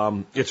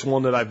so. It's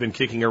one that I've been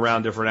kicking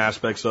around different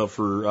aspects of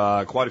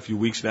for quite a few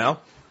weeks now.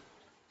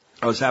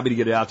 I was happy to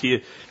get it out to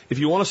you. If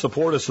you want to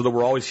support us so that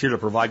we're always here to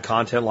provide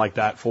content like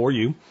that for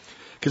you,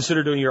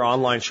 consider doing your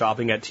online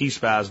shopping at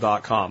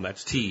tspaz.com.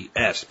 That's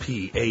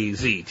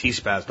T-S-P-A-Z,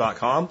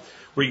 tspaz.com,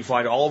 where you can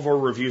find all of our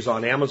reviews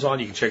on Amazon.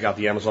 You can check out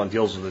the Amazon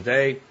deals of the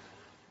day,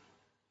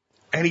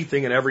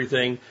 anything and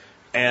everything.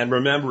 And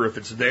remember, if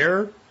it's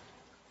there,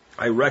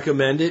 I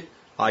recommend it.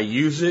 I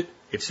use it.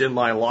 It's in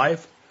my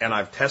life, and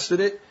I've tested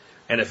it.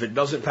 And if it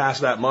doesn't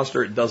pass that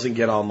muster, it doesn't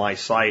get on my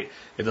site.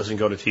 It doesn't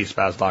go to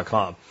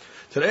tspaz.com.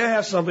 Today I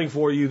have something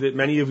for you that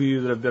many of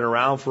you that have been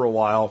around for a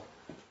while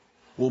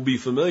will be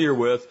familiar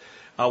with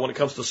when it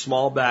comes to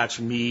small batch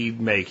mead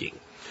making.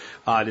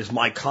 It is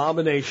my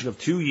combination of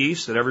two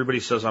yeasts that everybody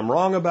says I'm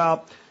wrong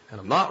about, and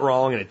I'm not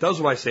wrong, and it does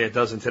what I say it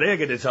does. And today I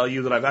get to tell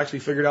you that I've actually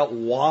figured out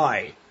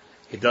why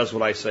it does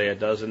what I say it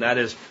does, and that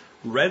is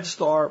Red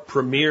Star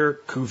Premier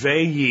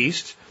Cuvée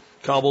yeast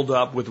coupled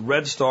up with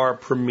Red Star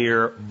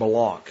Premier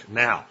Blanc.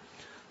 Now,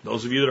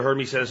 those of you that have heard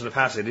me say this in the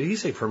past, say, did he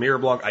say Premier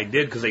Blanc? I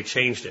did, because they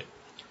changed it.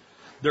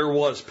 There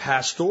was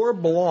Pasteur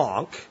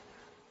Blanc,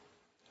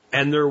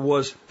 and there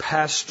was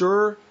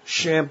Pasteur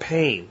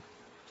Champagne.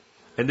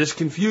 And this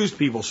confused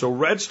people. So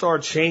Red Star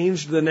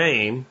changed the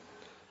name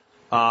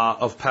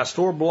of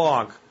Pasteur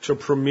Blanc to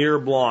Premier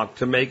Blanc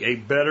to make a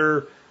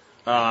better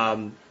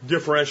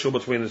differential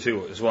between the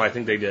two, is what I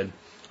think they did.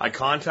 I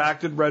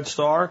contacted Red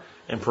Star,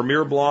 and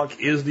Premier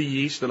Blanc is the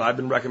yeast that I've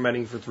been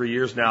recommending for 3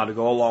 years now to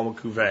go along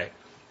with Cuvée.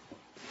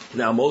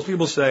 Now, most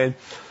people say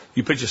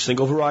you pitch a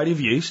single variety of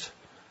yeast,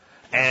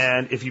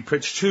 and if you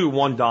pitch two,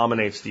 one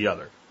dominates the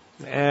other.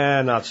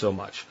 Not so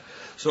much.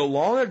 So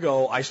long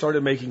ago, I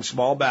started making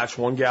small batch,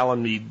 1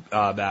 gallon mead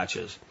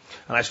batches,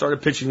 and I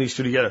started pitching these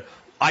two together.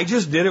 I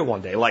just did it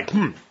one day,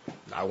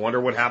 I wonder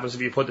what happens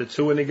if you put the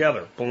two in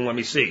together. Boom, let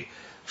me see.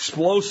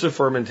 Explosive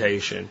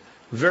fermentation,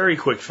 very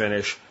quick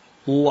finish.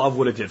 Love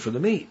what it did for the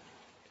meat.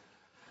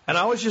 And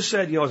I always just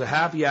said, it's a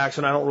happy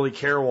accident. I don't really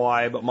care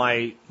why, but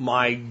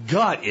my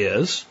gut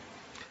is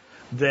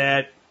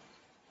that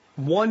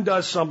one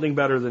does something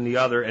better than the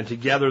other, and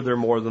together they're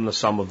more than the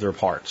sum of their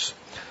parts.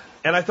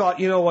 And I thought,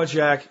 you know what,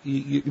 Jack,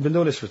 you've been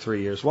doing this for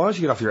 3 years. Why don't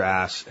you get off your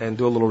ass and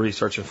do a little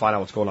research and find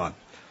out what's going on?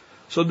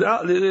 So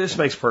this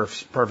makes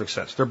perfect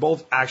sense. They're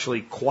both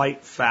actually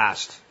quite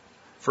fast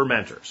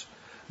fermenters.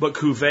 But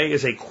Cuvée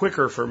is a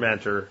quicker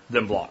fermenter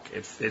than Blanc.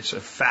 It's a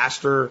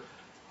faster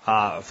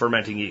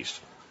fermenting yeast.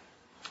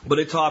 But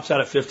it tops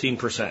out at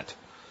 15%,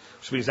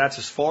 which means that's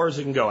as far as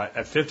it can go. At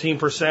 15%,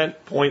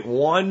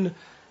 0.1,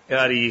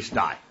 the yeast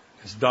die.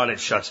 It's done, it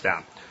shuts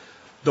down.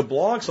 The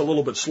Blanc's a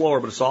little bit slower,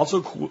 but it's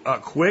also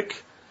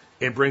quick.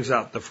 It brings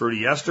out the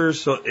fruity esters,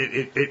 so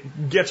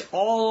it gets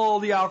all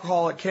the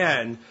alcohol it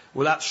can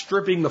without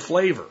stripping the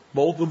flavor.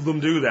 Both of them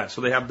do that,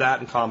 so they have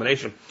that in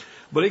combination.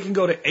 But it can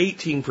go to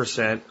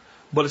 18%,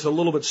 but it's a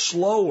little bit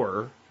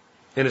slower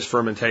in its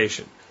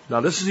fermentation.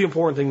 Now, this is the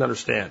important thing to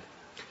understand.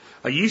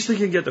 A yeast that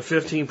can get to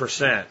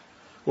 15%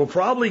 will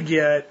probably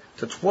get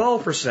to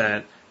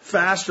 12%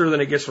 faster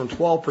than it gets from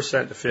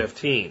 12% to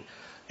 15%.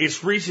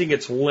 It's reaching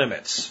its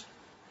limits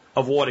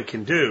of what it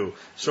can do,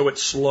 so it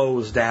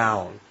slows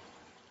down.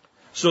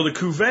 So the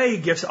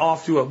Cuvée gets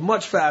off to a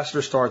much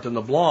faster start than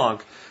the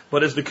Blanc,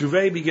 but as the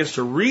Cuvée begins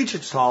to reach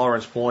its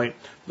tolerance point,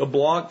 the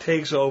Blanc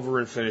takes over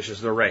and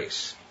finishes the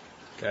race.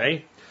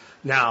 Okay?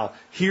 Now,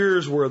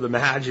 here's where the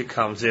magic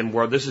comes in,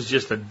 where this is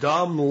just a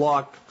dumb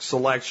luck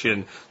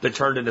selection that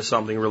turned into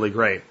something really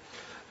great.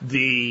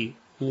 The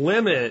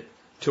limit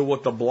to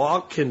what the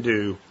Blanc can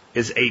do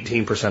is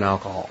 18%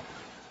 alcohol,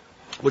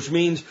 which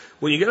means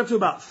when you get up to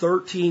about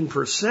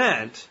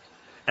 13%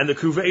 and the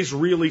Cuvée's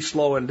really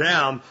slowing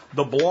down,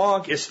 the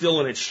Blanc is still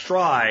in its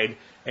stride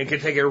and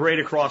can take it right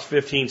across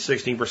 15,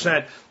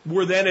 16%,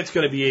 where then it's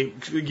going to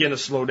begin to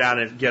slow down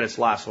and get its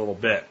last little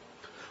bit.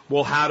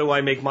 Well, how do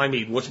I make my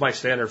mead? What's my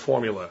standard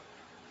formula?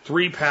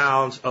 3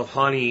 pounds of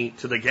honey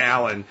to the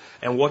gallon.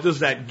 And what does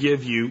that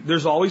give you?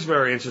 There's always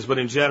variances, but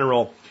in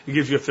general, it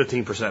gives you a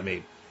 15%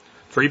 mead.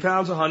 3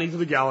 pounds of honey to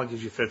the gallon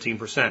gives you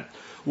 15%.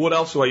 What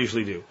else do I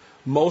usually do?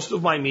 Most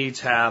of my meads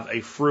have a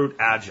fruit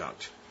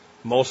adjunct.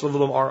 Most of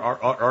them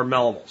are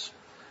melomels.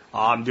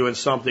 I'm doing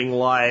something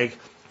like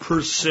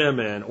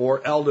persimmon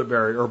or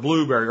elderberry or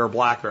blueberry or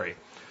blackberry.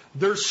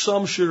 There's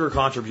some sugar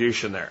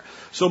contribution there.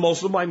 So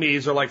most of my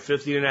meads are like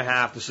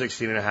 15.5 to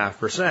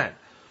 16.5%.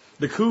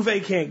 The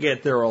Cuvée can't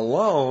get there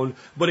alone,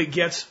 but it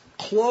gets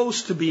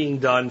close to being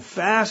done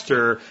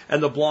faster,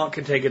 and the Blanc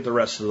can take it the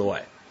rest of the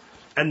way.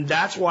 And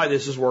that's why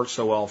this has worked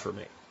so well for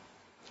me.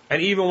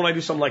 And even when I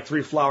do something like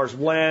 3 Flowers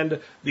blend,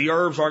 the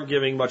herbs aren't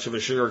giving much of a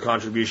sugar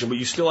contribution, but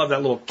you still have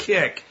that little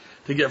kick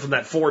to get from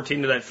that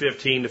 14 to that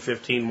 15 to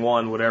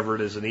 15.1, whatever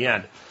it is in the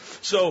end.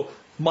 So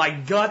my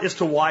gut as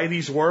to why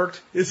these worked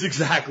is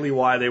exactly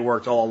why they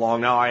worked all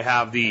along. Now I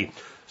have the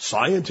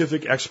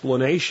scientific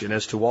explanation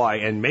as to why,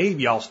 and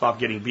maybe I'll stop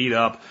getting beat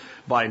up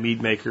by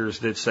mead makers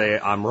that say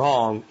I'm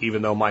wrong,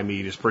 even though my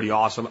mead is pretty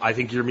awesome. I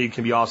think your mead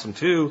can be awesome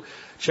too.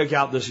 Check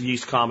out this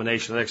yeast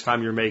combination the next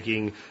time you're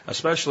making,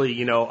 especially,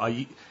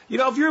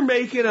 if you're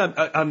making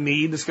a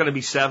mead that's going to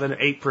be 7,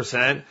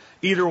 8%,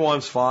 either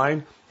one's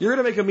fine. You're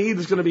going to make a mead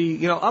that's going to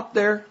be, up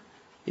there.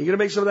 You're going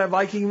to make some of that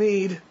Viking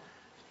mead.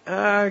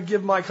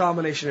 Give my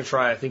combination a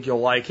try. I think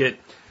you'll like it.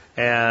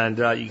 And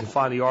you can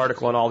find the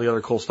article and all the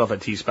other cool stuff at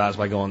T-Spaz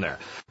by going there.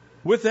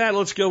 With that,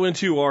 let's go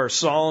into our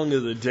song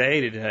of the day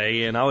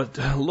today. And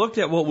I looked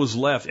at what was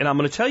left. And I'm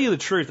going to tell you the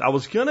truth. I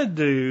was going to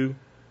do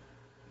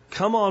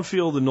Come On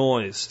Feel the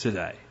Noise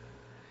today.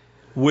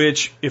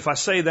 which, if I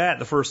say that,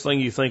 the first thing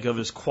you think of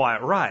is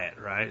Quiet Riot,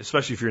 right?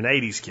 Especially if you're an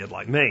 80s kid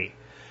like me.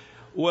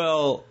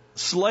 Well,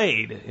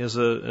 Slade is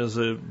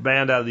a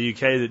band out of the UK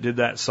that did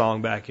that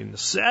song back in the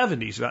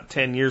 70s, about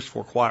 10 years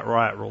before Quiet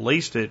Riot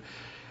released it.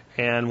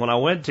 And when I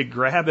went to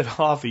grab it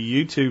off of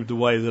YouTube the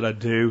way that I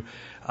do,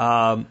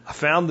 I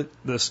found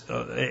that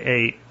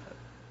a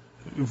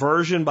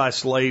version by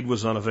Slade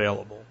was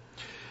unavailable.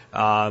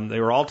 They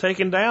were all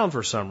taken down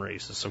for some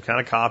reason, some kind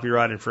of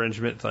copyright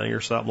infringement thing or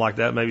something like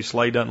that. Maybe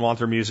Slade doesn't want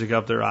their music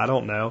up there. I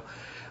don't know.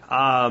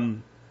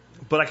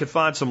 But I could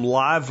find some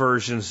live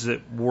versions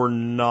that were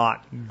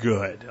not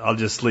good. I'll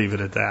just leave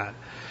it at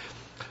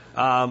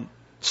that.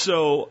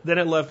 So then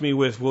it left me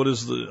with what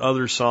is the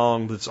other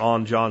song that's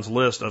on John's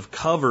list of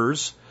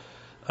covers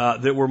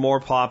that were more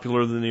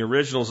popular than the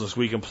originals this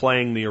week and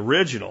playing the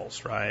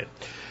originals, right?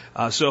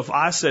 So if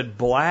I said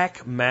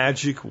Black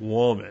Magic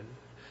Woman,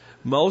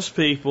 most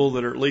people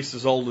that are at least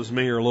as old as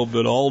me or a little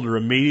bit older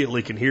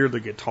immediately can hear the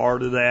guitar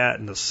to that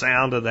and the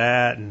sound of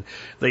that, and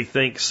they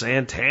think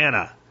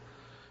Santana.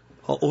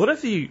 What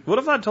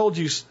if I told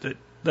you that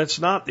that's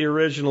not the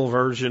original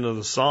version of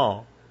the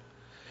song?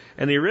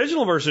 And the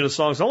original version of the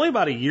song is only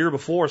about a year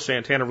before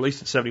Santana released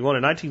it in 71.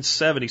 In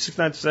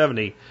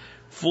 1970,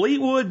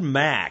 Fleetwood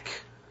Mac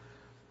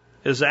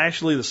is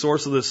actually the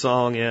source of this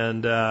song,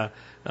 and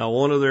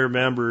one of their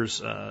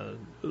members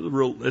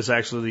is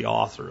actually the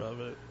author of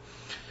it.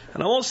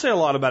 And I won't say a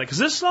lot about it, because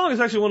this song is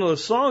actually one of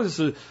those songs that's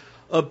the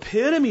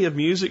epitome of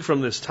music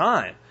from this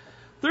time.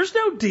 There's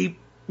no deep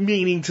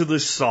meaning to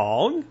this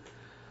song.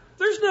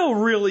 There's no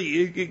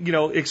really,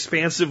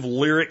 expansive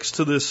lyrics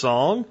to this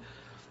song.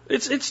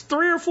 It's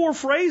 3 or 4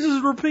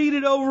 phrases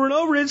repeated over and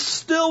over. It's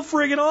still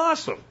friggin'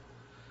 awesome.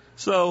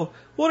 So,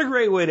 what a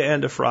great way to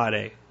end a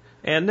Friday.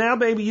 And now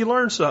maybe you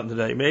learned something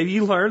today. Maybe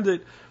you learned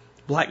that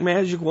Black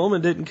Magic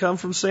Woman didn't come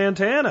from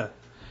Santana.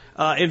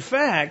 In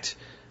fact,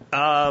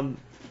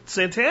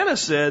 Santana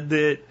said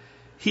that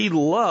he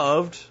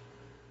loved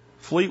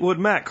Fleetwood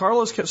Mac.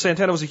 Carlos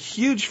Santana was a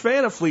huge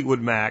fan of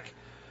Fleetwood Mac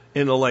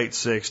in the late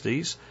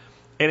 60s.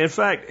 And in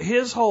fact,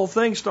 his whole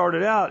thing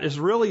started out as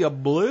really a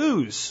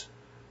blues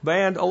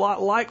band, a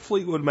lot like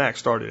Fleetwood Mac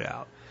started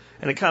out.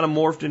 And it kind of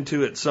morphed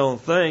into its own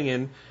thing,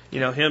 and,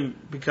 him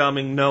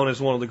becoming known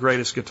as one of the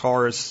greatest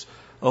guitarists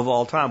of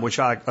all time, which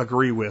I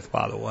agree with,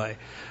 by the way.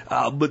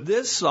 But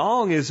this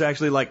song is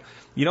actually like,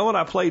 when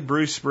I played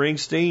Bruce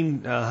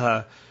Springsteen,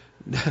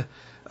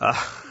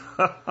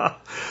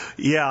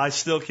 yeah, I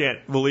still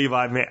can't believe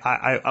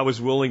I was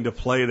willing to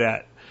play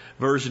that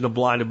version of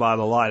Blinded by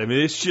the Light. I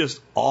mean, it's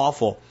just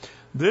awful.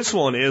 This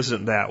one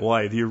isn't that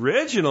way. The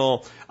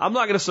original, I'm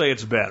not going to say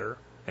it's better.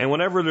 And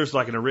whenever there's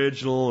like an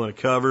original and a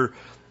cover,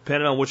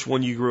 depending on which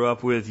one you grew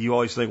up with, you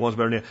always think one's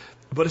better than the other.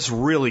 But it's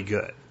really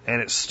good.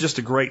 And it's just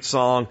a great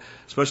song,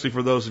 especially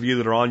for those of you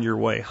that are on your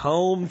way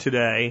home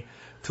today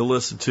to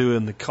listen to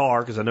in the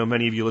car, because I know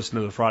many of you listen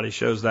to the Friday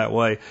shows that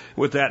way.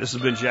 With that, this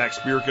has been Jack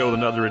Spirko with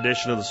another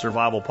edition of the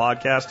Survival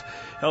Podcast,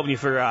 helping you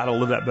figure out how to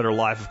live that better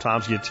life if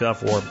times get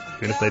tough, or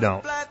even if they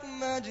don't. Black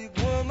magic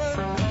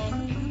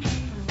woman,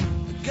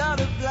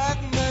 got a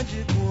black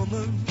magic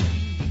woman.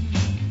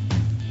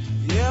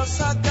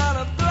 Yes, I got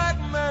a black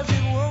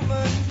magic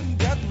woman,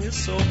 got me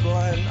so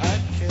blind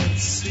I can't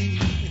see.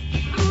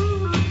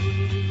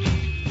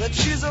 That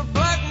she's a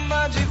black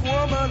magic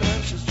woman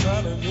and she's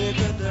trying to make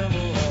a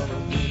devil out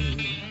of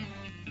me.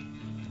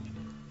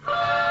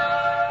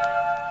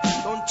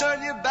 Don't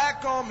turn your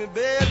back on me,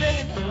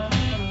 baby.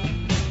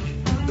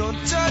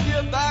 Don't turn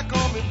your back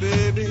on me,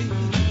 baby.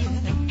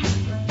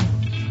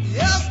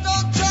 Yes,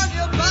 don't turn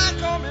your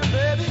back on me,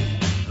 baby.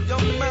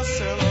 You're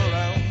messing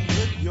around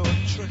with your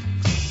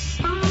tricks.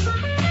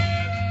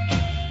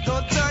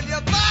 Don't turn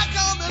your back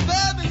on me,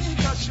 baby,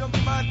 'cause you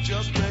might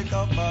just break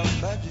up my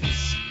magic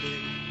stick.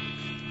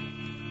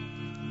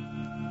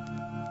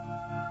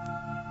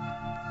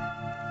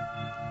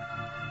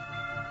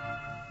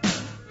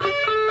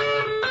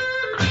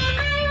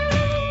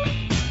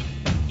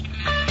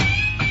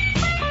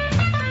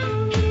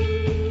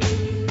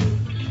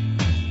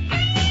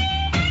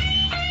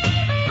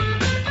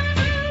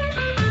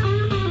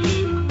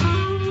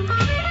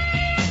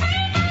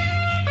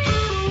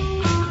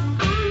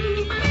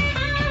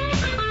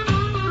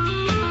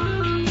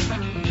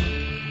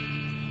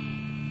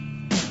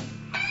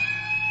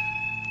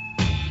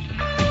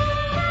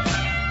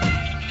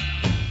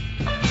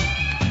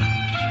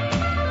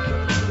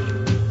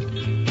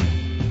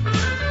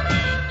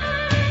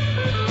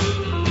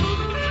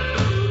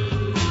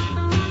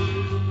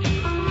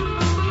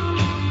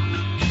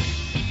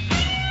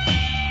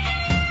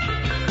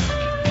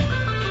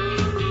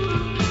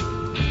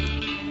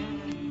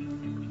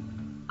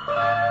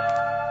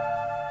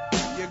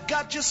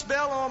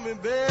 Spell on me,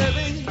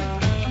 baby.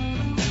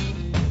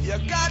 You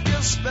got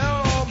your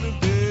spell on me.